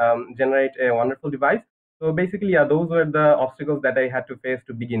and generate a wonderful device. So basically, yeah, those were the obstacles that I had to face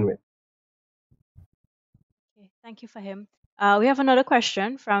to begin with. Okay, thank you, Fahim. We have another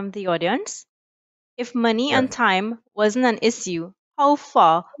question from the audience. If money and time wasn't an issue, how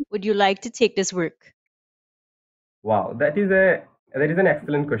far would you like to take this work? Wow, that is an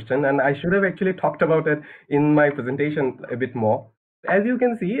excellent question, and I should have actually talked about it in my presentation a bit more. As you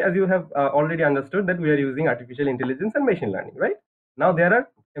can see, as you have already understood, that we are using artificial intelligence and machine learning, right? Now there are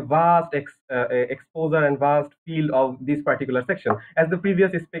a vast exposure and vast field of this particular section, as the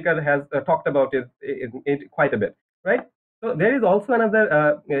previous speaker has talked about it quite a bit, right? So there is also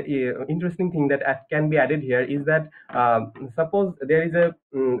another interesting thing that can be added here is that suppose there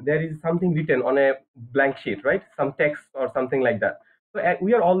is something written on a blank sheet, right? Some text or something like that. So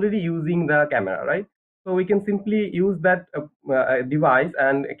we are already using the camera, right? So we can simply use that device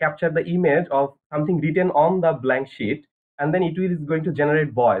and capture the image of something written on the blank sheet, and then it is going to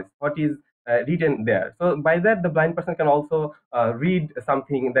generate voice, what is written there. So by that, the blind person can also read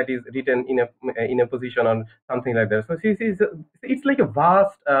something that is written in a position or something like that. So it's like a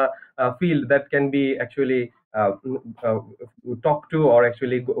vast field that can be actually talk to, or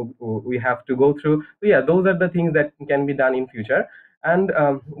actually we have to go through. So yeah, those are the things that can be done in future. And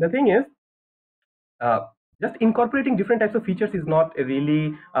the thing is, just incorporating different types of features is not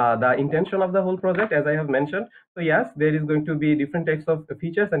really the intention of the whole project, as I have mentioned. So yes, there is going to be different types of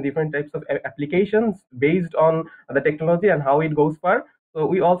features and different types of applications based on the technology and how it goes far. So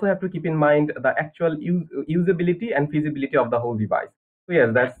we also have to keep in mind the actual usability and feasibility of the whole device. So yes,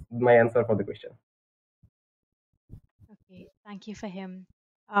 that's my answer for the question. Okay, thank you, Fahim.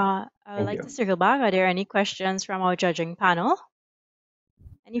 I would like to circle back. Are there any questions from our judging panel?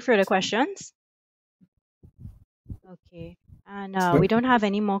 Any further questions? Okay, and we don't have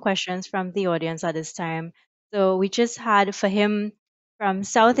any more questions from the audience at this time. So we just had Fahim from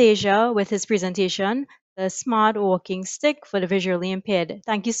South Asia with his presentation, the smart walking stick for the visually impaired.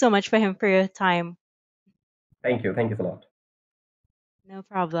 Thank you so much, Fahim, for your time. Thank you. Thank you so much. No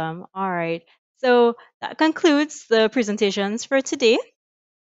problem. All right. So that concludes the presentations for today.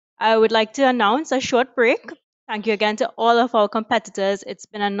 I would like to announce a short break. Thank you again to all of our competitors. It's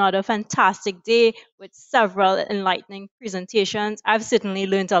been another fantastic day with several enlightening presentations. I've certainly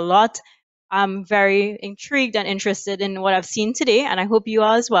learned a lot. I'm very intrigued and interested in what I've seen today, and I hope you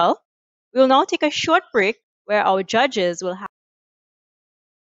are as well. We'll now take a short break where our judges will have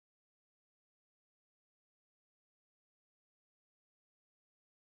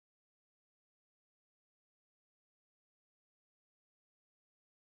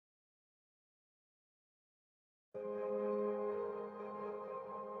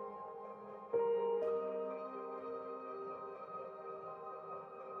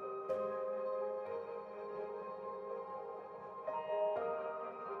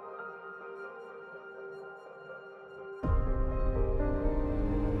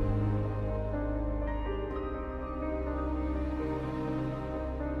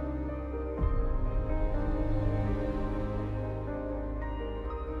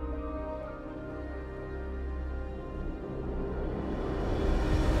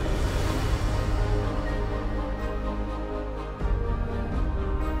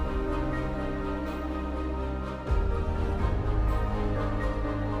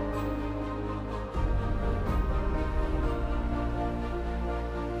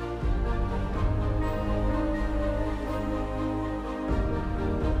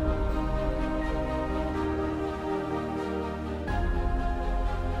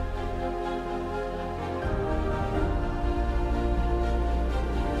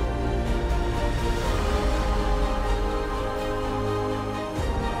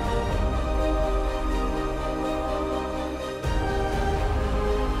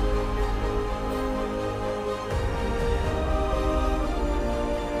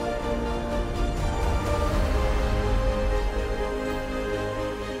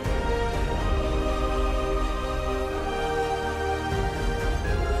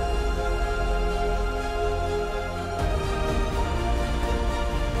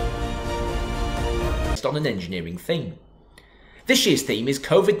based on an engineering theme. This year's theme is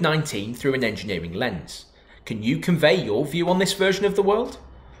COVID-19 through an engineering lens. Can you convey your view on this version of the world?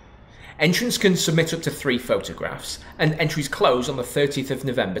 Entrants can submit up to 3 photographs, and entries close on the 30th of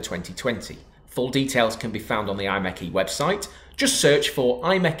November 2020. Full details can be found on the IMechE website. Just search for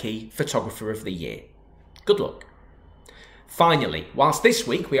IMechE Photographer of the Year. Good luck. Finally, whilst this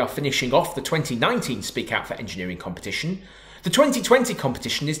week we are finishing off the 2019 Speak Out for Engineering competition, the 2020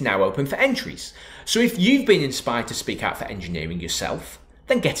 competition is now open for entries. So if you've been inspired to speak out for engineering yourself,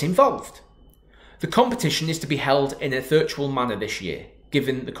 then get involved. The competition is to be held in a virtual manner this year,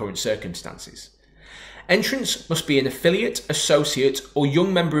 given the current circumstances. Entrants must be an affiliate, associate, or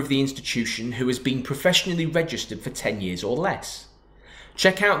young member of the institution who has been professionally registered for 10 years or less.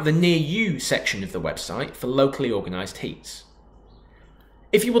 Check out the Near You section of the website for locally organised heats.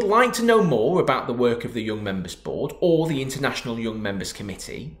 If you would like to know more about the work of the Young Members Board or the International Young Members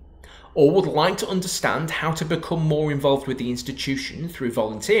Committee, or would like to understand how to become more involved with the institution through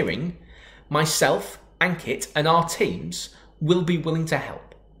volunteering, myself, Anik, and our teams will be willing to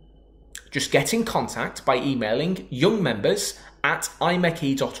help. Just get in contact by emailing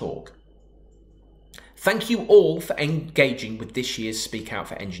youngmembers@imeche.org. Thank you all for engaging with this year's Speak Out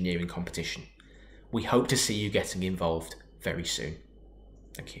for Engineering competition. We hope to see you getting involved very soon.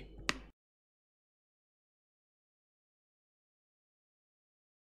 Thank you.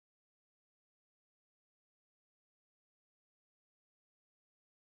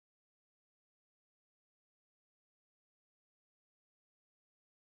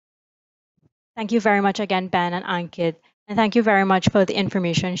 Thank you very much again, Ben and Ankit. And thank you very much for the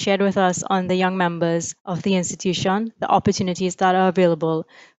information shared with us on the young members of the institution, the opportunities that are available.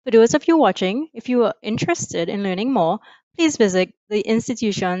 For those of you watching, if you are interested in learning more, please visit the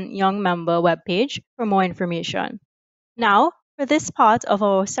institution young member webpage for more information. Now, for this part of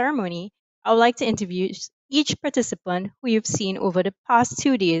our ceremony, I would like to interview each participant who you've seen over the past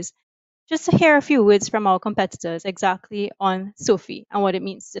 2 days, just to hear a few words from our competitors exactly on SOFI and what it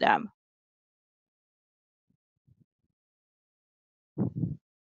means to them.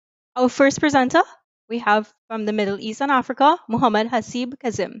 Our first presenter, we have from the Middle East and Africa, Muhammad Hasib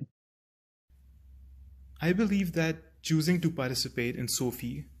Kazim. I believe that choosing to participate in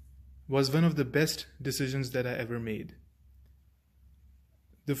SOFI was one of the best decisions that I ever made.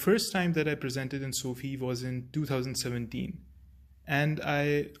 The first time that I presented in SOFI was in 2017, and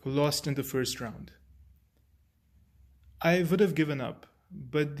I lost in the first round. I would have given up,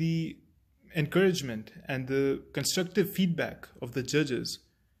 but the encouragement and the constructive feedback of the judges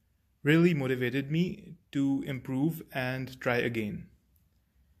really motivated me to improve and try again.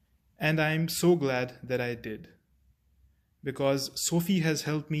 And I'm so glad that I did, because SOFI has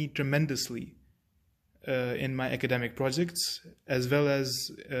helped me tremendously in my academic projects as well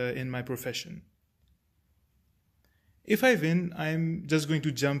as in my profession. If I win, I'm just going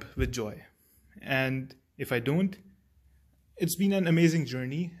to jump with joy. And if I don't, it's been an amazing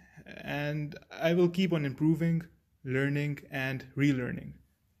journey, and I will keep on improving, learning, and relearning.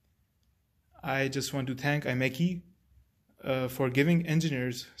 I just want to thank IMechE for giving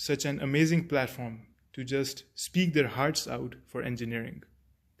engineers such an amazing platform to just speak their hearts out for engineering.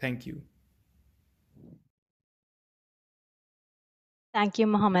 Thank you. Thank you,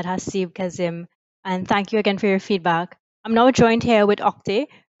 Muhammad Hasib Kazim, and thank you again for your feedback. I'm now joined here with Okte,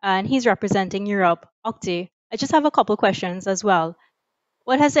 and he's representing Europe. Okte, I just have a couple questions as well.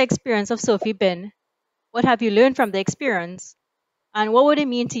 What has the experience of SOFI been? What have you learned from the experience? And what would it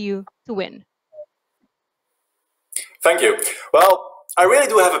mean to you to win? Thank you. Well, I really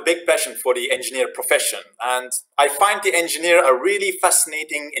do have a big passion for the engineer profession, and I find the engineer a really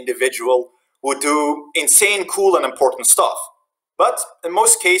fascinating individual who do insane, cool, and important stuff. But in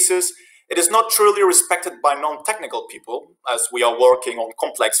most cases, it is not truly respected by non-technical people, as we are working on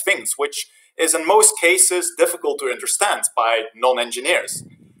complex things, which is in most cases difficult to understand by non-engineers.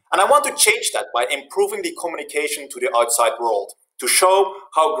 And I want to change that by improving the communication to the outside world, to show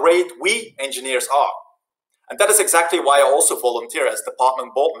how great we engineers are. And that is exactly why I also volunteer as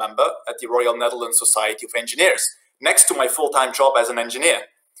department board member at the Royal Netherlands Society of Engineers, next to my full-time job as an engineer.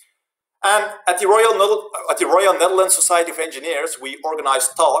 And at the Royal Netherlands Society of Engineers, we organize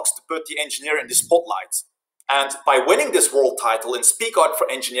talks to put the engineer in the spotlight. And by winning this world title in Speak Out for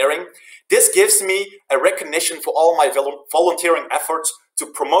Engineering, this gives me a recognition for all my volunteering efforts to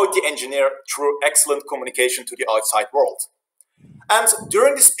promote the engineer through excellent communication to the outside world. And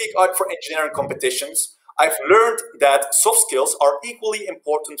during the Speak Out for Engineering competitions, I've learned that soft skills are equally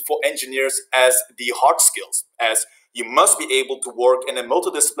important for engineers as the hard skills, as you must be able to work in a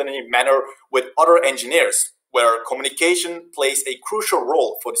multidisciplinary manner with other engineers, where communication plays a crucial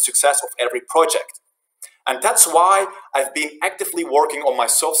role for the success of every project. And that's why I've been actively working on my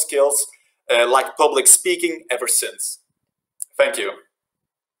soft skills, like public speaking, ever since. Thank you.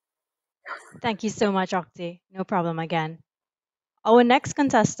 Thank you so much, Octi. No problem again. Our next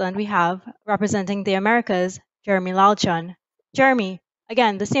contestant we have, representing the Americas, Jeremy Lalchon. Jeremy,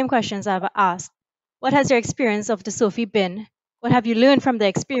 again, the same questions I've asked. What has your experience of the Sophie been? What have you learned from the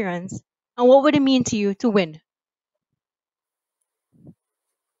experience? And what would it mean to you to win?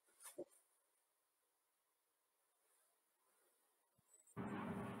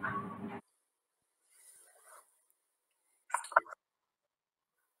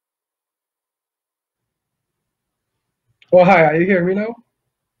 Oh, hi. Are you hearing me now?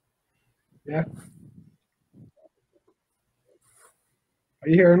 Yeah. Are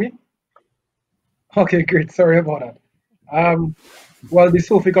you hearing me? Okay, great. Sorry about that. Well, the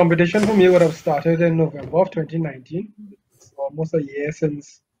Sophie competition for me would have started in November of 2019. It's almost a year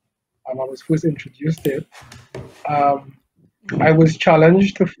since I was first introduced to it. I was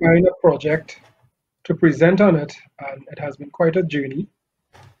challenged to find a project to present on it, and it has been quite a journey.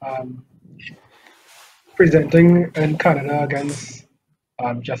 Presenting in Canada against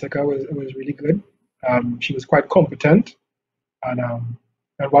Jessica was really good. She was quite competent, and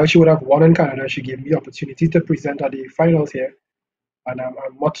while she would have won in Canada, she gave me the opportunity to present at the finals here, and I'm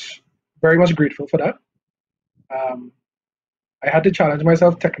very much grateful for that. I had to challenge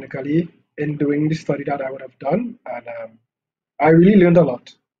myself technically in doing the study that I would have done, and I really learned a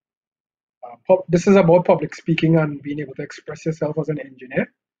lot. This is about public speaking and being able to express yourself as an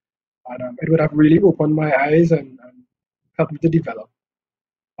engineer, and it would have really opened my eyes and helped me to develop.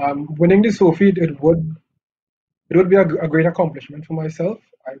 Winning the Sophie, it would be a great accomplishment for myself.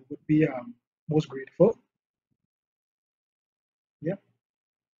 I would be most grateful. Yeah.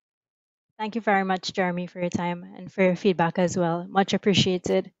 Thank you very much, Jeremy, for your time and for your feedback as well. Much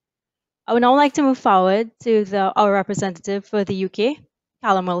appreciated. I would now like to move forward to our representative for the UK,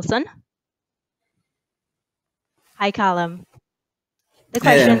 Callum Wilson. Hi, Callum. The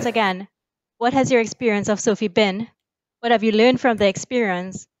questions again. What has your experience of Sophie been? What have you learned from the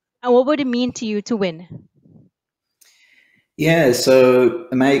experience? And what would it mean to you to win? Yeah, so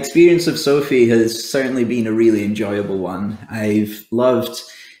my experience of Sophie has certainly been a really enjoyable one. I've loved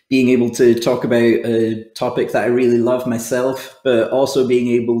being able to talk about a topic that I really love myself, but also being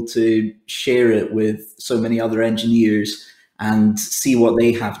able to share it with so many other engineers and see what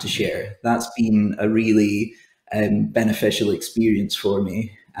they have to share. That's been a really beneficial experience for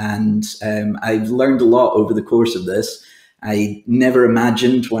me. And I've learned a lot over the course of this. I never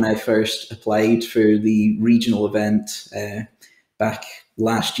imagined when I first applied for the regional event back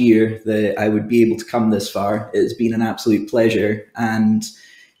last year that I would be able to come this far. It's been an absolute pleasure. And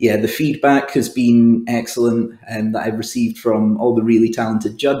yeah, the feedback has been excellent that I've received from all the really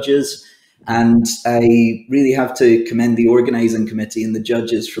talented judges. And I really have to commend the organising committee and the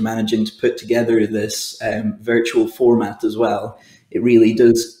judges for managing to put together this virtual format as well. It really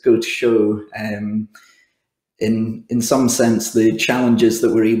does go to show in some sense, the challenges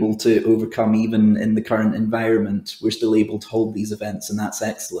that we're able to overcome, even in the current environment, we're still able to hold these events, and that's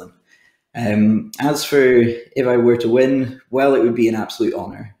excellent. As for if I were to win, well, it would be an absolute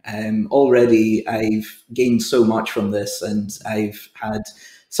honour. Already, I've gained so much from this, and I've had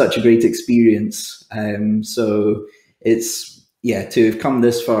such a great experience. So it's, yeah, to have come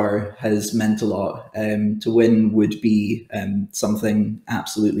this far has meant a lot. To win would be something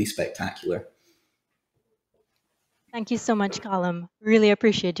absolutely spectacular. Thank you so much, Callum. Really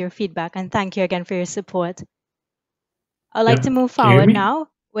appreciate your feedback, and thank you again for your support. I'd like to move forward now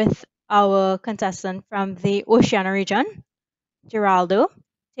with our contestant from the Oceania region, Geraldo.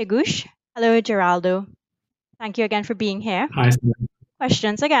 Tegouch. Hello, Geraldo. Thank you again for being here. Hi.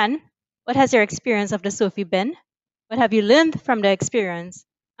 Questions again. What has your experience of the Sophie been? What have you learned from the experience?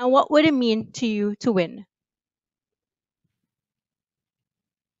 And what would it mean to you to win?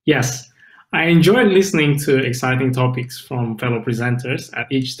 Yes, I enjoyed listening to exciting topics from fellow presenters at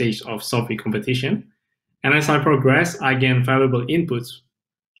each stage of Sophie competition. And as I progress, I gain valuable inputs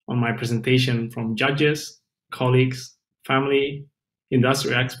on my presentation from judges, colleagues, family,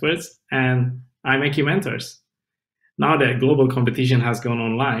 industry experts, and IMechE mentors. Now that global competition has gone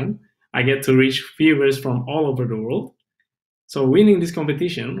online, I get to reach viewers from all over the world. So winning this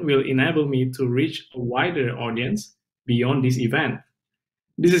competition will enable me to reach a wider audience beyond this event.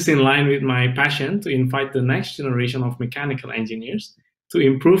 This is in line with my passion to invite the next generation of mechanical engineers to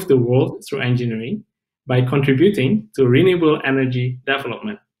improve the world through engineering by contributing to renewable energy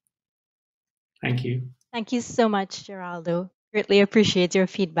development. Thank you. Thank you so much, Geraldo. Greatly appreciate your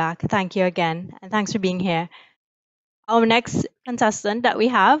feedback. Thank you again, and thanks for being here. Our next contestant that we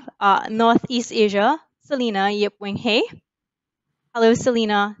have, Northeast Asia, Selena Yipwing-Hay. Hello,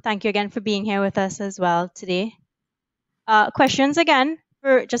 Selena. Thank you again for being here with us as well today. Questions again,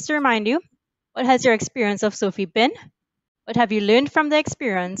 just to remind you, what has your experience of Sophie been? What have you learned from the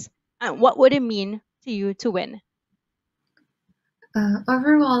experience? And what would it mean to you to win?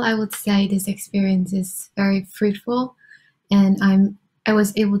 Overall, I would say this experience is very fruitful, and I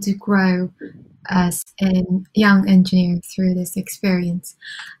was able to grow as a young engineer through this experience.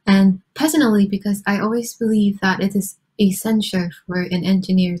 And personally, because I always believe that it is essential for an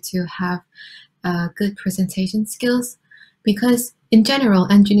engineer to have good presentation skills, because in general,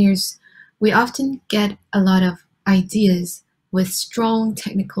 engineers, we often get a lot of ideas with strong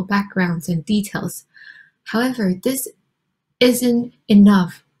technical backgrounds and details. However, this isn't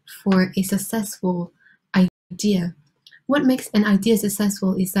enough for a successful idea. What makes an idea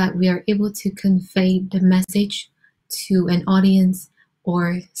successful is that we are able to convey the message to an audience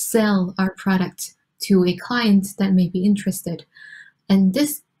or sell our product to a client that may be interested. And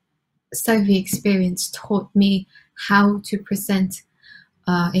this survey experience taught me how to present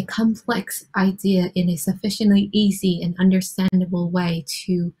a complex idea in a sufficiently easy and understandable way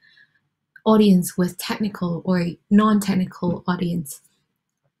to audience with technical or non-technical audience.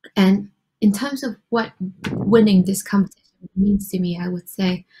 And in terms of what winning this competition means to me, I would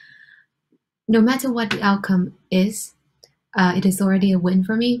say no matter what the outcome is, it is already a win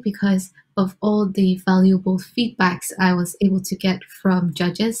for me because of all the valuable feedbacks I was able to get from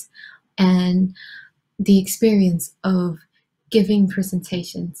judges and the experience of giving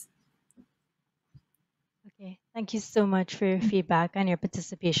presentations. Okay, thank you so much for your feedback and your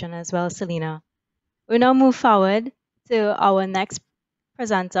participation as well, Selena. We'll now move forward to our next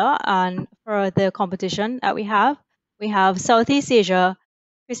presenter, and for the competition that we have Southeast Asia,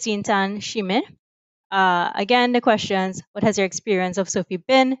 Christine Tan Shimin. Again, the questions: what has your experience of Sophie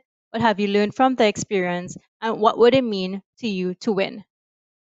been? What have you learned from the experience? And what would it mean to you to win?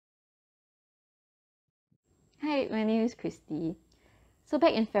 Hi, my name is Christie. So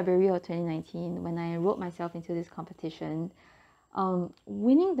back in February of 2019, when I enrolled myself into this competition,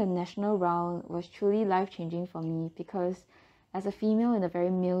 winning the national round was truly life-changing for me because as a female in a very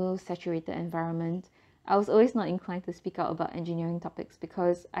male-saturated environment, I was always not inclined to speak out about engineering topics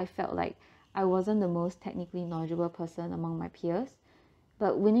because I felt like I wasn't the most technically knowledgeable person among my peers.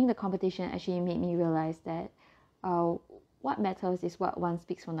 But winning the competition actually made me realize that what matters is what one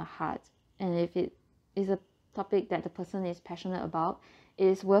speaks from the heart. And if it is a topic that the person is passionate about, it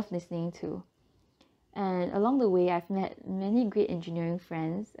is worth listening to. And along the way, I've met many great engineering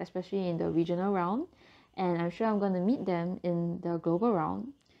friends, especially in the regional round, and I'm sure I'm going to meet them in the global round.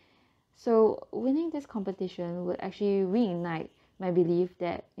 So winning this competition would actually reignite my belief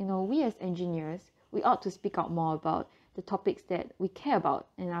that, we as engineers, we ought to speak out more about the topics that we care about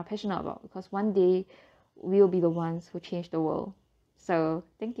and are passionate about, because one day we'll be the ones who change the world. So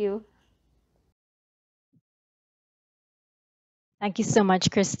thank you. Thank you so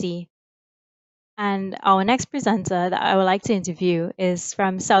much, Christy. And our next presenter that I would like to interview is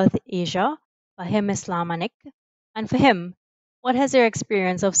from South Asia, Fahim Anik. And Fahim, what has your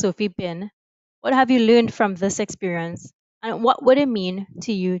experience of Sophie been? What have you learned from this experience? And what would it mean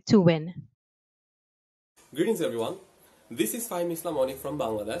to you to win? Greetings everyone. This is Fahim Anik from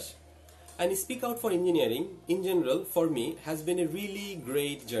Bangladesh. And Speak Out for Engineering, in general, for me, has been a really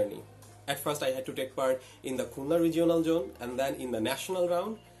great journey. At first I had to take part in the Khulna regional zone, and then in the national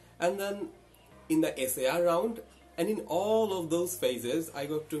round, and then in the SAR round, and in all of those phases I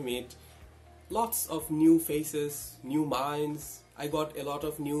got to meet lots of new faces, new minds. I got a lot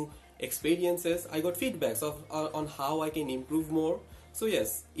of new experiences. I got feedbacks on how I can improve more. So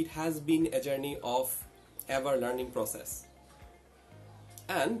yes, it has been a journey of ever learning process.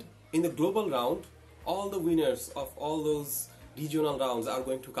 And in the global round, all the winners of all those regional rounds are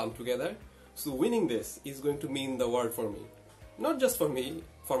going to come together. So winning this is going to mean the world for me. Not just for me,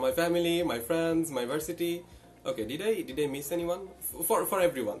 for my family, my friends, my varsity. Okay, did I miss anyone? For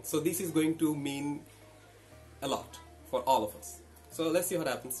everyone. So this is going to mean a lot for all of us. So let's see what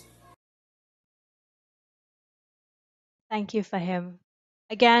happens. Thank you, Fahim.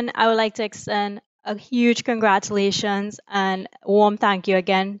 Again, I would like to extend a huge congratulations and warm thank you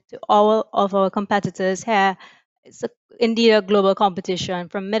again to all of our competitors here. It's indeed a global competition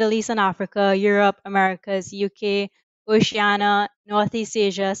from Middle East and Africa, Europe, Americas, UK, Oceania, Northeast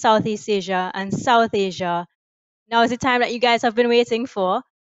Asia, Southeast Asia, and South Asia. Now is the time that you guys have been waiting for.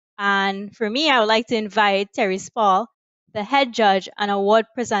 And for me, I would like to invite Terry Spall, the head judge and award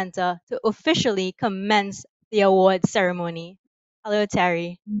presenter, to officially commence the award ceremony. Hello,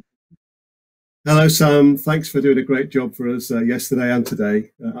 Terry. Hello, Sam. Thanks for doing a great job for us yesterday and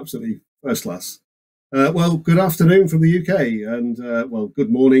today. Absolutely first class. Well, good afternoon from the UK, and well, good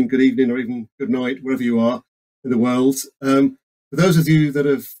morning, good evening, or even good night, wherever you are in the world. For those of you that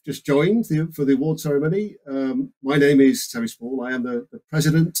have just joined for the award ceremony, my name is Terry Spall. I am the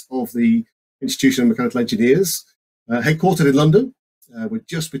president of the Institution of Mechanical Engineers, headquartered in London. We're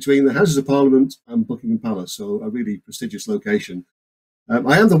just between the Houses of Parliament and Buckingham Palace, so a really prestigious location.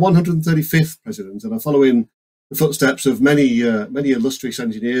 I am the 135th president, and I follow in the footsteps of many illustrious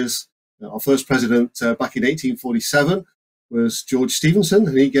engineers. Our first president back in 1847 was George Stephenson,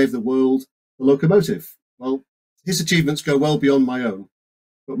 and he gave the world the locomotive. Well, his achievements go well beyond my own,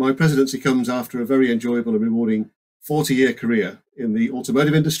 but my presidency comes after a very enjoyable and rewarding 40-year career in the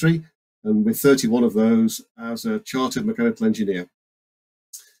automotive industry, and with 31 of those as a chartered mechanical engineer.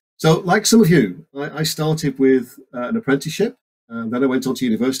 So, like some of you, I started with an apprenticeship, and then I went on to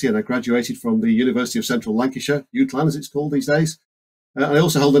university, and I graduated from the University of Central Lancashire, UCLan as it's called these days. I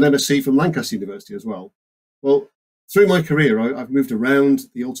also hold an MSc from Lancaster University as well. Well, through my career, I've moved around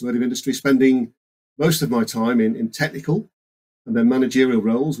the automotive industry, spending most of my time in technical and then managerial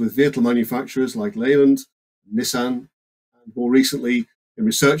roles with vehicle manufacturers like Leyland, Nissan, and more recently in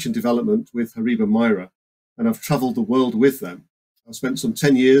research and development with Hariba Myra. And I've traveled the world with them. I've spent some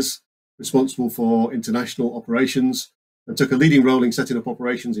 10 years responsible for international operations and took a leading role in setting up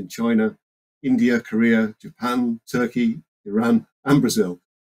operations in China, India, Korea, Japan, Turkey, Iran, and Brazil.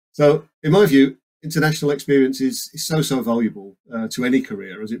 So, in my view, international experience is so valuable to any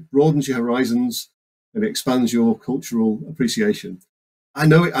career, as it broadens your horizons and expands your cultural appreciation. I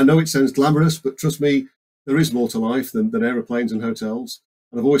know it sounds glamorous, but trust me, there is more to life than aeroplanes and hotels.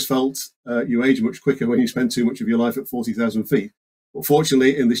 And I've always felt you age much quicker when you spend too much of your life at 40,000 feet. But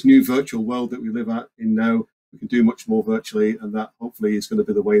fortunately, in this new virtual world that we live in now, we can do much more virtually, and that hopefully is going to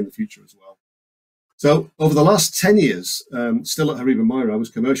be the way in the future as well. So over the last 10 years, still at Hariba Myra, I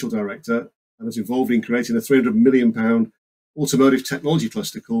was commercial director and was involved in creating a £300 million automotive technology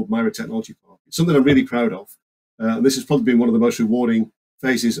cluster called Myra Technology Park. It's something I'm really proud of. And this has probably been one of the most rewarding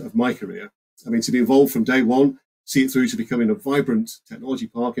phases of my career. I mean, to be involved from day one, see it through to becoming a vibrant technology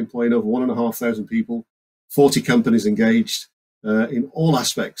park, employing over 1,500 people, 40 companies engaged in all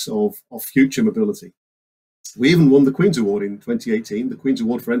aspects of future mobility. We even won the Queen's Award in 2018, the Queen's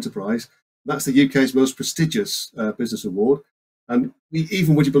Award for Enterprise. That's the UK's most prestigious business award. And we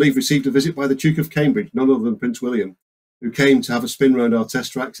even, would you believe, received a visit by the Duke of Cambridge, none other than Prince William, who came to have a spin around our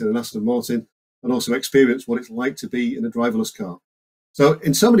test tracks in an Aston Martin and also experience what it's like to be in a driverless car. So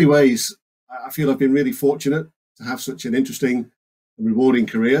in so many ways, I feel I've been really fortunate to have such an interesting and rewarding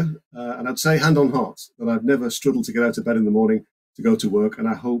career. And I'd say hand on heart that I've never struggled to get out of bed in the morning to go to work. And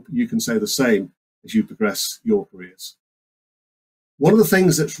I hope you can say the same as you progress your careers. One of the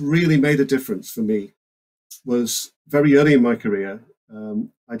things that's really made a difference for me was very early in my career,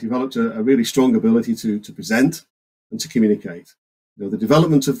 I developed a really strong ability to present and to communicate. You know, the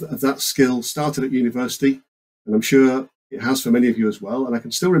development of that skill started at university, and I'm sure it has for many of you as well. And I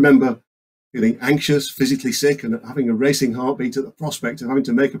can still remember feeling anxious, physically sick, and having a racing heartbeat at the prospect of having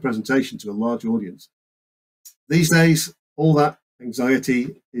to make a presentation to a large audience. These days, all that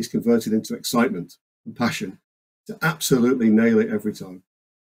anxiety is converted into excitement and passion to absolutely nail it every time.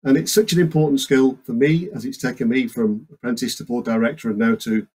 And it's such an important skill for me, as it's taken me from apprentice to board director and now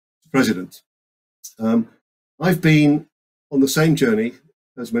to president. I've been on the same journey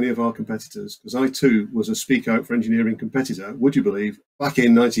as many of our competitors, because I too was a Speak Out for Engineering competitor, would you believe, back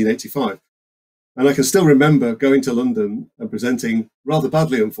in 1985. And I can still remember going to London and presenting rather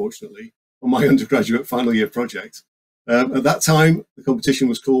badly, unfortunately, on my undergraduate final year project. At that time, the competition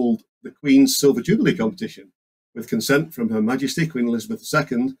was called the Queen's Silver Jubilee Competition, with consent from Her Majesty Queen Elizabeth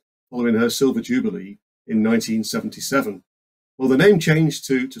II following her Silver Jubilee in 1977. Well, the name changed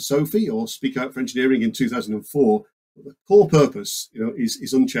to Sophie, or Speak Out for Engineering, in 2004, but the core purpose,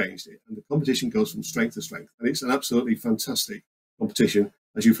 is unchanged, and the competition goes from strength to strength, and it's an absolutely fantastic competition,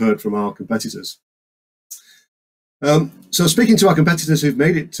 as you've heard from our competitors. So speaking to our competitors who've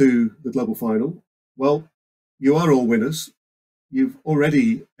made it to the global final, well, you are all winners. You've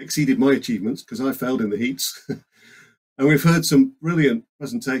already exceeded my achievements because I failed in the heats. And we've heard some brilliant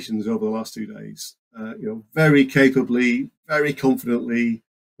presentations over the last 2 days, very capably, very confidently,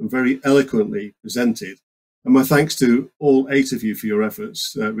 and very eloquently presented. And my thanks to all 8 of you for your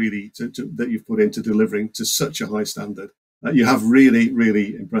efforts, really, that you've put into delivering to such a high standard. You have really,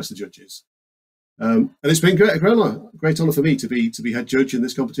 really impressed the judges. And it's been a great honour for me to be head judge in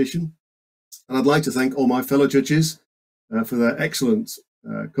this competition. And I'd like to thank all my fellow judges for their excellent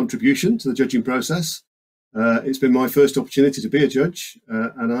contribution to the judging process. It's been my first opportunity to be a judge,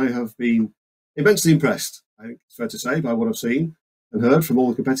 and I have been immensely impressed, I think it's fair to say, by what I've seen. and heard from all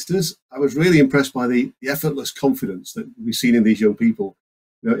the competitors, I was really impressed by the effortless confidence that we've seen in these young people.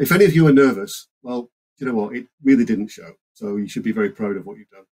 You know, if any of you are nervous, well, you know what, it really didn't show. So you should be very proud of what you've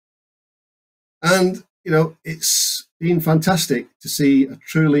done. And, you know, it's been fantastic to see a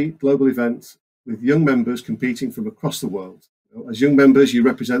truly global event with young members competing from across the world. You know, as young members, you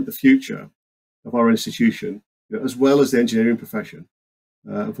represent the future of our institution, you know, as well as the engineering profession.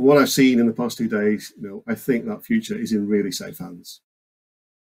 From what I've seen in the past 2 days, you know, I think that future is in really safe hands.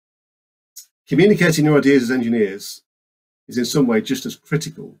 Communicating your ideas as engineers is in some way just as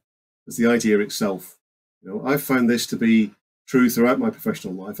critical as the idea itself. You know, I've found this to be true throughout my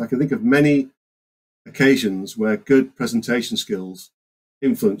professional life. I can think of many occasions where good presentation skills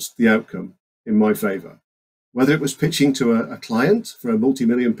influenced the outcome in my favour. Whether it was pitching to a client for a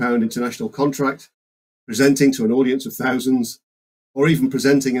multi-million-pound international contract, presenting to an audience of thousands, or even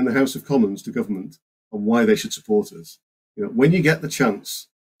presenting in the House of Commons to government on why they should support us. You know, when you get the chance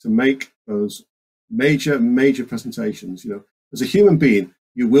to make those major presentations, you know, as a human being,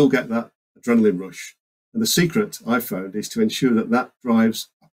 you will get that adrenaline rush. And the secret I've found is to ensure that that drives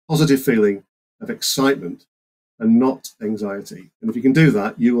a positive feeling of excitement and not anxiety. And if you can do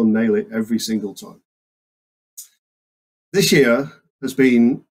that, you will nail it every single time. This year has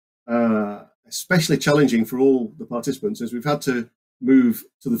been especially challenging for all the participants as we've had to move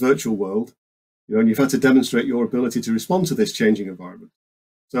to the virtual world, you know, and you've had to demonstrate your ability to respond to this changing environment.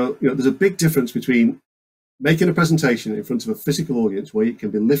 So, you know, there's a big difference between making a presentation in front of a physical audience where you can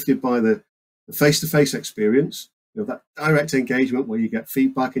be lifted by the face-to-face experience, you know, that direct engagement where you get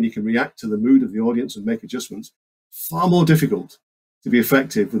feedback and you can react to the mood of the audience and make adjustments. Far more difficult to be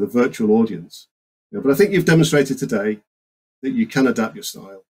effective with a virtual audience. You know, but I think you've demonstrated today that you can adapt your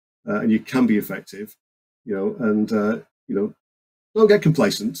style and you can be effective, you know, and, you know, don't get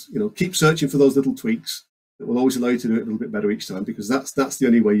complacent, you know, keep searching for those little tweaks that will always allow you to do it a little bit better each time, because that's the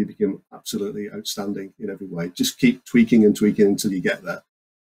only way you become absolutely outstanding in every way. Just keep tweaking and tweaking until you get there.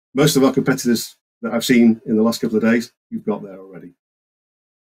 Most of our competitors that I've seen in the last couple of days, you've got there already.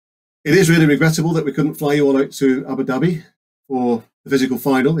 It is really regrettable that we couldn't fly you all out to Abu Dhabi for the physical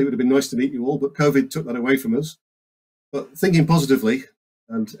final. It would have been nice to meet you all, but COVID took that away from us. But thinking positively,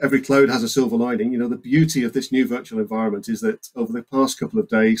 and every cloud has a silver lining, you know, the beauty of this new virtual environment is that over the past couple of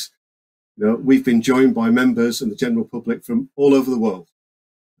days, you know, we've been joined by members and the general public from all over the world.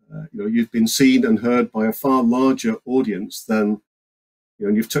 You know, you've been seen and heard by a far larger audience than, you know,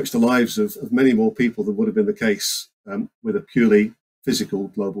 and you've touched the lives of many more people than would have been the case with a purely physical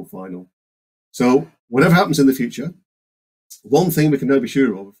global final. So whatever happens in the future, one thing we can now be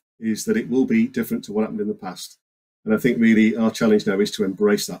sure of is that it will be different to what happened in the past. And I think really our challenge now is to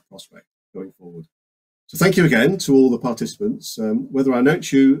embrace that prospect going forward. So thank you again to all the participants. Whether I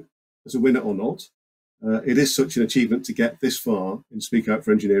announce you as a winner or not, it is such an achievement to get this far in Speak Out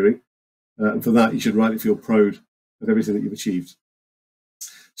for Engineering. And for that, you should rightly feel proud of everything that you've achieved.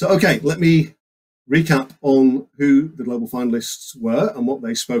 So, okay, let me recap on who the global finalists were and what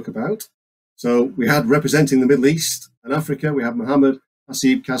they spoke about. So we had representing the Middle East and Africa, we had Mohammed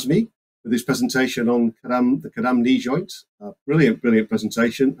Hasib Kazmi with his presentation on the Kadam knee joint. Brilliant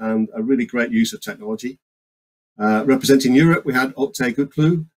presentation and a really great use of technology. Representing Europe, we had Oktay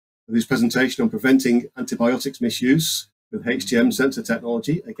Gutlu with his presentation on preventing antibiotics misuse with HTM sensor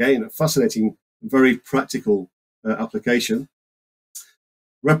technology. Again, a fascinating, very practical application.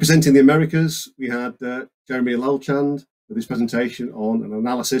 Representing the Americas, we had Jeremy Lalchand with his presentation on an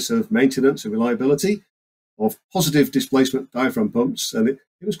analysis of maintenance and reliability of positive displacement diaphragm pumps, and it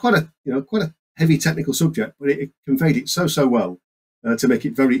was quite a heavy technical subject, but it conveyed it so well to make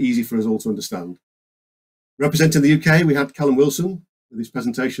it very easy for us all to understand. Representing the UK, we had Callum Wilson with his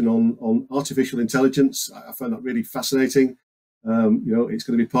presentation on artificial intelligence. I found that really fascinating. You know, it's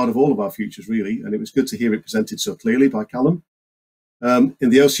going to be part of all of our futures, really, and it was good to hear it presented so clearly by Callum. In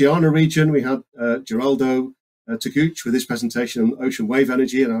the Oceania region, we had Geraldo Tegouch with his presentation on ocean wave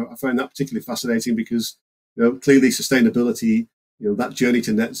energy, and I found that particularly fascinating because, you know, clearly sustainability, you know, that journey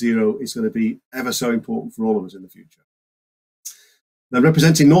to net zero is going to be ever so important for all of us in the future. Then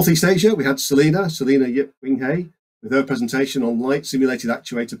representing Northeast Asia, we had Selena Yip Winghay with her presentation on light simulated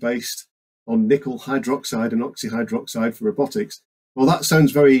actuator based on nickel hydroxide and oxyhydroxide for robotics. Well, that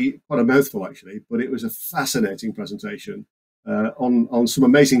sounds quite a mouthful actually, but it was a fascinating presentation on some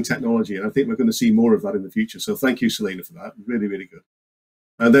amazing technology, and I think we're going to see more of that in the future. So thank you, Selena, for that. Really good.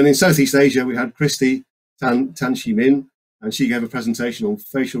 And then in Southeast Asia, we had Christie Tan Shi Min, and she gave a presentation on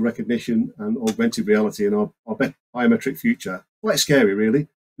facial recognition and augmented reality in our biometric future. Quite scary, really,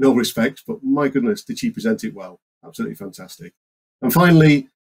 in all respects, but my goodness, did she present it well. Absolutely fantastic. And finally,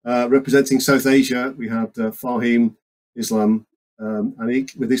 representing South Asia, we had Fahim Islam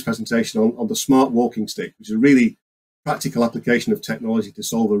Anik, with this presentation on the smart walking stick, which is a really practical application of technology to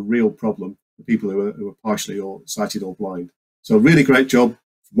solve a real problem for people who are partially or sighted or blind. So really great job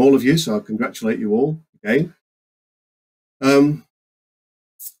from all of you. So I congratulate you all again. On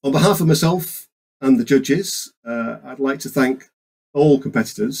behalf of myself and the judges, I'd like to thank all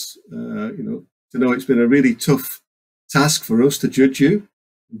competitors. To know it's been a really tough task for us to judge you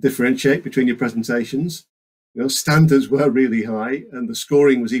and differentiate between your presentations. Standards were really high, and the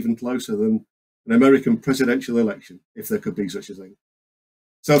scoring was even closer than an American presidential election, if there could be such a thing.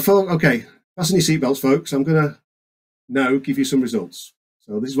 So, okay, fasten your seatbelts, folks. I'm going to now give you some results.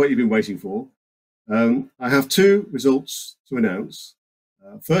 So this is what you've been waiting for. I have two results to announce.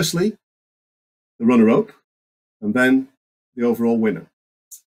 Firstly, the runner-up, and then the overall winner.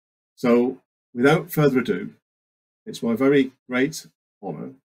 So, without further ado, it's my very great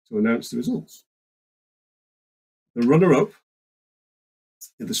honour to announce the results. The runner-up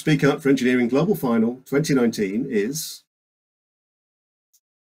in the Speak Out for Engineering Global Final 2019 is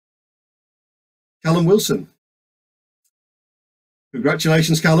Callum Wilson.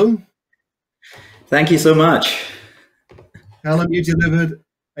 Congratulations, Callum. Thank you so much. Callum, you delivered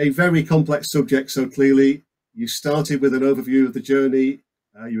a very complex subject so clearly. You started with an overview of the journey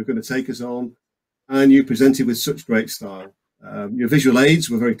you were going to take us on, and you presented with such great style. Your visual aids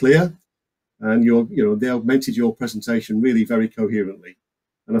were very clear, and they augmented your presentation really very coherently.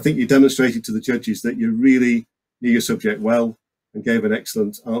 And I think you demonstrated to the judges that you really knew your subject well and gave an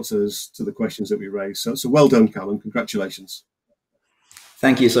excellent answers to the questions that we raised. So well done, Callum. Congratulations.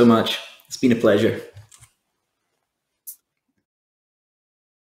 Thank you so much. It's been a pleasure.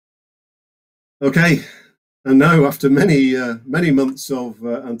 Okay, and now after many months of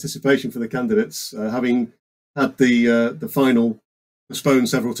anticipation for the candidates, having had the final postponed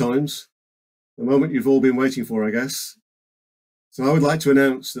several times, the moment you've all been waiting for, I guess. So I would like to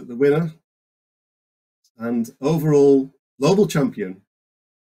announce that the winner and overall global champion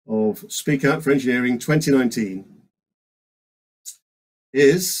of Speak Out for Engineering 2019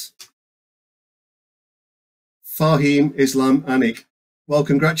 is Fahim Islam Anik. Well,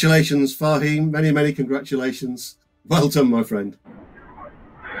 congratulations, Fahim. Many, many congratulations. Well done, my friend.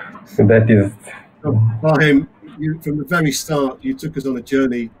 That is... Fahim, from the very start, you took us on a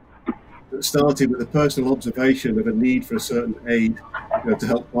journey that started with a personal observation of a need for a certain aid to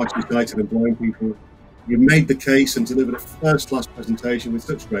help partially sighted and blind people. You made the case and delivered a first-class presentation with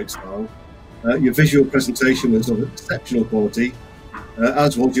such great style. Your visual presentation was of exceptional quality,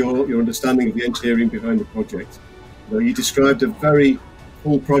 as was your understanding of the engineering behind the project. You described a very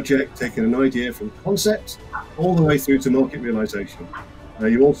full project, taking an idea from concept all the way through to market realization.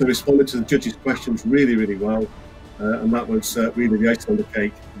 You also responded to the judges' questions really, really well, and that was really the icing on the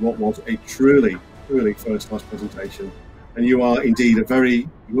cake, what was a truly, truly first-class presentation. And you are indeed a very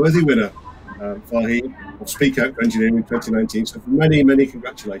worthy winner, Fahim, of Speak Out for Engineering 2019. So many, many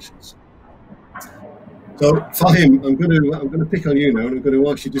congratulations. So Fahim, I'm going to pick on you now, and I'm going to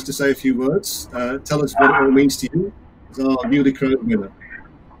ask you just to say a few words. Tell us what it all means to you as our newly crowned winner.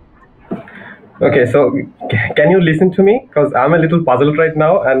 Okay, so can you listen to me? Because I'm a little puzzled right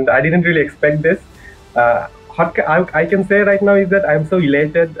now, and I didn't really expect this. What I can say right now is that I'm so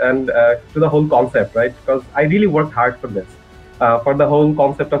elated and to the whole concept, right? Because I really worked hard for this, for the whole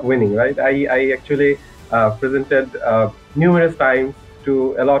concept of winning, right? I actually presented numerous times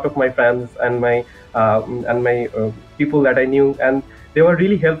to a lot of my friends and my people that I knew, and they were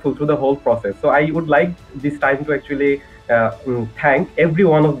really helpful through the whole process. So I would like this time to actually thank every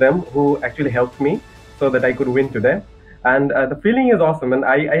one of them who actually helped me so that I could win today. And the feeling is awesome. And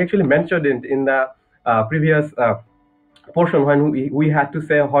I actually mentioned it in the previous portion when we had to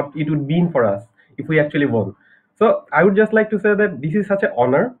say what it would mean for us if we actually won. So I would just like to say that this is such an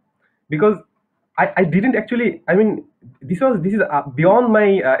honor, because I didn't actually, I mean, this is beyond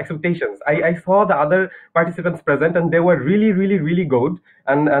my expectations. I saw the other participants present, and they were really, really, really good,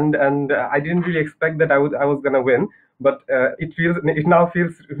 and I didn't really expect that I was gonna win, but it now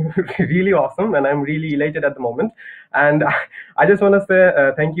feels really awesome, and I'm really elated at the moment. And I just want to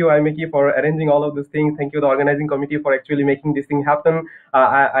say thank you, IMechE, for arranging all of these things. Thank you, the organizing committee, for actually making this thing happen.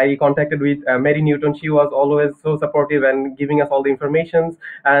 I contacted with Mary Newton. She was always so supportive and giving us all the informations.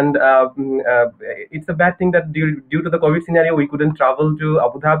 And it's a bad thing that due to the COVID scenario, we couldn't travel to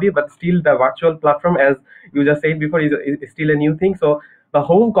Abu Dhabi, but still the virtual platform, as you just said before, is still a new thing. So the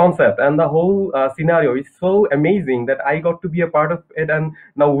whole concept and the whole scenario is so amazing that I got to be a part of it and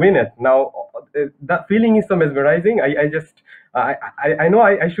now win it. Now that feeling is so mesmerizing. I know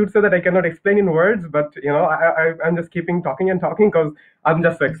I should say that I cannot explain in words, but you know, I'm just keeping talking and talking because I'm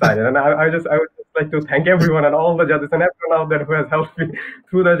just so excited, and I would just like to thank everyone and all the judges and everyone out there who has helped me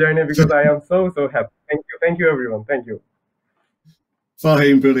through the journey, because I am so happy. Thank you everyone. Thank you.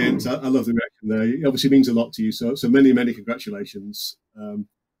 Fahim, brilliant. I love the reaction there. It obviously means a lot to you. So many congratulations. Okay,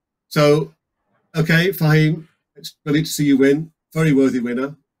 Fahim, it's brilliant to see you win. Very worthy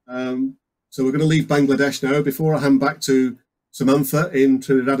winner. So we're going to leave Bangladesh now. Before I hand back to Samantha in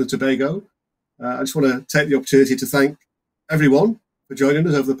Trinidad and Tobago, I just want to take the opportunity to thank everyone for joining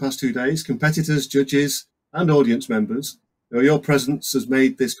us over the past 2 days, competitors, judges, and audience members. Your presence has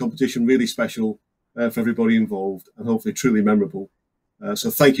made this competition really special for everybody involved and hopefully truly memorable.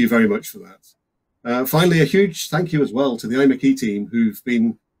 So thank you very much for that. Finally, a huge thank you as well to the IMechE team who've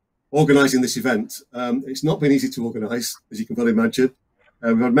been organising this event. It's not been easy to organise, as you can well imagine.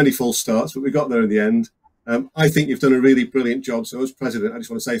 We've had many false starts, but we got there in the end. I think you've done a really brilliant job. So as president, I just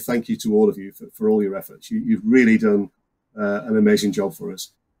want to say thank you to all of you for all your efforts. You've really done an amazing job for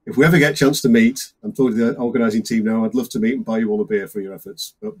us. If we ever get a chance to meet, I'm talking to the organising team now, I'd love to meet and buy you all a beer for your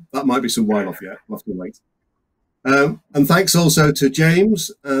efforts, but that might be some while off yet. We'll have to wait. And thanks also to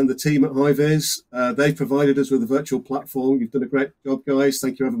James and the team at HiViz. They've provided us with a virtual platform. You've done a great job, guys.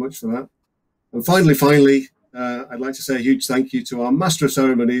 Thank you ever much for that. And finally, I'd like to say a huge thank you to our Master of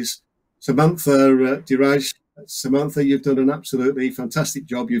Ceremonies, Samantha Diraj. Samantha, you've done an absolutely fantastic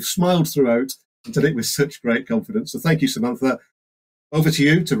job. You've smiled throughout and done it with such great confidence. So thank you, Samantha. Over to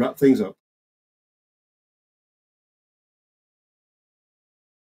you to wrap things up.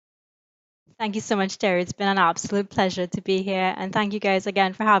 Thank you so much, Terry. It's been an absolute pleasure to be here. And thank you guys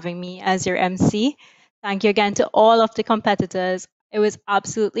again for having me as your MC. Thank you again to all of the competitors. It was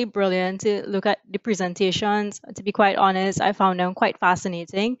absolutely brilliant to look at the presentations. To be quite honest, I found them quite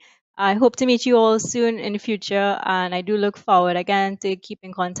fascinating. I hope to meet you all soon in the future, and I do look forward again to keep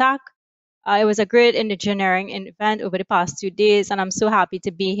in contact. It was a great engineering event over the past 2 days, and I'm so happy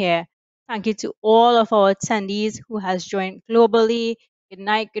to be here. Thank you to all of our attendees who has joined globally. Good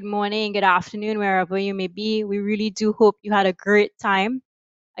night, good morning, good afternoon, wherever you may be. We really do hope you had a great time.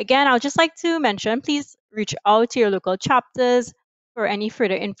 Again, I'd just like to mention, please reach out to your local chapters for any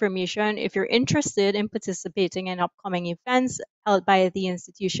further information if you're interested in participating in upcoming events held by the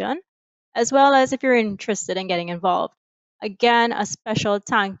institution, as well as if you're interested in getting involved. Again, a special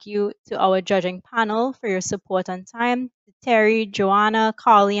thank you to our judging panel for your support and time. To Terry, Joanna,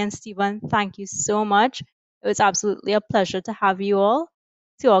 Carly, and Stephen, thank you so much. It was absolutely a pleasure to have you all.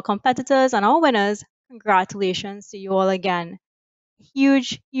 To our competitors and our winners, congratulations to you all again.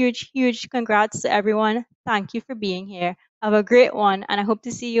 Huge congrats to everyone. Thank you for being here. Have a great one, and I hope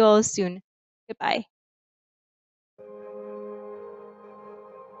to see you all soon. Goodbye.